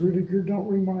those, Rudiger, don't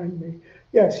remind me.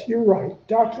 Yes, you're right.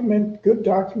 Good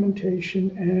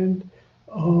documentation and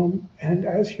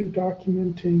as you're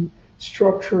documenting,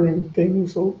 structuring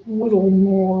things a little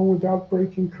more without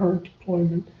breaking current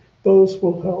deployment, those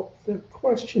will help. The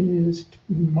question is,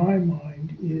 in my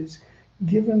mind, is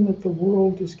given that the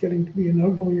world is getting to be an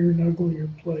uglier and uglier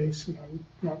place, and I'm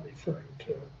not referring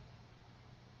to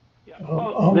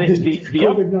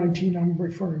COVID-19, I'm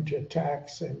referring to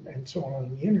attacks and so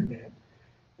on the internet,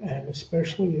 and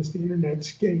especially as the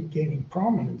internet's gaining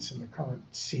prominence in the current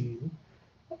scene.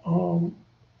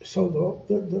 So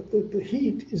the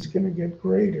heat is going to get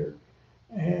greater,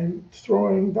 and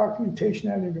throwing documentation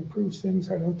at it improves things.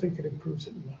 I don't think it improves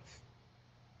it enough.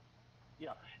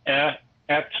 Yeah.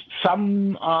 At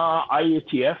some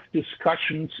IETF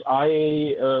discussions,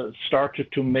 I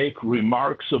started to make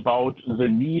remarks about the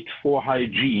need for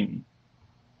hygiene,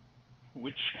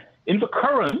 which in the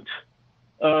current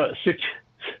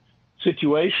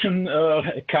situation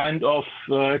kind of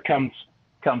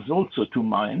comes also to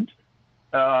mind.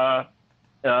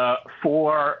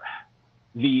 For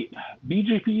the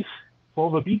BGPs,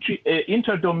 for the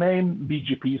interdomain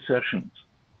BGP sessions,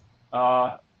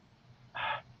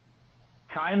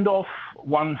 kind of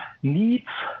one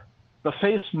needs the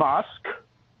face mask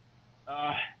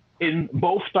in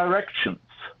both directions.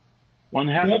 One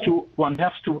has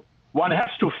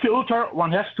to filter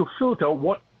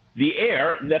what the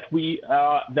air that we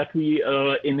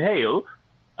inhale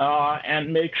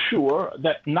and make sure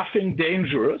that nothing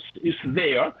dangerous is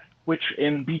there, which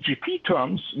in BGP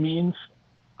terms means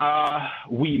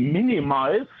we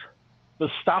minimize the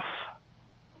stuff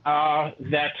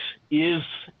that is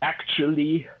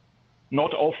actually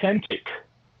not authentic.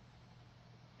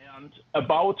 And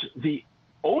about the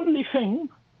only thing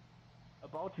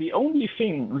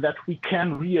that we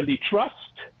can really trust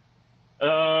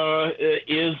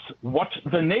is what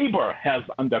the neighbor has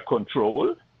under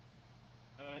control,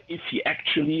 if he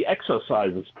actually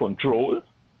exercises control.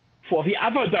 For the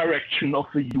other direction of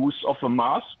the use of a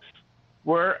mask,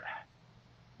 where,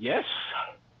 yes,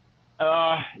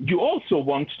 you also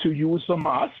want to use a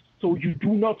mask so you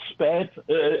do not spread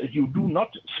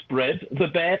the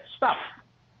bad stuff.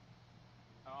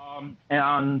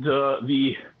 And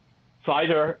the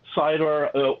cider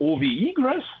OV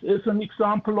egress is an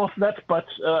example of that, but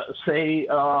say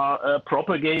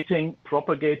propagating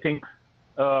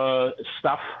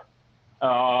stuff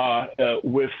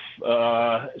with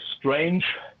strange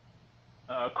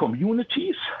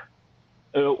communities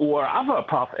or other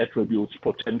path attributes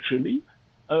potentially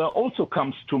also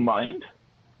comes to mind.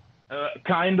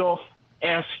 Kind of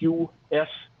as you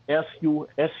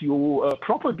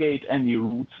propagate any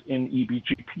routes in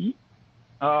eBGP,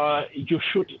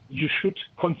 you should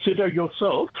consider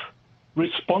yourself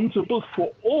responsible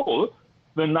for all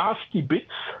the nasty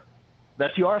bits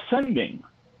that you are sending.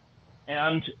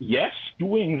 And yes,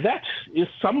 doing that is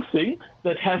something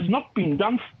that has not been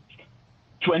done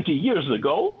 20 years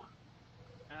ago,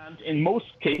 and in most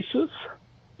cases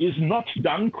is not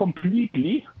done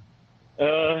completely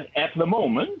at the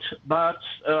moment. But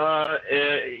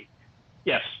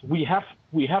yes, we have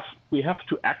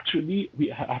to actually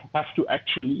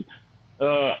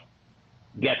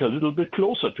get a little bit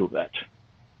closer to that.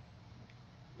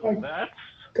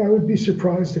 So I would be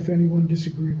surprised if anyone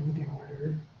disagreed with you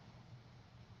there.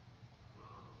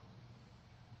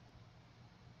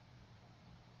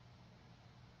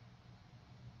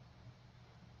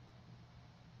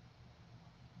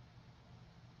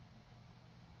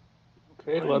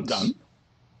 Okay, let's.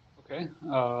 Okay,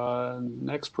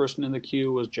 next person in the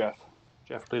queue was Jeff.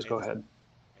 Jeff, please go ahead.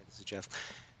 This is Jeff.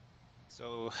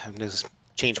 So I'm going to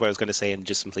change what I was going to say and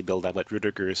just simply build on what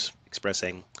Rudiger's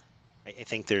expressing. I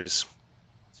think there's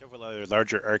several other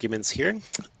larger arguments here,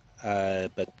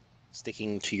 but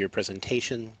sticking to your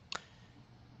presentation,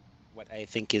 what I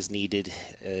think is needed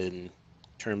in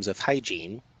terms of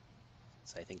hygiene,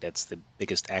 so I think that's the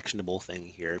biggest actionable thing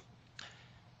here,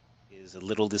 is a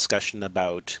little discussion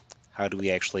about how do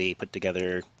we actually put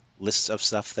together lists of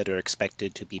stuff that are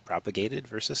expected to be propagated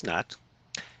versus not.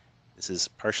 This is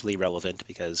partially relevant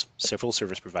because several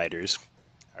service providers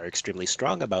are extremely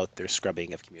strong about their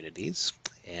scrubbing of communities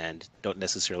and don't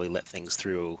necessarily let things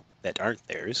through that aren't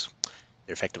theirs.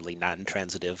 They're effectively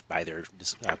non-transitive by their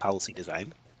policy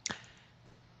design.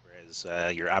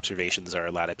 Whereas your observations are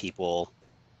a lot of people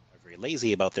are very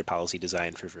lazy about their policy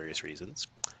design for various reasons.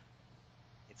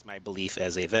 It's my belief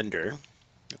as a vendor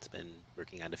that's been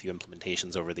working on a few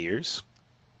implementations over the years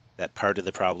that part of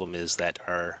the problem is that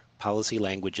our policy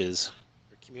languages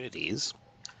for communities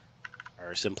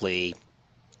are simply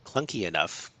clunky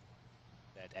enough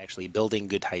that actually building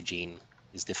good hygiene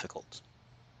is difficult.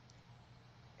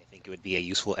 I think it would be a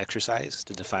useful exercise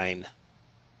to define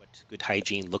what good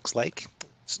hygiene looks like,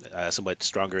 somewhat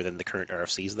stronger than the current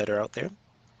RFCs that are out there,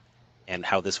 and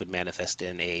how this would manifest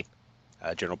in a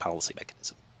general policy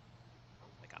mechanism.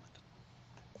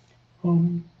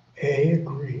 I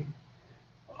agree.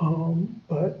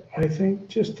 But I think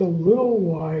just a little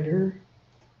wider,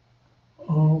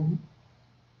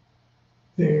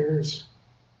 there's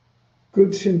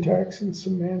good syntax and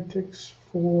semantics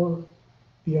for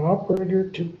the operator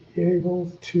to be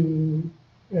able to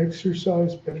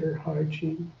exercise better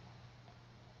hygiene.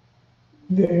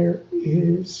 There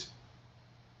is,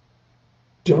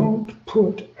 don't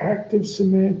put active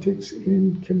semantics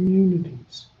in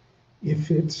communities.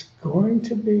 If it's going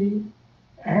to be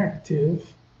active,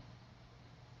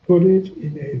 put it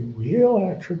in a real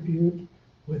attribute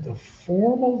with a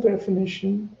formal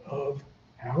definition of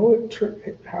how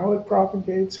it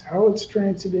propagates, how it's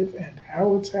transitive, and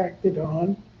how it's acted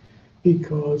on,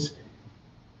 because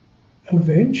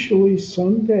eventually,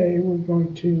 someday, we're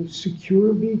going to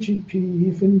secure BGP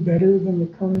even better than the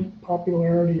current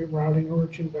popularity of routing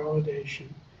origin validation,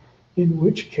 in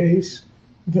which case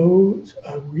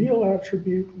a real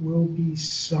attribute will be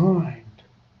signed.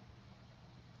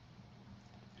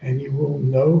 And you will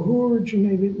know who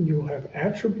originated, and you'll have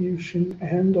attribution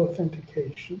and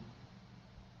authentication.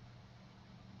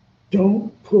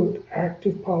 Don't put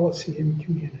active policy in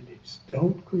communities.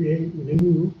 Don't create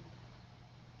new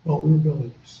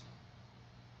vulnerabilities.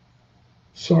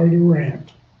 Sorry to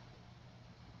rant.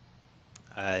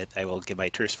 I will give my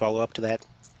terse follow-up to that.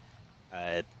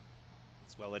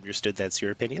 It's well understood that's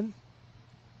your opinion.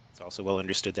 It's also well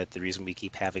understood that the reason we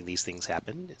keep having these things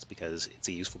happen is because it's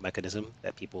a useful mechanism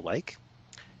that people like.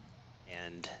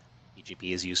 And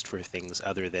BGP is used for things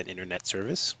other than internet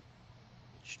service,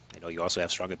 which I know you also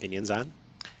have strong opinions on.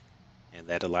 And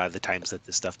that a lot of the times that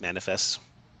this stuff manifests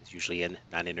is usually in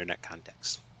non-internet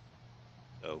contexts.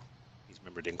 So please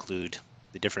remember to include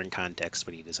the different contexts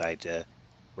when you decide to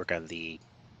work on the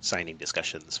signing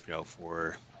discussions,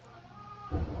 for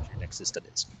what your next system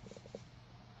is.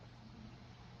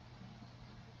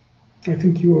 I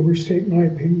think you overstate my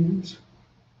opinions.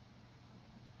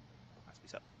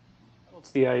 Well, it's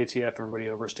the IETF. Everybody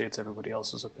overstates everybody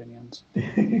else's opinions. I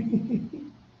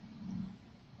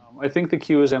think the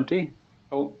queue is empty.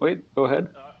 Oh, wait, go ahead.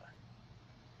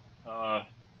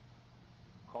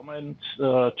 Comment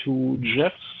to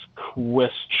Jeff's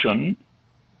question.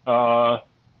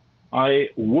 I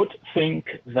would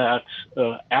think that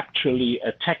actually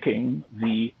attacking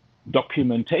the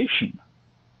documentation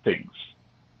things,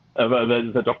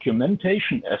 the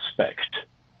documentation aspect,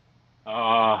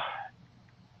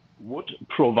 would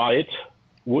provide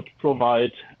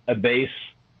a base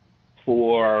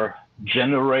for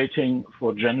generating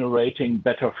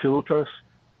better filters.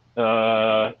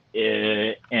 And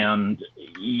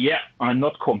yeah, I'm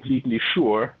not completely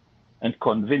sure and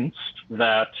convinced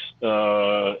that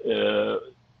the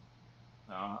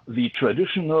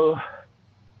traditional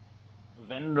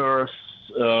vendors'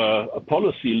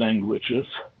 policy languages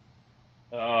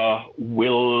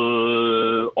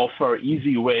will offer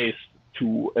easy ways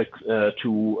to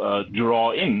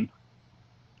draw in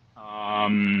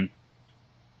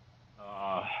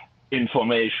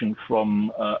information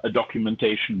from a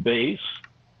documentation base.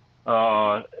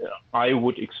 I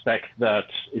would expect that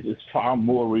it is far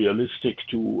more realistic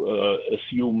to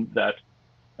assume that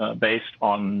based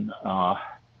on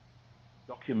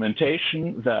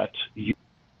documentation that you...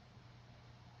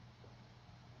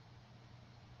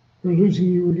 We're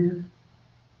losing you here.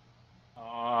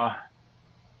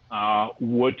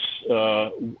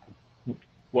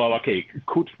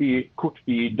 Could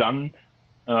be done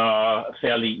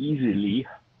fairly easily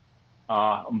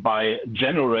by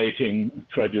generating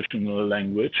traditional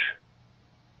language.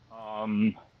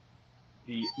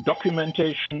 The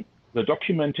documentation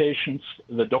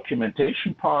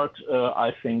part,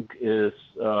 I think, is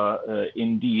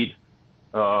indeed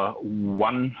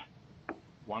one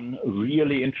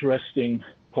really interesting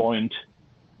point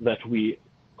that we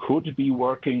could be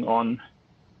working on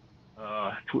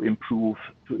to improve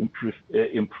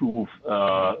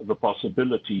the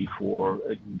possibility for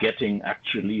getting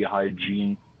actually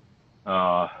hygiene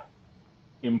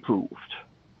improved.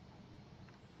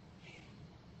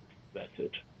 That's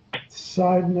it.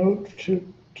 Side note to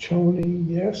Tony,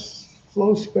 yes,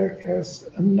 FlowSpec has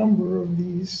a number of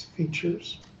these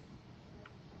features.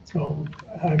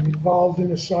 I'm involved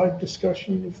in a side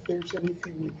discussion if there's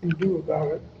anything we can do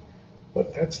about it,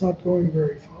 but that's not going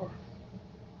very far.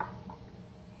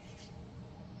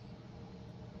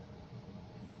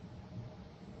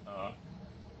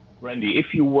 Randy,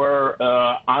 if you were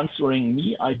answering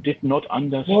me, I did not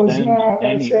understand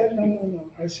any.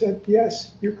 No. I said,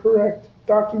 yes, you're correct.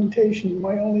 Documentation.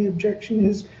 My only objection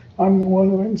is I'm the one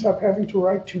who ends up having to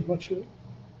write too much of it.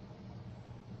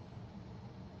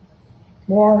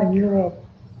 Warren, you're up.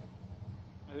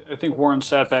 I think Warren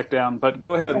sat back down, but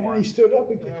go ahead, Warren. He stood up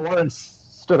again. Yeah, Warren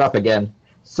stood up again.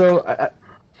 So,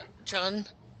 John,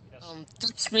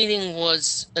 this meeting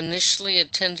was initially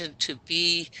intended to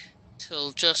be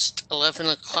till just 11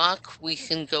 o'clock. We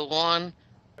can go on.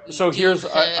 So here's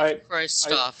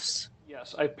Christophs.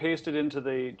 Yes, I pasted into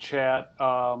the chat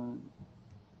that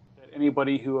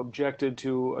anybody who objected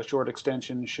to a short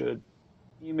extension should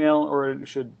email or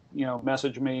should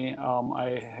message me.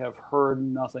 I have heard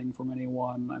nothing from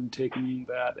anyone. I'm taking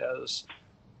that as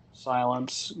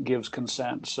silence gives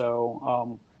consent.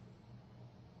 So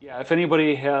yeah, if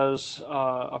anybody has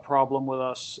a problem with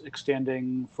us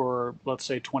extending for, let's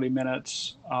say, 20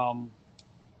 minutes,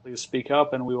 please speak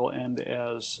up and we will end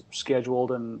as scheduled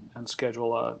and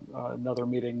schedule another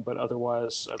meeting. But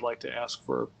otherwise, I'd like to ask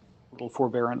for a little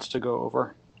forbearance to go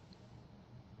over.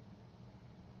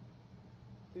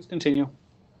 Please continue.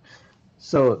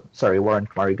 So, sorry, Warren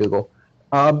Kumari, Google.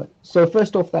 So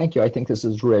first off, thank you. I think this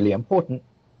is really important.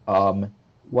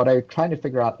 What I'm trying to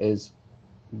figure out is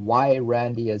why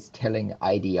Randy is telling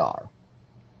IDR.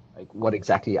 Like, what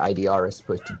exactly IDR is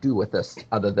supposed to do with this,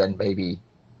 other than maybe,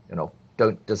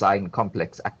 don't design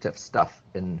complex active stuff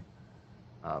in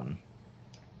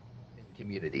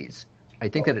communities. I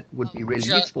think that it would be really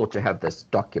useful to have this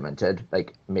documented,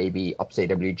 like maybe OPS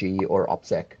AWG or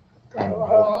OPSEC. I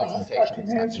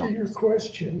can answer your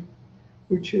question,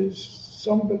 which is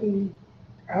somebody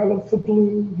out of the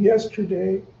blue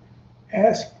yesterday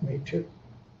asked me to.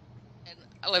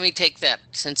 And let me take that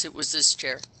since it was this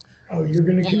chair. Oh, you're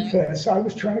going to confess. I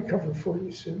was trying to cover for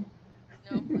you, Sue.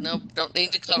 No, don't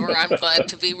need to cover. I'm glad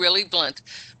to be really blunt.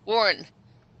 Warren,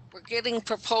 we're getting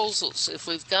proposals. If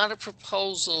we've got a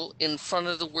proposal in front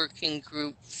of the working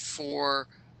group for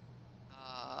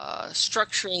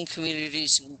structuring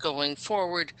communities and going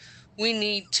forward, we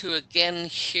need to again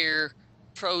hear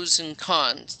pros and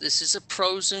cons. This is a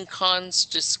pros and cons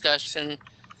discussion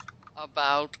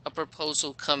about a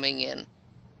proposal coming in.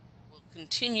 We'll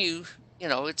continue, you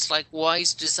know, it's like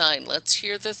wise design. Let's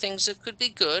hear the things that could be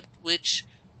good, which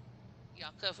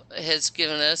Jakob has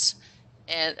given us,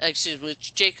 and excuse me,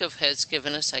 which Jacob has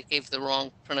given us. I gave the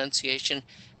wrong pronunciation.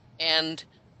 And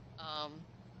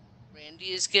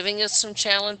Randy is giving us some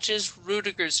challenges.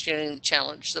 Rudiger's getting the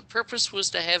challenge. The purpose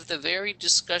was to have the very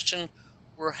discussion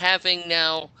we're having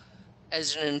now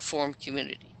as an informed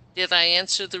community. Did I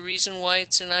answer the reason why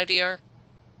it's an IDR?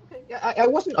 Okay, yeah, I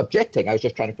wasn't objecting. I was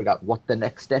just trying to figure out what the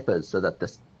next step is so that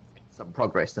this some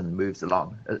progress and moves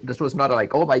along. This was not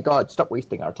like, oh my God, stop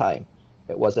wasting our time.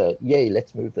 It was a, yay,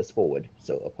 let's move this forward.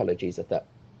 So apologies if that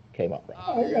came up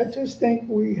wrong. I just think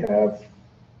we have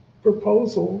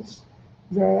proposals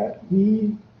that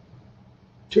need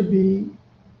to be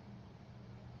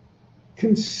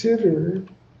considered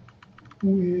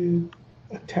with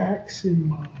a tax in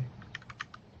mind.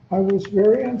 I was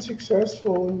very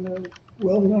unsuccessful in the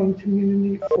well-known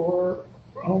community for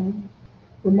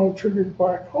remote triggered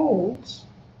black holes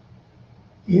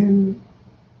in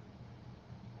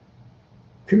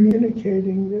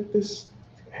communicating that this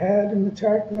had an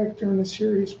attack vector and a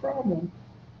serious problem.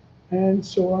 And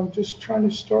so I'm just trying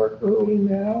to start early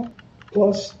now,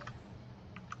 plus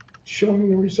showing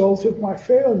the result of my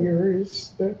failure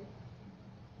is that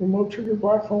remote triggered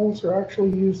black holes are actually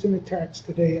used in attacks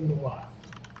today in the wild.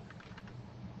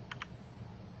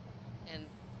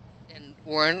 And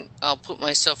Warren, I'll put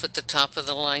myself at the top of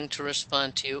the line to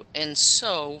respond to you. And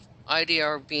so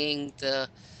IDR being the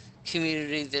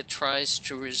community that tries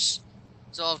to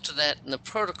resolve to that in the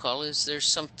protocol, is there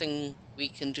something we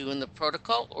can do in the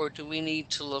protocol, or do we need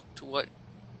to look to what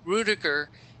Rudiger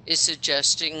is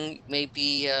suggesting,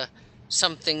 maybe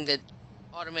something that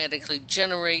automatically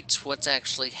generates what's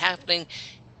actually happening?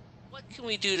 What can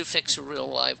we do to fix a real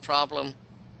live problem?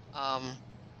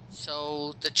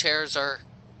 So the chairs are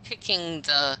picking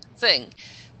the thing.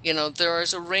 You know, there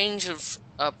is a range of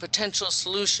potential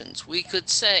solutions. We could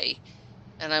say,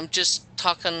 and I'm just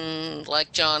talking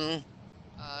like John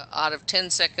out of 10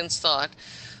 seconds thought,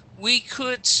 we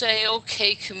could say,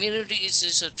 okay, communities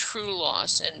is a true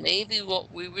loss, and maybe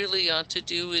what we really ought to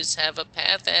do is have a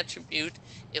path attribute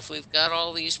if we've got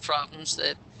all these problems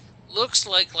that looks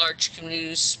like large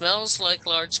communities, smells like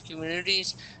large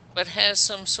communities, but has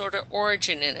some sort of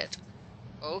origin in it.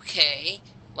 Okay,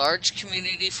 large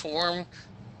community form,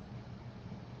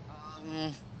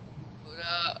 put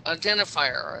a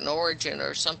identifier, an origin,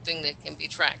 or something that can be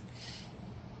tracked.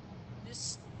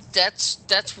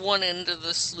 That's one end of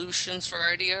the solutions for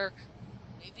IDR.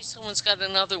 Maybe someone's got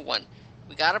another one.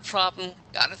 We got a problem,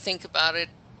 got to think about it.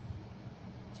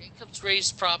 Jacob's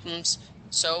raised problems,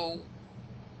 so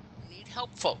we need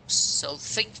help, folks. So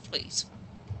think, please.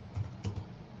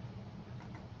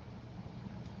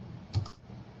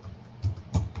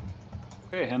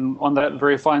 Okay, and on that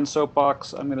very fine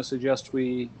soapbox, I'm going to suggest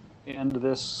we end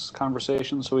this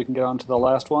conversation so we can get on to the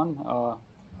last one.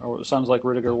 Or it sounds like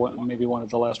Rudiger maybe wanted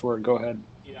the last word. Go ahead.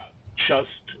 Yeah, just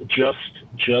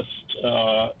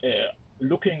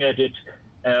looking at it,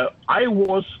 I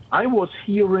was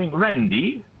hearing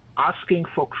Randy asking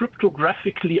for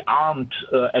cryptographically armed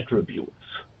attributes.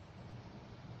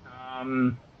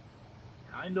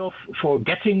 Kind of for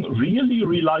getting really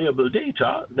reliable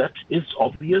data, that is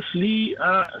obviously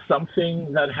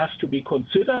something that has to be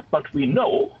considered, but we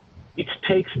know it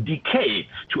takes decades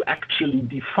to actually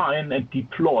define and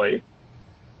deploy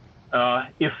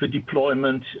if the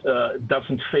deployment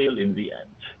doesn't fail in the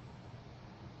end.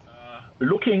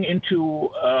 Looking into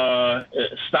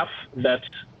stuff that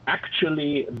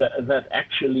actually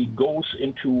goes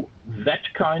into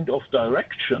that kind of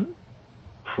direction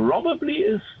probably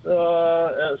is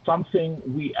something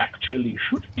we actually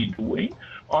should be doing.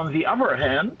 On the other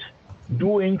hand,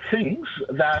 doing things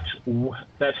that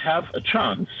have a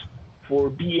chance for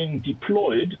being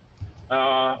deployed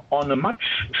on a much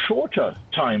shorter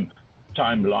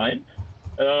timeline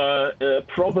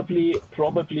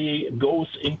probably goes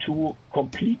into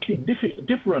completely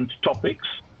different topics,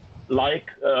 like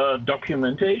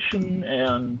documentation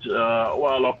and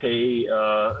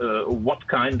what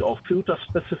kind of filter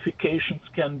specifications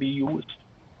can be used.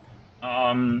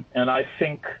 And I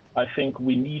think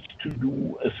we need to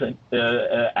do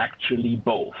actually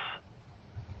both.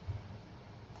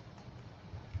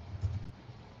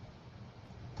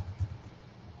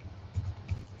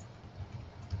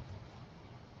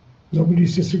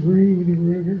 Nobody's disagreeing with you,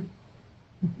 Rudiger?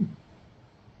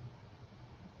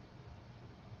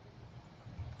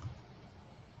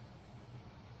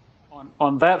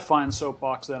 On that fine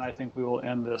soapbox, then I think we will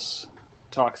end this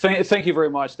talk. Thank you very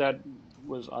much. That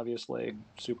was obviously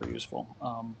super useful.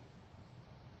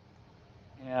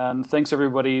 And thanks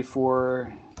everybody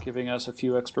for giving us a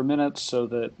few extra minutes so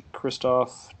that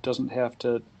Christoph doesn't have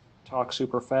to talk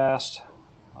super fast.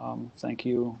 Thank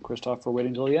you, Christoph, for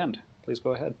waiting till the end. Please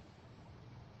go ahead.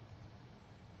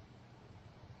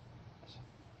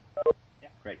 Yeah,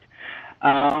 great.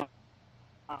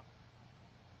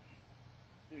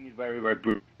 Doing it very, very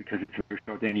brief because it's very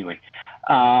short anyway.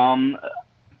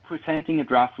 Presenting a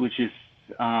draft which is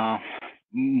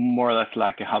more or less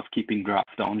like a housekeeping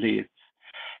draft only. It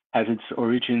has its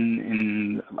origin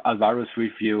in Alvaro's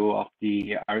review of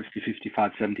the RFC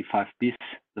 5575 bis,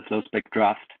 the flow spec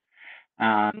draft.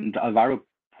 And Alvaro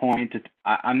pointed,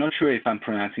 I'm not sure if I'm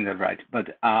pronouncing that right,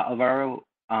 but Alvaro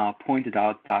pointed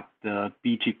out that the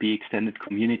BGP extended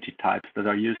community types that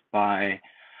are used by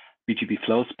BGP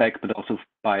flow spec, but also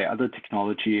by other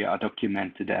technology, are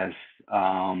documented as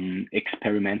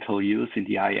experimental use in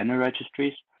the IANA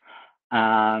registries.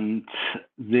 And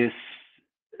this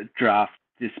draft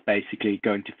is basically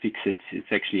going to fix it.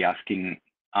 It's actually asking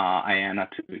IANA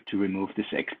to remove this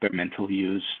experimental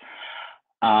use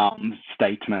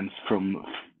statements from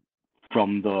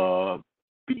the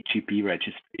BGP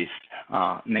registries.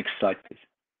 Next slide, please.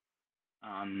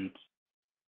 And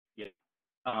yeah,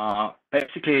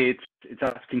 basically it's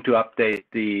asking to update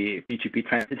the BGP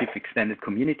transitive extended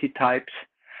community types,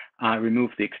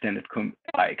 remove the extended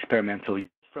experimental use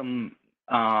from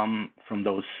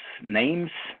those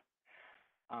names.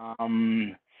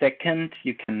 Second,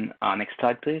 you can next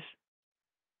slide, please.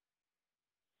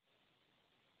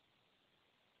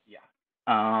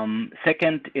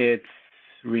 Second, it's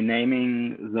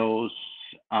renaming those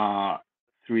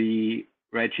 3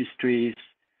 registries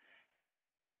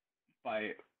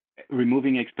by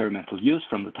removing experimental use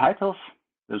from the titles.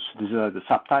 These are the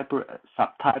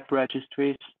subtype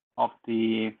registries of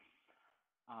the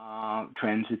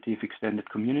transitive extended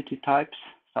community types,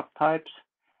 subtypes.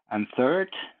 And third,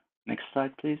 next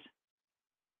slide, please.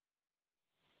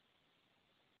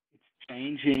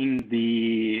 Changing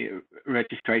the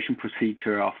registration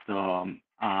procedure of the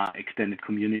extended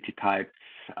community types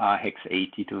hex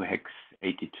 80 to hex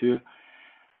 82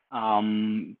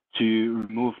 to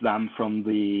remove them from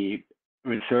the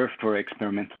reserved for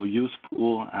experimental use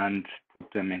pool and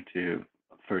put them into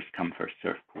first come, first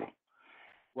served pool.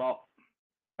 Well,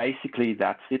 basically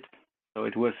that's it. So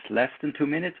it was less than 2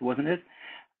 minutes, wasn't it?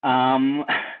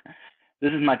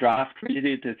 This is my draft. Read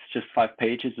it. It's just 5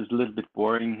 pages. It's a little bit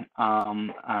boring,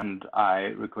 and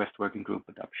I request working group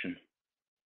adoption.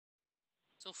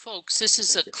 So, folks, this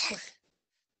is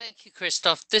thank you,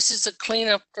 Christoph. This is a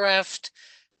cleanup draft.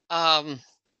 I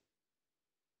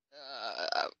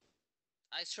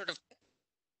sort of,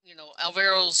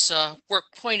 Alvaro's work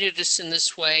pointed us in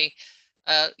this way.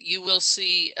 You will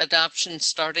see adoption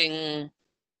starting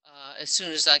as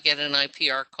soon as I get an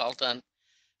IPR call done.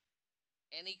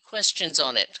 Any questions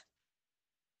on it?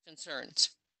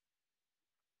 Concerns?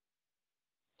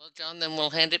 Well, John, then we'll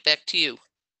hand it back to you.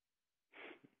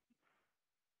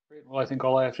 Great. Well, I think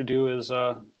all I have to do is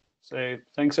say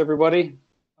thanks, everybody.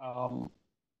 And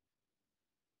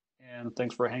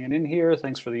thanks for hanging in here.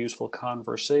 Thanks for the useful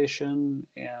conversation.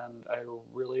 And I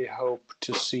really hope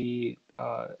to see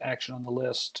action on the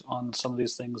list on some of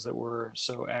these things that were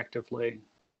so actively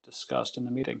discussed in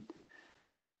the meeting.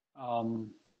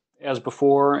 As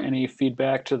before, any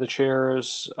feedback to the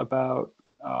chairs about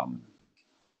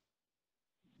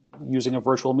using a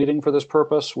virtual meeting for this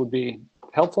purpose would be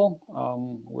helpful.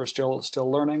 We're still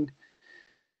learning,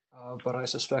 but I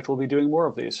suspect we'll be doing more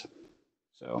of these.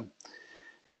 So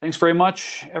thanks very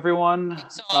much, everyone.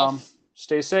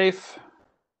 Stay safe,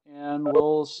 and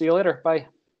we'll see you later. Bye.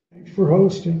 Thanks for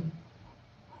hosting.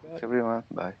 Thanks, everyone.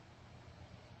 Bye.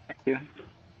 Thank you.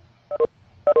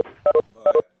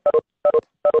 Bye.